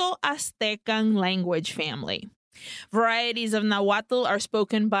Uto-Aztecan language family. Varieties of Nahuatl are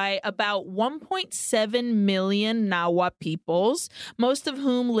spoken by about 1.7 million Nahua peoples, most of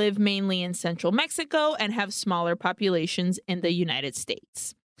whom live mainly in central Mexico and have smaller populations in the United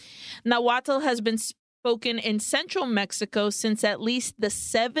States. Nahuatl has been spoken in central Mexico since at least the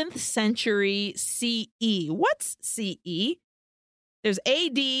 7th century CE. What's CE? There's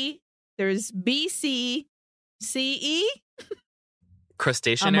AD, there's BC, CE?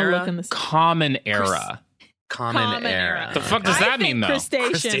 Crustacean era? Common era. Common era. The fuck does that mean, though?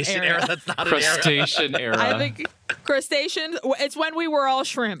 Crustacean era. That's not Crustacean era. I think crustacean, it's when we were all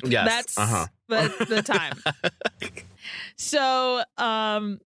shrimp. Yes. That's the time. So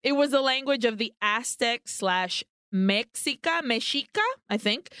it was the language of the Aztec / Mexica, I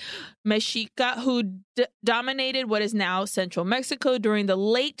think. Mexica, who dominated what is now central Mexico during the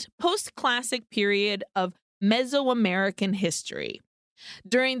late post-classic period of Mesoamerican history.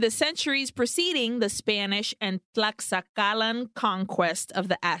 During the centuries preceding the Spanish and Tlaxcalan conquest of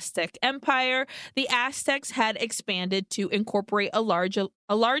the Aztec Empire, the Aztecs had expanded to incorporate a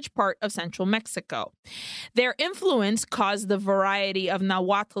large part of central Mexico. Their influence caused the variety of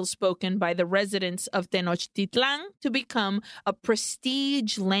Nahuatl spoken by the residents of Tenochtitlan to become a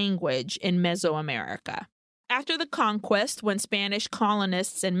prestige language in Mesoamerica. After the conquest, when Spanish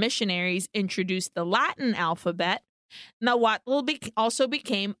colonists and missionaries introduced the Latin alphabet, Nahuatl also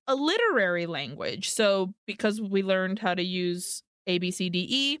became a literary language. So because we learned how to use A, B, C, D,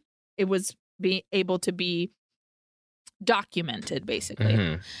 E, it was able to be documented, basically.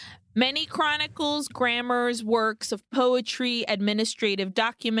 Mm-hmm. Many chronicles, grammars, works of poetry, administrative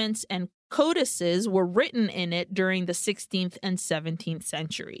documents, and codices were written in it during the 16th and 17th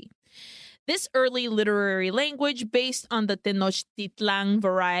century. This early literary language, based on the Tenochtitlan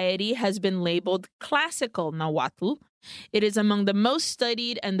variety, has been labeled Classical Nahuatl. It is among the most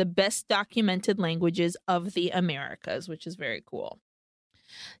studied and the best documented languages of the Americas, which is very cool.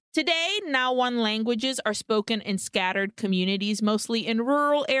 Today, Nahuatl languages are spoken in scattered communities, mostly in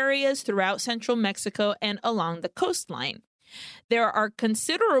rural areas throughout central Mexico and along the coastline. There are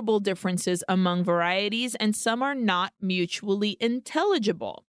considerable differences among varieties, and some are not mutually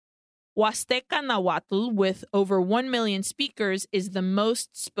intelligible. Huasteca Nahuatl, with over 1 million speakers, is the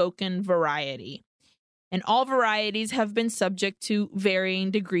most spoken variety. And all varieties have been subject to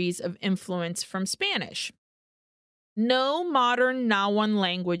varying degrees of influence from Spanish. No modern Nahuatl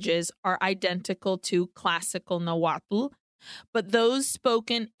languages are identical to Classical Nahuatl, but those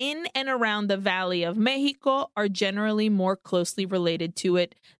spoken in and around the Valley of Mexico are generally more closely related to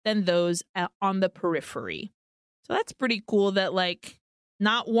it than those on the periphery. So that's pretty cool that, like,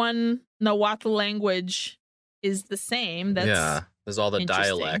 not one Nahuatl language is the same. There's all the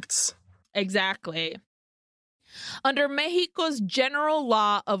dialects. Exactly. Under Mexico's general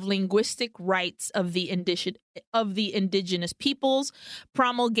law of linguistic rights of the indigenous peoples,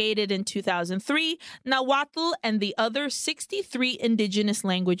 promulgated in 2003, Nahuatl and the other 63 indigenous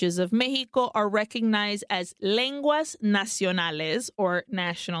languages of Mexico are recognized as lenguas nacionales, or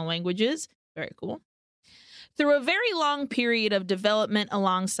national languages. Very cool. Through a very long period of development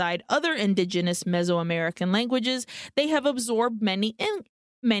alongside other indigenous Mesoamerican languages, they have absorbed many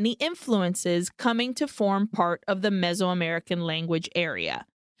influences, coming to form part of the Mesoamerican language area.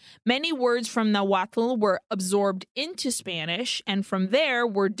 Many words from Nahuatl were absorbed into Spanish, and from there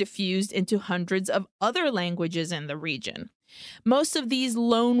were diffused into hundreds of other languages in the region. Most of these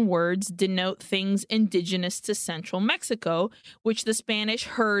loan words denote things indigenous to central Mexico, which the Spanish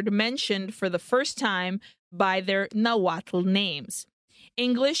heard mentioned for the first time by their Nahuatl names.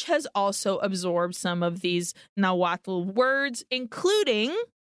 English has also absorbed some of these Nahuatl words, including,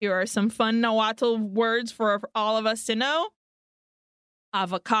 here are some fun Nahuatl words for all of us to know: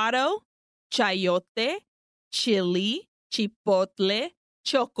 avocado, chayote, chili, chipotle,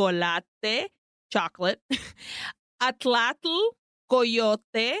 chocolate, chocolate, atlatl,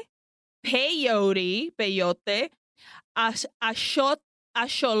 coyote, peyote,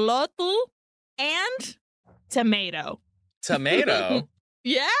 axolotl, and tomato. Tomato?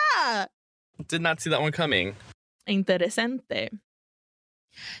 Yeah. Did not see that one coming. Interesante.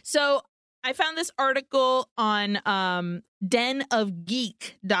 So I found this article on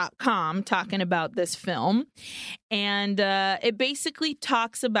denofgeek.com talking about this film. And it basically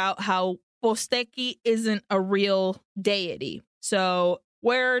talks about how Posteki isn't a real deity. So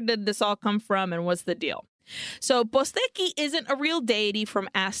where did this all come from and what's the deal? So Posteki isn't a real deity from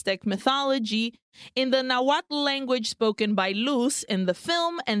Aztec mythology. In the Nahuatl language spoken by Luz in the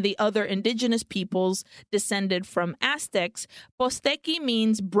film and the other indigenous peoples descended from Aztecs, Posteki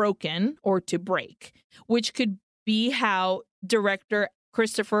means broken or to break, which could be how director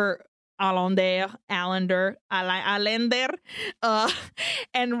Christopher Allender and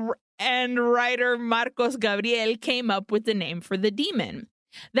writer Marcos Gabriel came up with the name for the demon.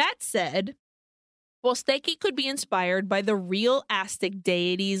 That said, Posteki could be inspired by the real Aztec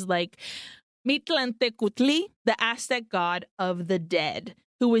deities like Mitlantecutli, the Aztec god of the dead,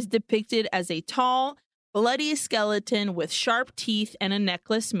 who was depicted as a tall, bloody skeleton with sharp teeth and a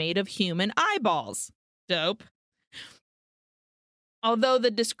necklace made of human eyeballs. Dope. Although the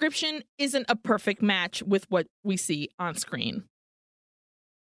description isn't a perfect match with what we see on screen.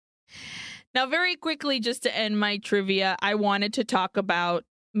 Now, very quickly, just to end my trivia, I wanted to talk about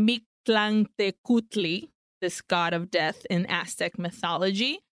Mictlantecutli, this god of death in Aztec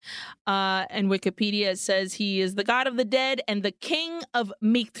mythology. And Wikipedia says he is the god of the dead and the king of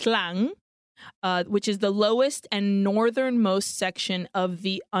Mictlan, which is the lowest and northernmost section of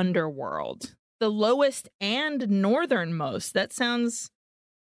the underworld. The lowest and northernmost. That sounds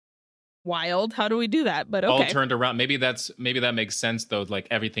wild. How do we do that? But okay. All turned around. Maybe that makes sense though. Like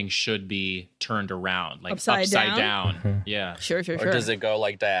everything should be turned around, like upside down. Mm-hmm. Yeah. Sure. Or does it go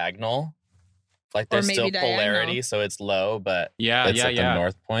like diagonal? Like there's still polarity, diagonal. So it's low, but it's at the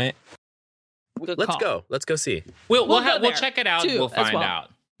north point. Let's go. Let's go see. We'll check it out. We'll find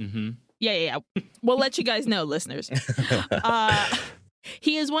out. Mm-hmm. Yeah. We'll let you guys know, listeners.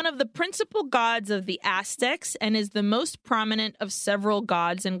 He is one of the principal gods of the Aztecs and is the most prominent of several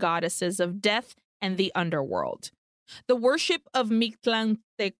gods and goddesses of death and the underworld. The worship of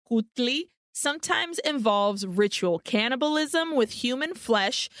Mictlantecutli sometimes involves ritual cannibalism, with human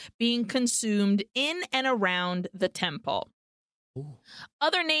flesh being consumed in and around the temple. Ooh.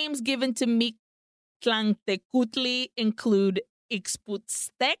 Other names given to Mictlantecutli include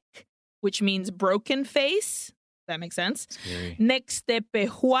Ixputztec, which means broken face. That makes sense.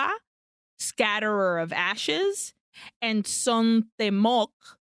 Nextepehua, scatterer of ashes, and Sontemoc,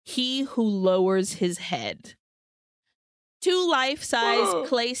 he who lowers his head. 2 life-size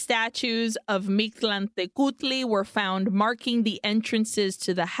clay statues of Mictlantecutli were found marking the entrances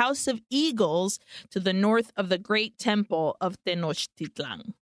to the House of Eagles to the north of the Great Temple of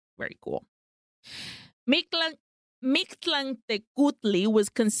Tenochtitlan. Very cool. Mictlantecutli was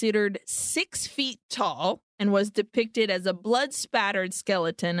considered 6 feet tall and was depicted as a blood-spattered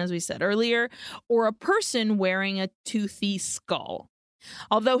skeleton, as we said earlier, or a person wearing a toothy skull.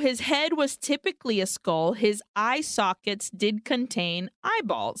 Although his head was typically a skull, his eye sockets did contain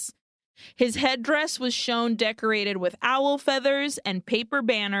eyeballs. His headdress was shown decorated with owl feathers and paper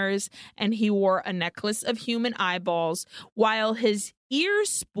banners, and he wore a necklace of human eyeballs, while his ear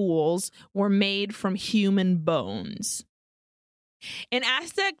spools were made from human bones. In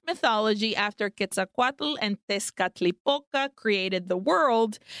Aztec mythology, after Quetzalcoatl and Tezcatlipoca created the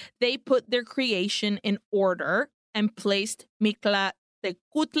world, they put their creation in order and placed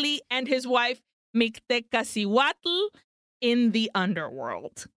Mictlantecutli and his wife Mictecacihuatl in the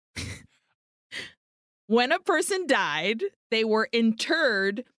underworld. When a person died, they were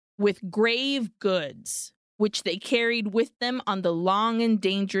interred with grave goods, which they carried with them on the long and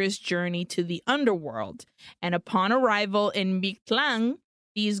dangerous journey to the underworld. And upon arrival in Mictlan,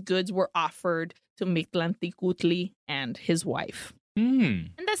 these goods were offered to Mictlantecutli and his wife.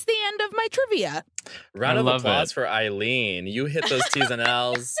 And that's the end of my trivia. Round of applause for Eileen. You hit those T's and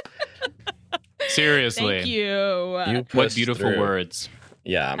L's. Seriously. Thank you. What beautiful words.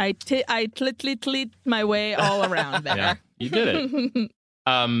 Yeah. I tlit my way all around there. Yeah, you did it.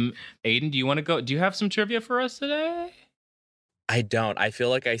 Ayden, do you want to go? Do you have some trivia for us today? I don't. I feel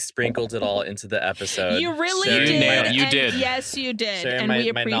like I sprinkled it all into the episode. You really did. You did. Yes, you did. Sharing and we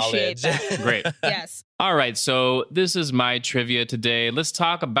appreciate that. Great. Yes. All right. So this is my trivia today. Let's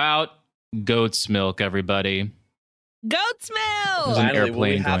talk about goat's milk, everybody. Goat's milk! There's an Finally,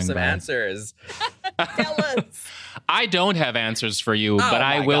 airplane we have going some by. answers. Tell us. I don't have answers for you, but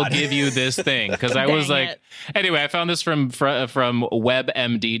I will give you this thing because I was like, anyway, I found this from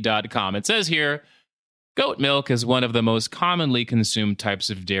webmd.com. It says here, goat milk is one of the most commonly consumed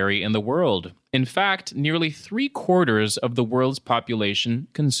types of dairy in the world. In fact, nearly 3/4 of the world's population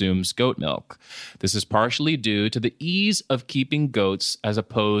consumes goat milk. This is partially due to the ease of keeping goats as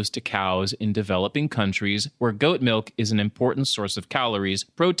opposed to cows in developing countries where goat milk is an important source of calories,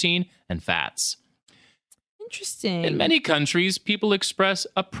 protein, and fats. Interesting. In many countries, people express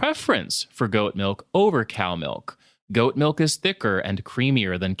a preference for goat milk over cow milk. Goat milk is thicker and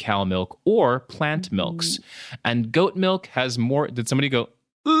creamier than cow milk or plant milks. And goat milk has more... Did somebody go,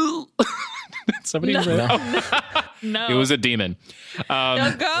 ooh? Did somebody No. say No. No. It was a demon.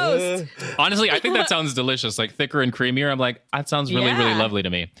 No ghost. Honestly, I think that sounds delicious. Like thicker and creamier. I'm like, that sounds really, really lovely to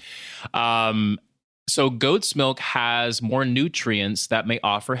me. So goat's milk has more nutrients that may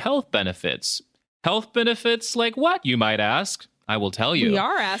offer health benefits. Health benefits like what, you might ask? I will tell you. We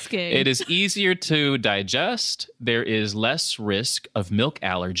are asking. It is easier to digest, there is less risk of milk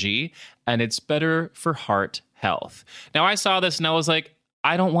allergy, and it's better for heart health. Now, I saw this and I was like,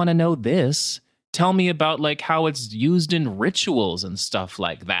 I don't want to know this. Tell me about like how it's used in rituals and stuff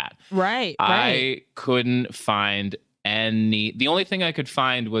like that. Right. I couldn't find any. The only thing I could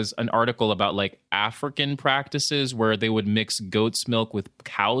find was an article about like African practices where they would mix goat's milk with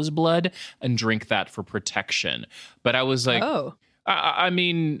cow's blood and drink that for protection. But I was like, I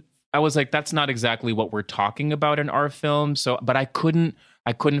mean, I was like, that's not exactly what we're talking about in our film. So, but I couldn't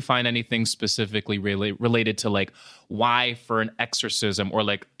find anything specifically related to like why for an exorcism or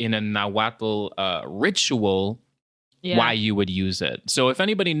like in a Nahuatl ritual, why you would use it. So if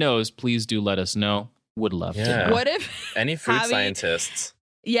anybody knows, please do let us know. Would love to know. What if any food scientists?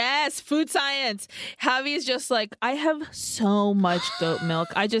 Yes, food science. Javi's just like, I have so much goat milk.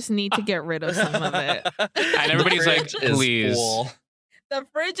 I just need to get rid of some of it. And everybody's like, please. The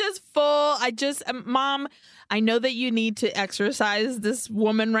fridge is full. Mom, I know that you need to exercise this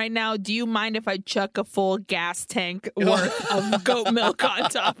woman right now. Do you mind if I chuck a full gas tank worth of goat milk on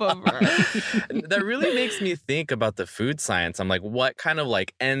top of her? That really makes me think about the food science. I'm like, what kind of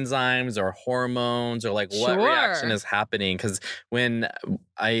like enzymes or hormones or like what reaction is happening? Because when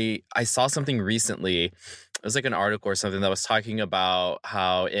I saw something recently, it was like an article or something that was talking about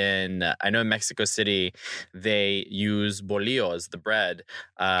how I know in Mexico City, they use bolillos, the bread,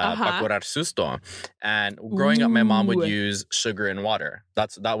 para curar susto. And growing up, my mom would use sugar and water.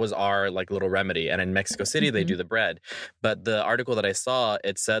 That was our like little remedy. And in Mexico City, they do the bread. But the article that I saw,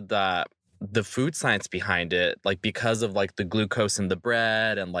 it said that the food science behind it, like because of like the glucose in the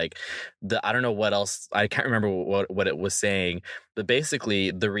bread and like I don't know what else, I can't remember what it was saying, but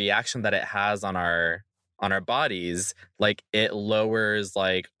basically the reaction that it has on our bodies, like it lowers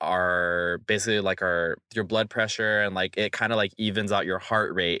like your blood pressure and like it kind of like evens out your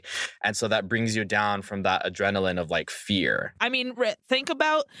heart rate. And so that brings you down from that adrenaline of like fear. I mean, think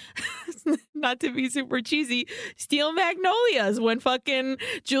about, not to be super cheesy, Steel Magnolias when fucking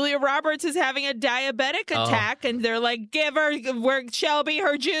Julia Roberts is having a diabetic attack and they're like, give her, Shelby,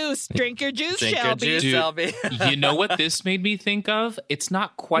 her juice. Drink your juice, Shelby. Your juice, Shelby. You know what this made me think of? It's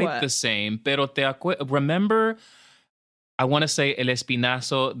not quite the same, pero remember, I want to say El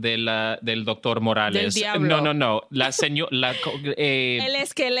Espinazo del Doctor Morales. Del Diablo. No. El Esqueleto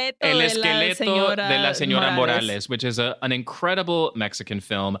de la Señora Morales, which is an incredible Mexican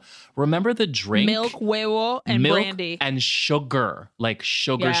film. Remember the drink? Milk, huevo, and brandy. And sugar. Like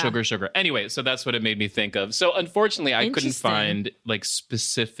sugar. Anyway, so that's what it made me think of. So unfortunately, I couldn't find like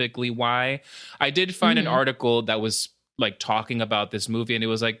specifically why. I did find an article that was like talking about this movie, and it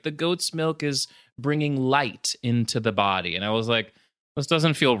was like the goat's milk is bringing light into the body, and I was like, this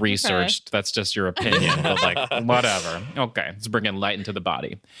doesn't feel researched. Okay. That's just your opinion. But like, whatever. Okay, it's bringing light into the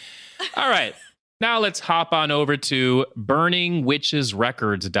body. All right, now let's hop on over to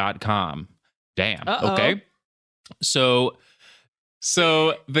burningwitchesrecords.com. Damn. Uh-oh. Okay. So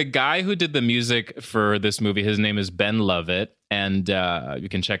the guy who did the music for this movie, his name is Ben Lovett. And you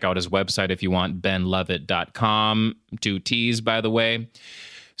can check out his website if you want, benlovett.com. 2 T's, by the way.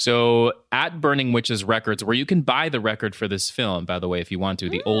 So at Burning Witches Records, where you can buy the record for this film, by the way, if you want to,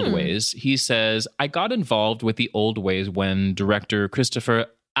 The Old Ways, he says, I got involved with The Old Ways when director Christopher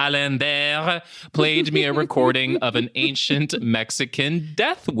Allender played me a recording of an ancient Mexican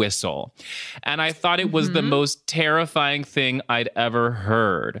death whistle. And I thought it was the most terrifying thing I'd ever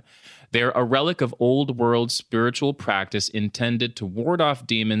heard. They're a relic of old world spiritual practice intended to ward off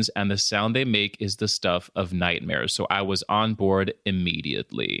demons, and the sound they make is the stuff of nightmares. So I was on board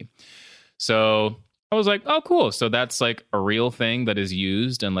immediately. So I was like, oh, cool. So that's like a real thing that is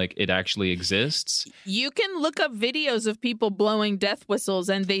used and like it actually exists. You can look up videos of people blowing death whistles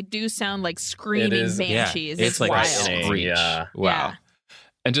and they do sound like screaming banshees. Yeah, it's like wild. a screech. Yeah. Wow. Yeah.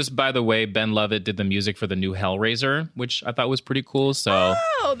 And just by the way, Ben Lovett did the music for the new Hellraiser, which I thought was pretty cool. So,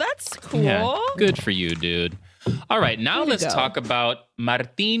 oh, that's cool. Yeah, good for you, dude. All right, now let's talk about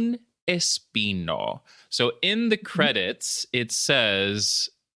Martín Espino. So in the credits, it says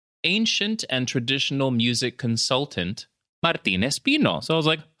ancient and traditional music consultant Martín Espino. So I was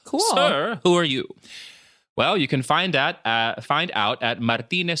like, cool. Sir, who are you? Well, you can find out at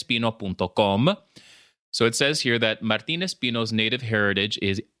martinespino.com. So it says here that Martín Espino's native heritage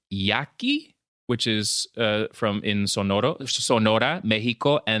is Yaqui, which is from Sonora,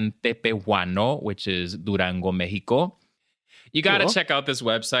 Mexico, and Tepehuano, which is Durango, Mexico. You got to check out this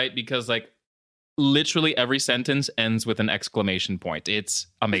website because like literally every sentence ends with an exclamation point. It's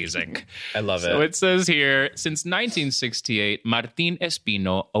amazing. I love it. So it says here, since 1968, Martín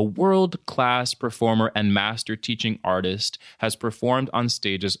Espino, a world-class performer and master teaching artist, has performed on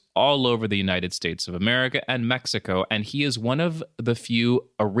stages all over the United States of America and Mexico, and he is one of the few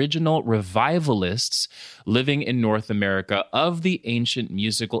original revivalists living in North America of the ancient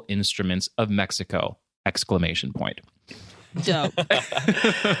musical instruments of Mexico! Exclamation point. Dope.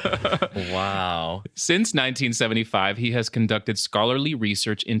 Wow. Since 1975, he has conducted scholarly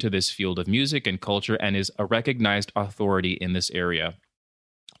research into this field of music and culture and is a recognized authority in this area.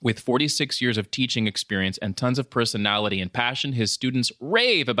 With 46 years of teaching experience and tons of personality and passion, his students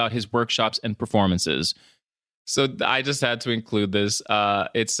rave about his workshops and performances. So I just had to include this.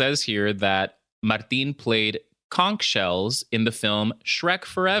 It says here that Martín played conch shells in the film Shrek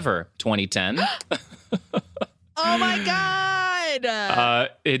Forever 2010. Oh my God!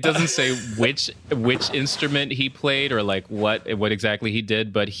 It doesn't say which instrument he played or like what exactly he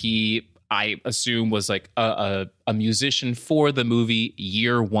did, but he, I assume, was like a musician for the movie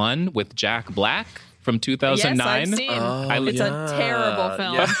Year One with Jack Black. from 2009. Yes, I've seen. It's a terrible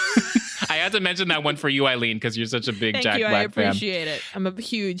film. Yeah. I had to mention that one for you, Ayden, because you're such a big Thank Jack you. Black I appreciate it. I'm a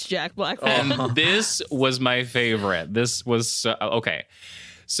huge Jack Black fan. fan. And this was my favorite. This was okay.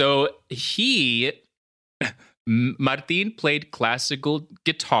 So Martin played classical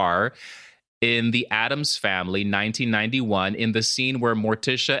guitar in The Addams Family, 1991, in the scene where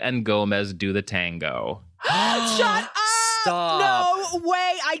Morticia and Gomez do the tango. Shut up! Stop. No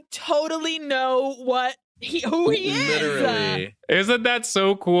way! I totally know who he is. Literally. Isn't that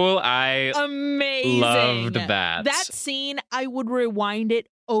so cool? I Amazing. loved that. That scene, I would rewind it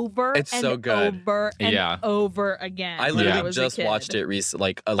over It's and so good. over and over again. I when literally was a just kid. watched it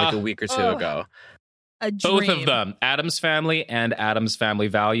recently, like a week or two ago. A dream. Both of them, Addams Family and Addams Family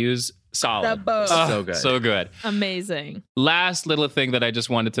Values, solid. Both. So good. So good. Amazing. Last little thing that I just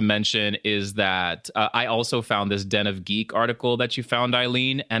wanted to mention is that I also found this Den of Geek article that you found,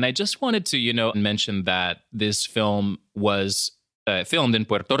 Ayden, and I just wanted to, mention that this film was filmed in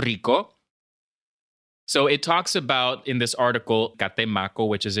Puerto Rico. So it talks about, in this article, Catemaco,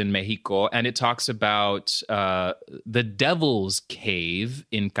 which is in Mexico, and it talks about the Devil's Cave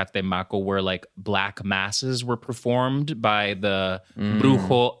in Catemaco, where like black masses were performed by the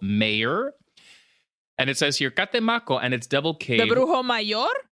Brujo Mayor. And it says here, Catemaco and its Devil Cave. The Brujo Mayor?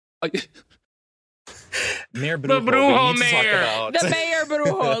 Mayor The Brujo. Brujo we need to talk Mayor. about. The Mayor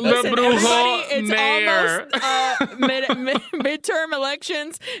Brujo. Listen, Brujo everybody, it's Mayor. almost midterm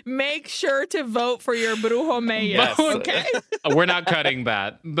elections. Make sure to vote for your Brujo Mayor. Yes. Okay? We're not cutting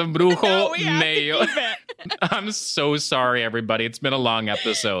that. The Brujo No, we have to Mayor. keep it. I'm so sorry, everybody. It's been a long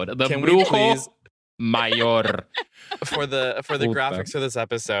episode. The Can we Brujo please- Mayor. For the Puta. graphics for this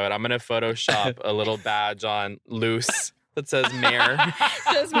episode, I'm gonna Photoshop a little badge on loose that says Mayor.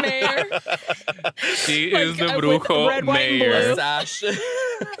 Just Mayor. She Like, is the with Brujo red, white, and Mayor. blue. Sash.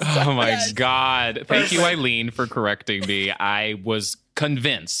 Oh my Yes. God. Thank you, Ayden, for correcting me. I was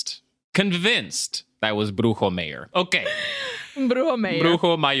convinced that was Brujo Mayor. Okay. Brujo Mayor.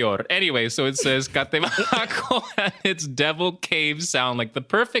 Brujo Mayor. Anyway, so it says Catemaco and its Devil Cave sound like the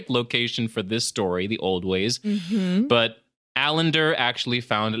perfect location for this story, the old ways. Mm-hmm. But Allender actually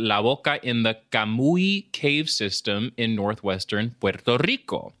found La Boca in the Camuy cave system in northwestern Puerto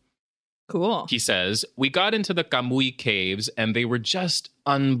Rico. Cool. He says, we got into the Camuy caves and they were just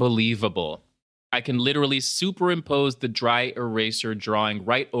unbelievable. I can literally superimpose the dry eraser drawing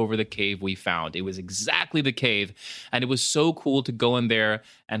right over the cave we found. It was exactly the cave, and it was so cool to go in there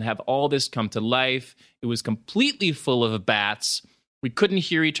and have all this come to life. It was completely full of bats. We couldn't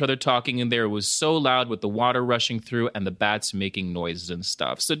hear each other talking in there. It was so loud with the water rushing through and the bats making noises and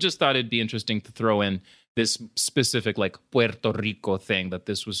stuff. So just thought it'd be interesting to throw in this specific like Puerto Rico thing, that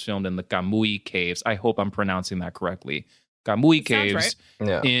this was filmed in the Camuy caves. I hope I'm pronouncing that correctly. Camuy caves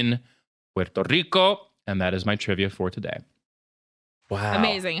in Puerto Rico. And that is my trivia for today. Wow.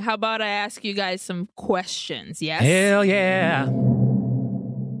 Amazing. How about I ask you guys some questions? Yes? Hell yeah.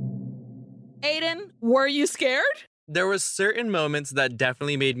 Ayden, were you scared? There was certain moments that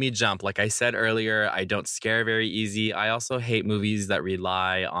definitely made me jump. Like I said earlier, I don't scare very easy. I also hate movies that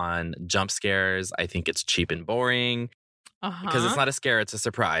rely on jump scares. I think it's cheap and boring because it's not a scare, it's a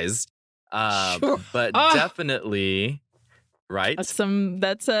surprise. Sure. But definitely, right? That's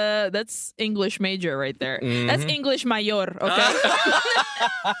English major right there. Mhm. That's English mayor, okay?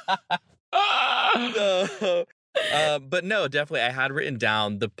 But no, definitely, I had written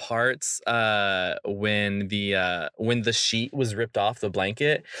down the parts when the sheet was ripped off the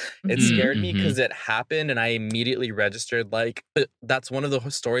blanket. It scared me because it happened, and I immediately registered like that's one of the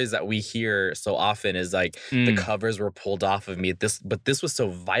stories that we hear so often is like the covers were pulled off of me. But this was so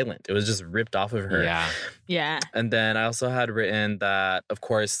violent; it was just ripped off of her. Yeah. And then I also had written that, of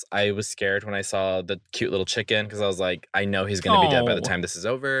course, I was scared when I saw the cute little chicken because I was like, I know he's going to be dead by the time this is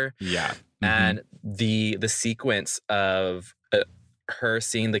over. Yeah. And the sequence of her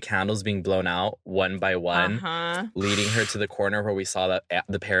seeing the candles being blown out one by one, leading her to the corner where we saw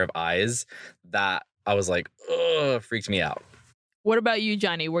the pair of eyes, that I was like, ugh, freaked me out. What about you,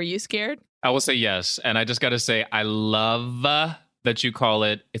 Johnny? Were you scared? I will say yes. And I just got to say, I love that you call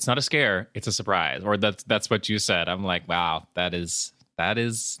it's not a scare, it's a surprise. Or that's what you said. I'm like, wow, that's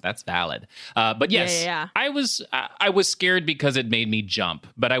valid. But yes, I was scared because it made me jump,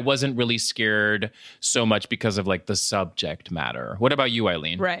 but I wasn't really scared so much because of like the subject matter. What about you,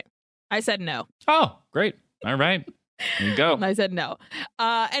 Ayden? Right. I said no. Oh, great. All right. There you go. I said no.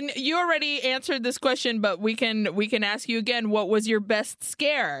 And you already answered this question, but we can ask you again. What was your best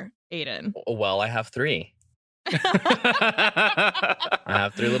scare, Ayden? Well, I have 3. I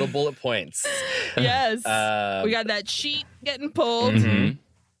have 3 little bullet points. Yes. We got that sheet getting pulled.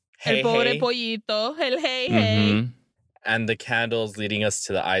 hey, El pobre hey. pollito. El hey, hey. And the candles leading us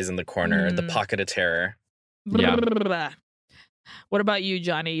to the eyes in the corner, the pocket of terror. Yeah. What about you,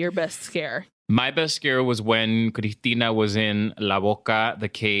 Johnny? Your best scare? My best scare was when Cristina was in La Boca, the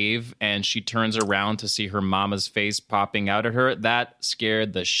cave, and she turns around to see her mama's face popping out at her. That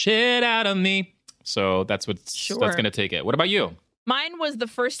scared the shit out of me. So that's that's going to take it. What about you? Mine was the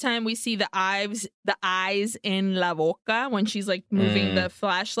first time we see the eyes in La Boca when she's like moving the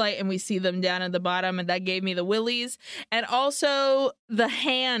flashlight and we see them down at the bottom, and that gave me the willies. And also the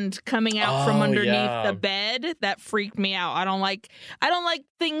hand coming out from underneath the bed, that freaked me out. I don't like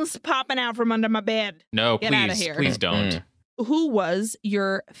things popping out from under my bed. No, Get out of here. Please don't. Who was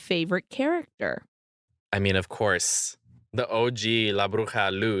your favorite character? I mean, of course, the OG La Bruja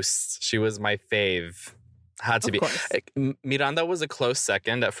Luz. She was my fave. Had to be. Miranda was a close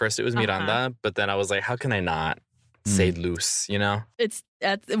second. At first it was Miranda, but then I was like, how can I not say Luz, you know?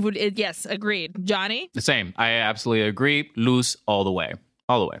 Yes, agreed. Johnny? The same. I absolutely agree. Luz all the way.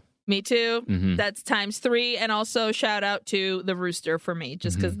 All the way. Me too. That's times 3. And also shout out to the rooster for me,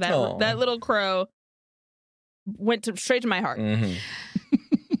 just because that little crow went straight to my heart.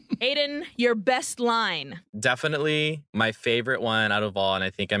 Ayden, your best line. Definitely my favorite one out of all, and I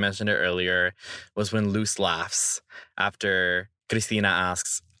think I mentioned it earlier, was when Luz laughs after Cristina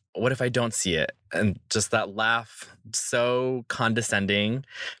asks, what if I don't see it? And just that laugh, so condescending,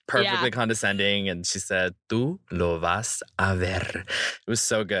 perfectly condescending. And she said, tú lo vas a ver. It was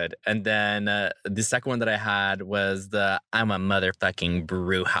so good. And then the second one that I had was the I'm a motherfucking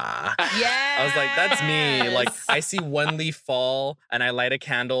bruja. Yeah. I was like, that's me. Like, I see one leaf fall and I light a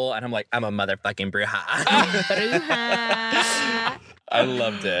candle and I'm like, I'm a motherfucking bruja. I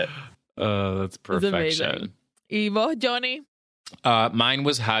loved it. That's perfection. Ivo, Johnny? Mine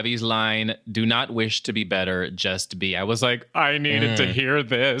was Javi's line, do not wish to be better, just be. I was like, I needed to hear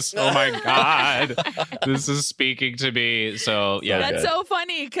this. Oh my God. This is speaking to me. So, yeah. That's so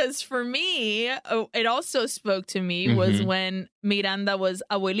funny because for me, it also spoke to me was when Miranda was,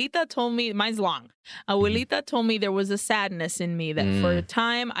 Abuelita told me, mine's long. Abuelita told me there was a sadness in me that for a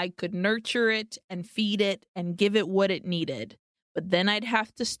time I could nurture it and feed it and give it what it needed. But then I'd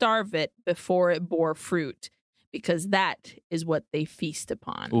have to starve it before it bore fruit. Because that is what they feast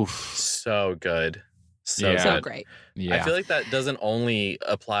upon. Oof. So good. So great. Yeah. I feel like that doesn't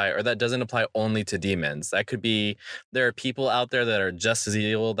apply only to demons. That could be, there are people out there that are just as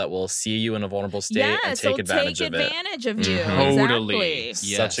evil that will see you in a vulnerable state and take advantage of it. Advantage of you. Totally.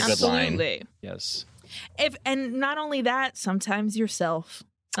 Exactly. Yes. Such a good line. Yes. And not only that, sometimes yourself.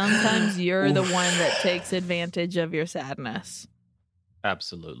 Sometimes you're the one that takes advantage of your sadness.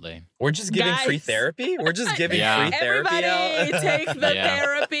 Absolutely. We're just giving free therapy? We're just giving free therapy Everybody out? take the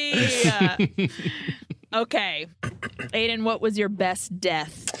therapy. Okay. Ayden, what was your best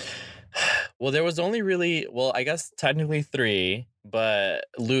death? Well, there was only really, I guess technically 3, but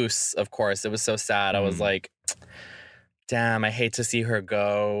Luz, of course. It was so sad. I was like, damn, I hate to see her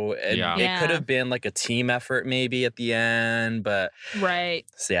go. It could have been like a team effort maybe at the end, but... Right.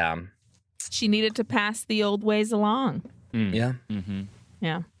 So, yeah. She needed to pass the old ways along. Yeah.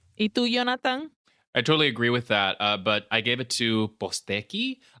 Yeah. ¿Y tú, Jonathan? I totally agree with that, but I gave it to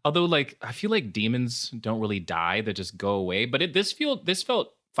Posteki. Although, like, I feel like demons don't really die; they just go away. But this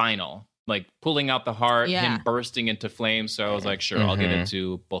felt final, like pulling out the heart, him bursting into flames. So I was like, sure, I'll give it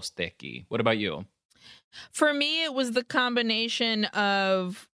to Posteki. What about you? For me, it was the combination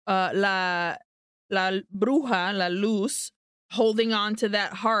of la bruja, la luz, holding on to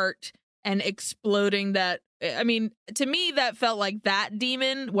that heart and exploding that. I mean, to me, that felt like that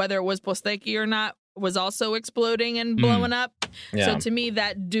demon, whether it was Posteki or not, was also exploding and blowing up. Yeah. So to me,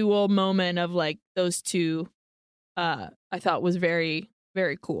 that dual moment of like those two, I thought was very,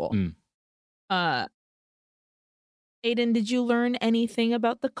 very cool. Ayden, did you learn anything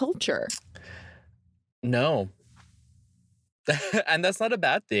about the culture? No. And that's not a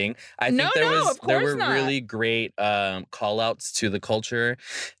bad thing. I think there were really great call outs to the culture.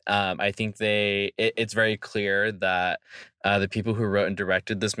 I think it's very clear that the people who wrote and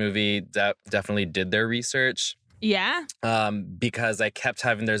directed this movie definitely did their research. Yeah. Because I kept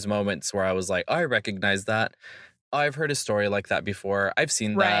having those moments where I was like, oh, I recognize that. Oh, I've heard a story like that before. I've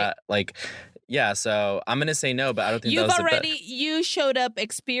seen that. Like, yeah, so I'm going to say no, but I don't think you showed up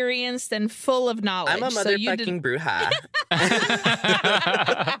experienced and full of knowledge. I'm a motherfucking bruja.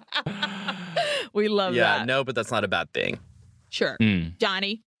 We love that. Yeah, no, but that's not a bad thing. Sure.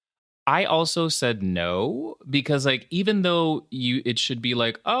 Johnny? I also said no, because like, even though it should be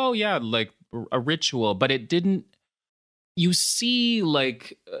like, oh yeah, like a ritual, but it didn't, you see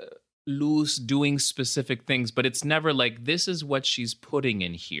like Luz doing specific things, but it's never like, this is what she's putting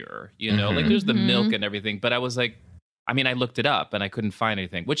in here, you know? Like, there's the milk and everything, but I was like, I mean, I looked it up and I couldn't find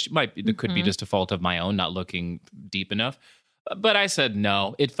anything, which could be just a fault of my own, not looking deep enough. But I said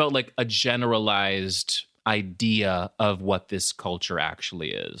no. It felt like a generalized idea of what this culture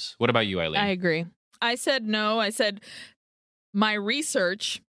actually is. What about you, Ayden? I agree. I said no. I said my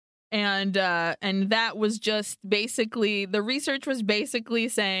research, and that was just basically, the research was basically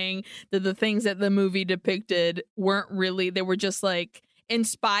saying that the things that the movie depicted weren't really, they were just like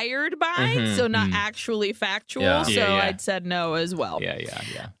inspired by, so not actually factual. Yeah. So I'd said no as well. Yeah.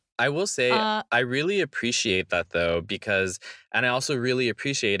 I will say I really appreciate that, though, and I also really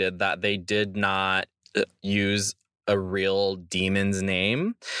appreciated that they did not use a real demon's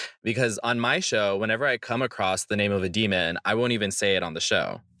name, because on my show, whenever I come across the name of a demon, I won't even say it on the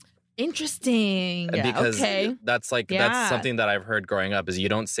show. Interesting. Because that's something that I've heard growing up, is you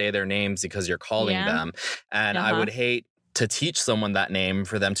don't say their names because you're calling them. And I would hate to teach someone that name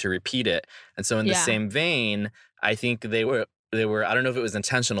for them to repeat it. And so in the same vein, I think they were, I don't know if it was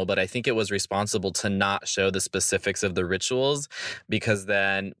intentional, but I think it was responsible to not show the specifics of the rituals, because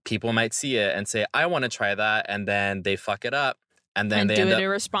then people might see it and say, I want to try that. And then they fuck it up. And then they do end it up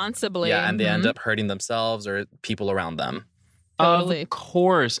irresponsibly. Yeah. And they end up hurting themselves or people around them. Totally. Of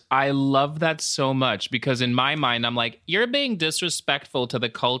course. I love that so much, because in my mind, I'm like, you're being disrespectful to the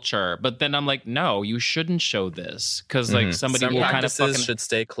culture. But then I'm like, no, you shouldn't show this, because like Some will kind of fucking should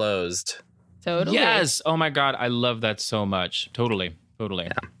stay closed. Totally. Yes. Oh my God. I love that so much. Totally. Yeah.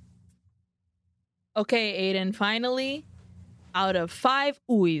 Okay, Ayden, finally, out of 5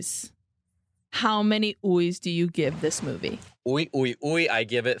 oohs, how many oohs do you give this movie? Ooh, I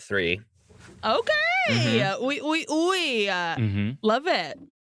give it 3. Okay. Ooh. Love it.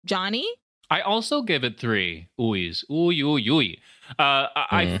 Johnny? I also give it 3 oohs. Ooh.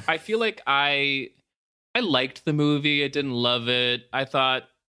 I feel like I liked the movie. I didn't love it. I thought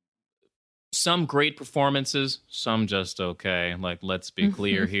some great performances, some just okay. Like, let's be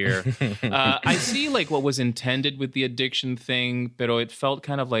clear here. I see like what was intended with the addiction thing, but it felt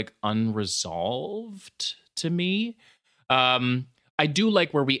kind of like unresolved to me. I do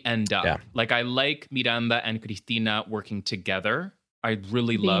like where we end up. Yeah. Like, I like Miranda and Cristina working together. I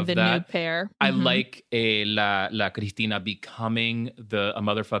really love the that. New pair. I like La Cristina becoming a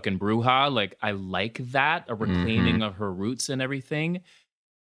motherfucking bruja. Like, I like that, a reclaiming of her roots and everything.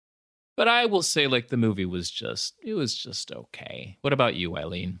 But I will say, like, the movie was just okay. What about you,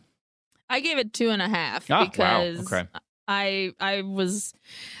 Ayden? I gave it 2.5 because I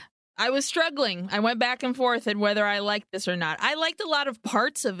was struggling. I went back and forth at whether I liked this or not. I liked a lot of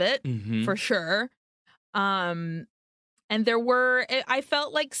parts of it, for sure. And I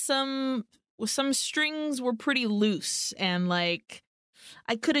felt like some strings were pretty loose, and like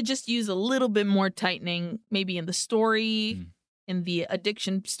I could have just used a little bit more tightening, maybe in the story, in the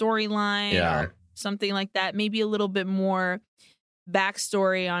addiction storyline, or something like that. Maybe a little bit more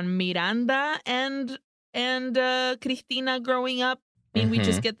backstory on Miranda and Cristina growing up. I mean, we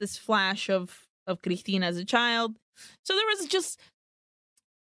just get this flash of Cristina as a child. So there was just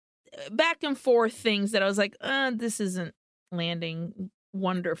back and forth things that I was like, this isn't landing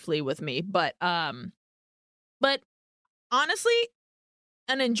wonderfully with me. But honestly,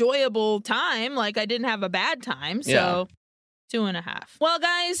 an enjoyable time. Like, I didn't have a bad time. So 2.5. Well,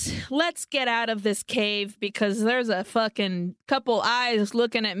 guys, let's get out of this cave, because there's a fucking couple eyes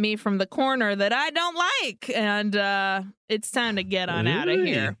looking at me from the corner that I don't like. And it's time to get on out of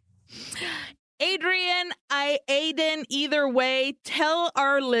here. Ayden, either way, tell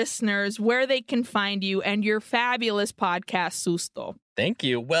our listeners where they can find you and your fabulous podcast, Susto. Thank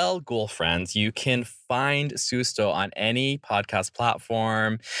you. Well, ghoul friends, you can find Susto on any podcast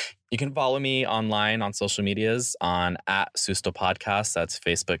platform. You can follow me online on social medias on @Susto Podcast. That's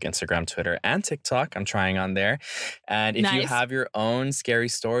Facebook, Instagram, Twitter, and TikTok. I'm trying on there. And if you have your own scary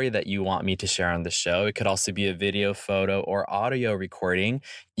story that you want me to share on the show, it could also be a video, photo, or audio recording.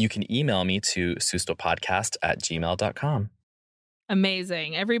 You can email me to sustopodcast@gmail.com.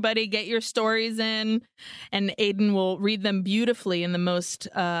 Amazing. Everybody get your stories in, and Ayden will read them beautifully in the most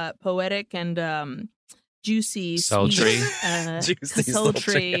poetic and juicy, sultry,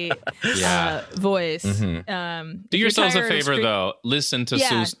 sultry voice. Do yourselves a favor, though. Listen to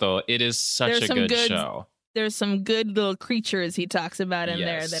Susto. It is such a good show. There's some good little creatures he talks about in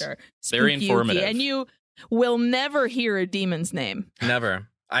there that are very informative. And you will never hear a demon's name. Never.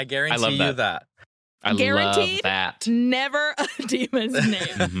 I guarantee you that. I love that. Never a demon's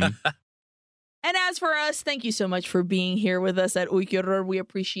name. And as for us, thank you so much for being here with us at Uy Que Horror. We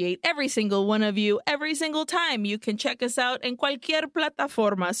appreciate every single one of you, every single time. You can check us out en cualquier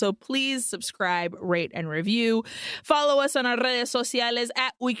plataforma. So please subscribe, rate, and review. Follow us on our redes sociales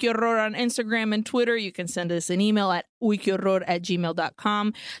at Uy Que Horror on Instagram and Twitter. You can send us an email at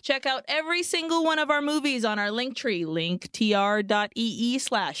uyquehorror@gmail.com. Check out every single one of our movies on our Linktree,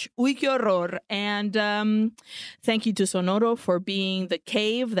 linktr.ee/Uy Que Horror. And thank you to Sonoro for being the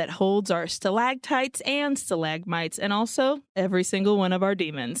cave that holds our stalactites and stalagmites, and also every single one of our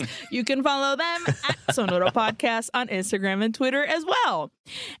demons. You can follow them at Sonoro Podcast on Instagram and Twitter as well.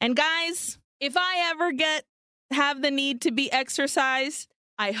 And guys, if I ever have the need to be exorcised,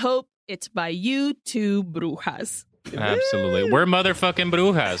 I hope it's by you two brujas. Absolutely. We're motherfucking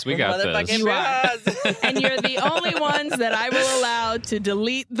brujas. We got this. You are. And you're the only ones that I will allow to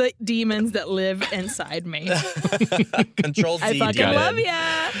delete the demons that live inside me. Control Z. I fucking love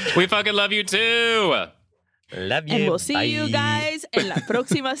ya. We fucking love you too. Love you. And we'll see Bye. you guys en la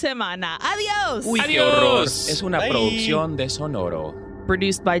próxima semana. Adios. Uy Que Horror es una producción de Sonoro.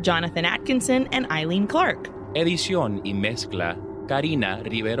 Produced by Jonathan Atkinson and Eileen Clark. Edición y mezcla, Karina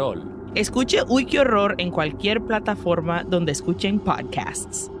Riverol. Escuche Uy Que Horror en cualquier plataforma donde escuchen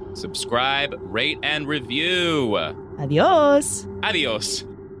podcasts. Subscribe, rate, and review. Adios. Adios.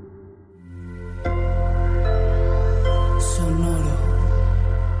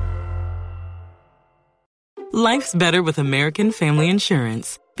 Life's better with American Family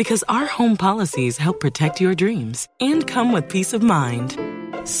Insurance because our home policies help protect your dreams and come with peace of mind.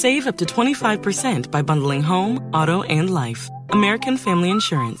 Save up to 25% by bundling home, auto, and life. American Family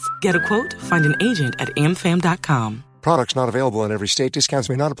Insurance. Get a quote, find an agent at amfam.com. Products not available in every state. Discounts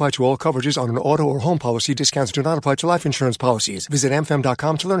may not apply to all coverages on an auto or home policy. Discounts do not apply to life insurance policies. Visit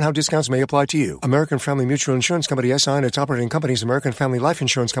amfam.com to learn how discounts may apply to you. American Family Mutual Insurance Company, SI, and its operating companies, American Family Life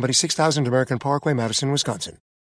Insurance Company, 6000 American Parkway, Madison, Wisconsin.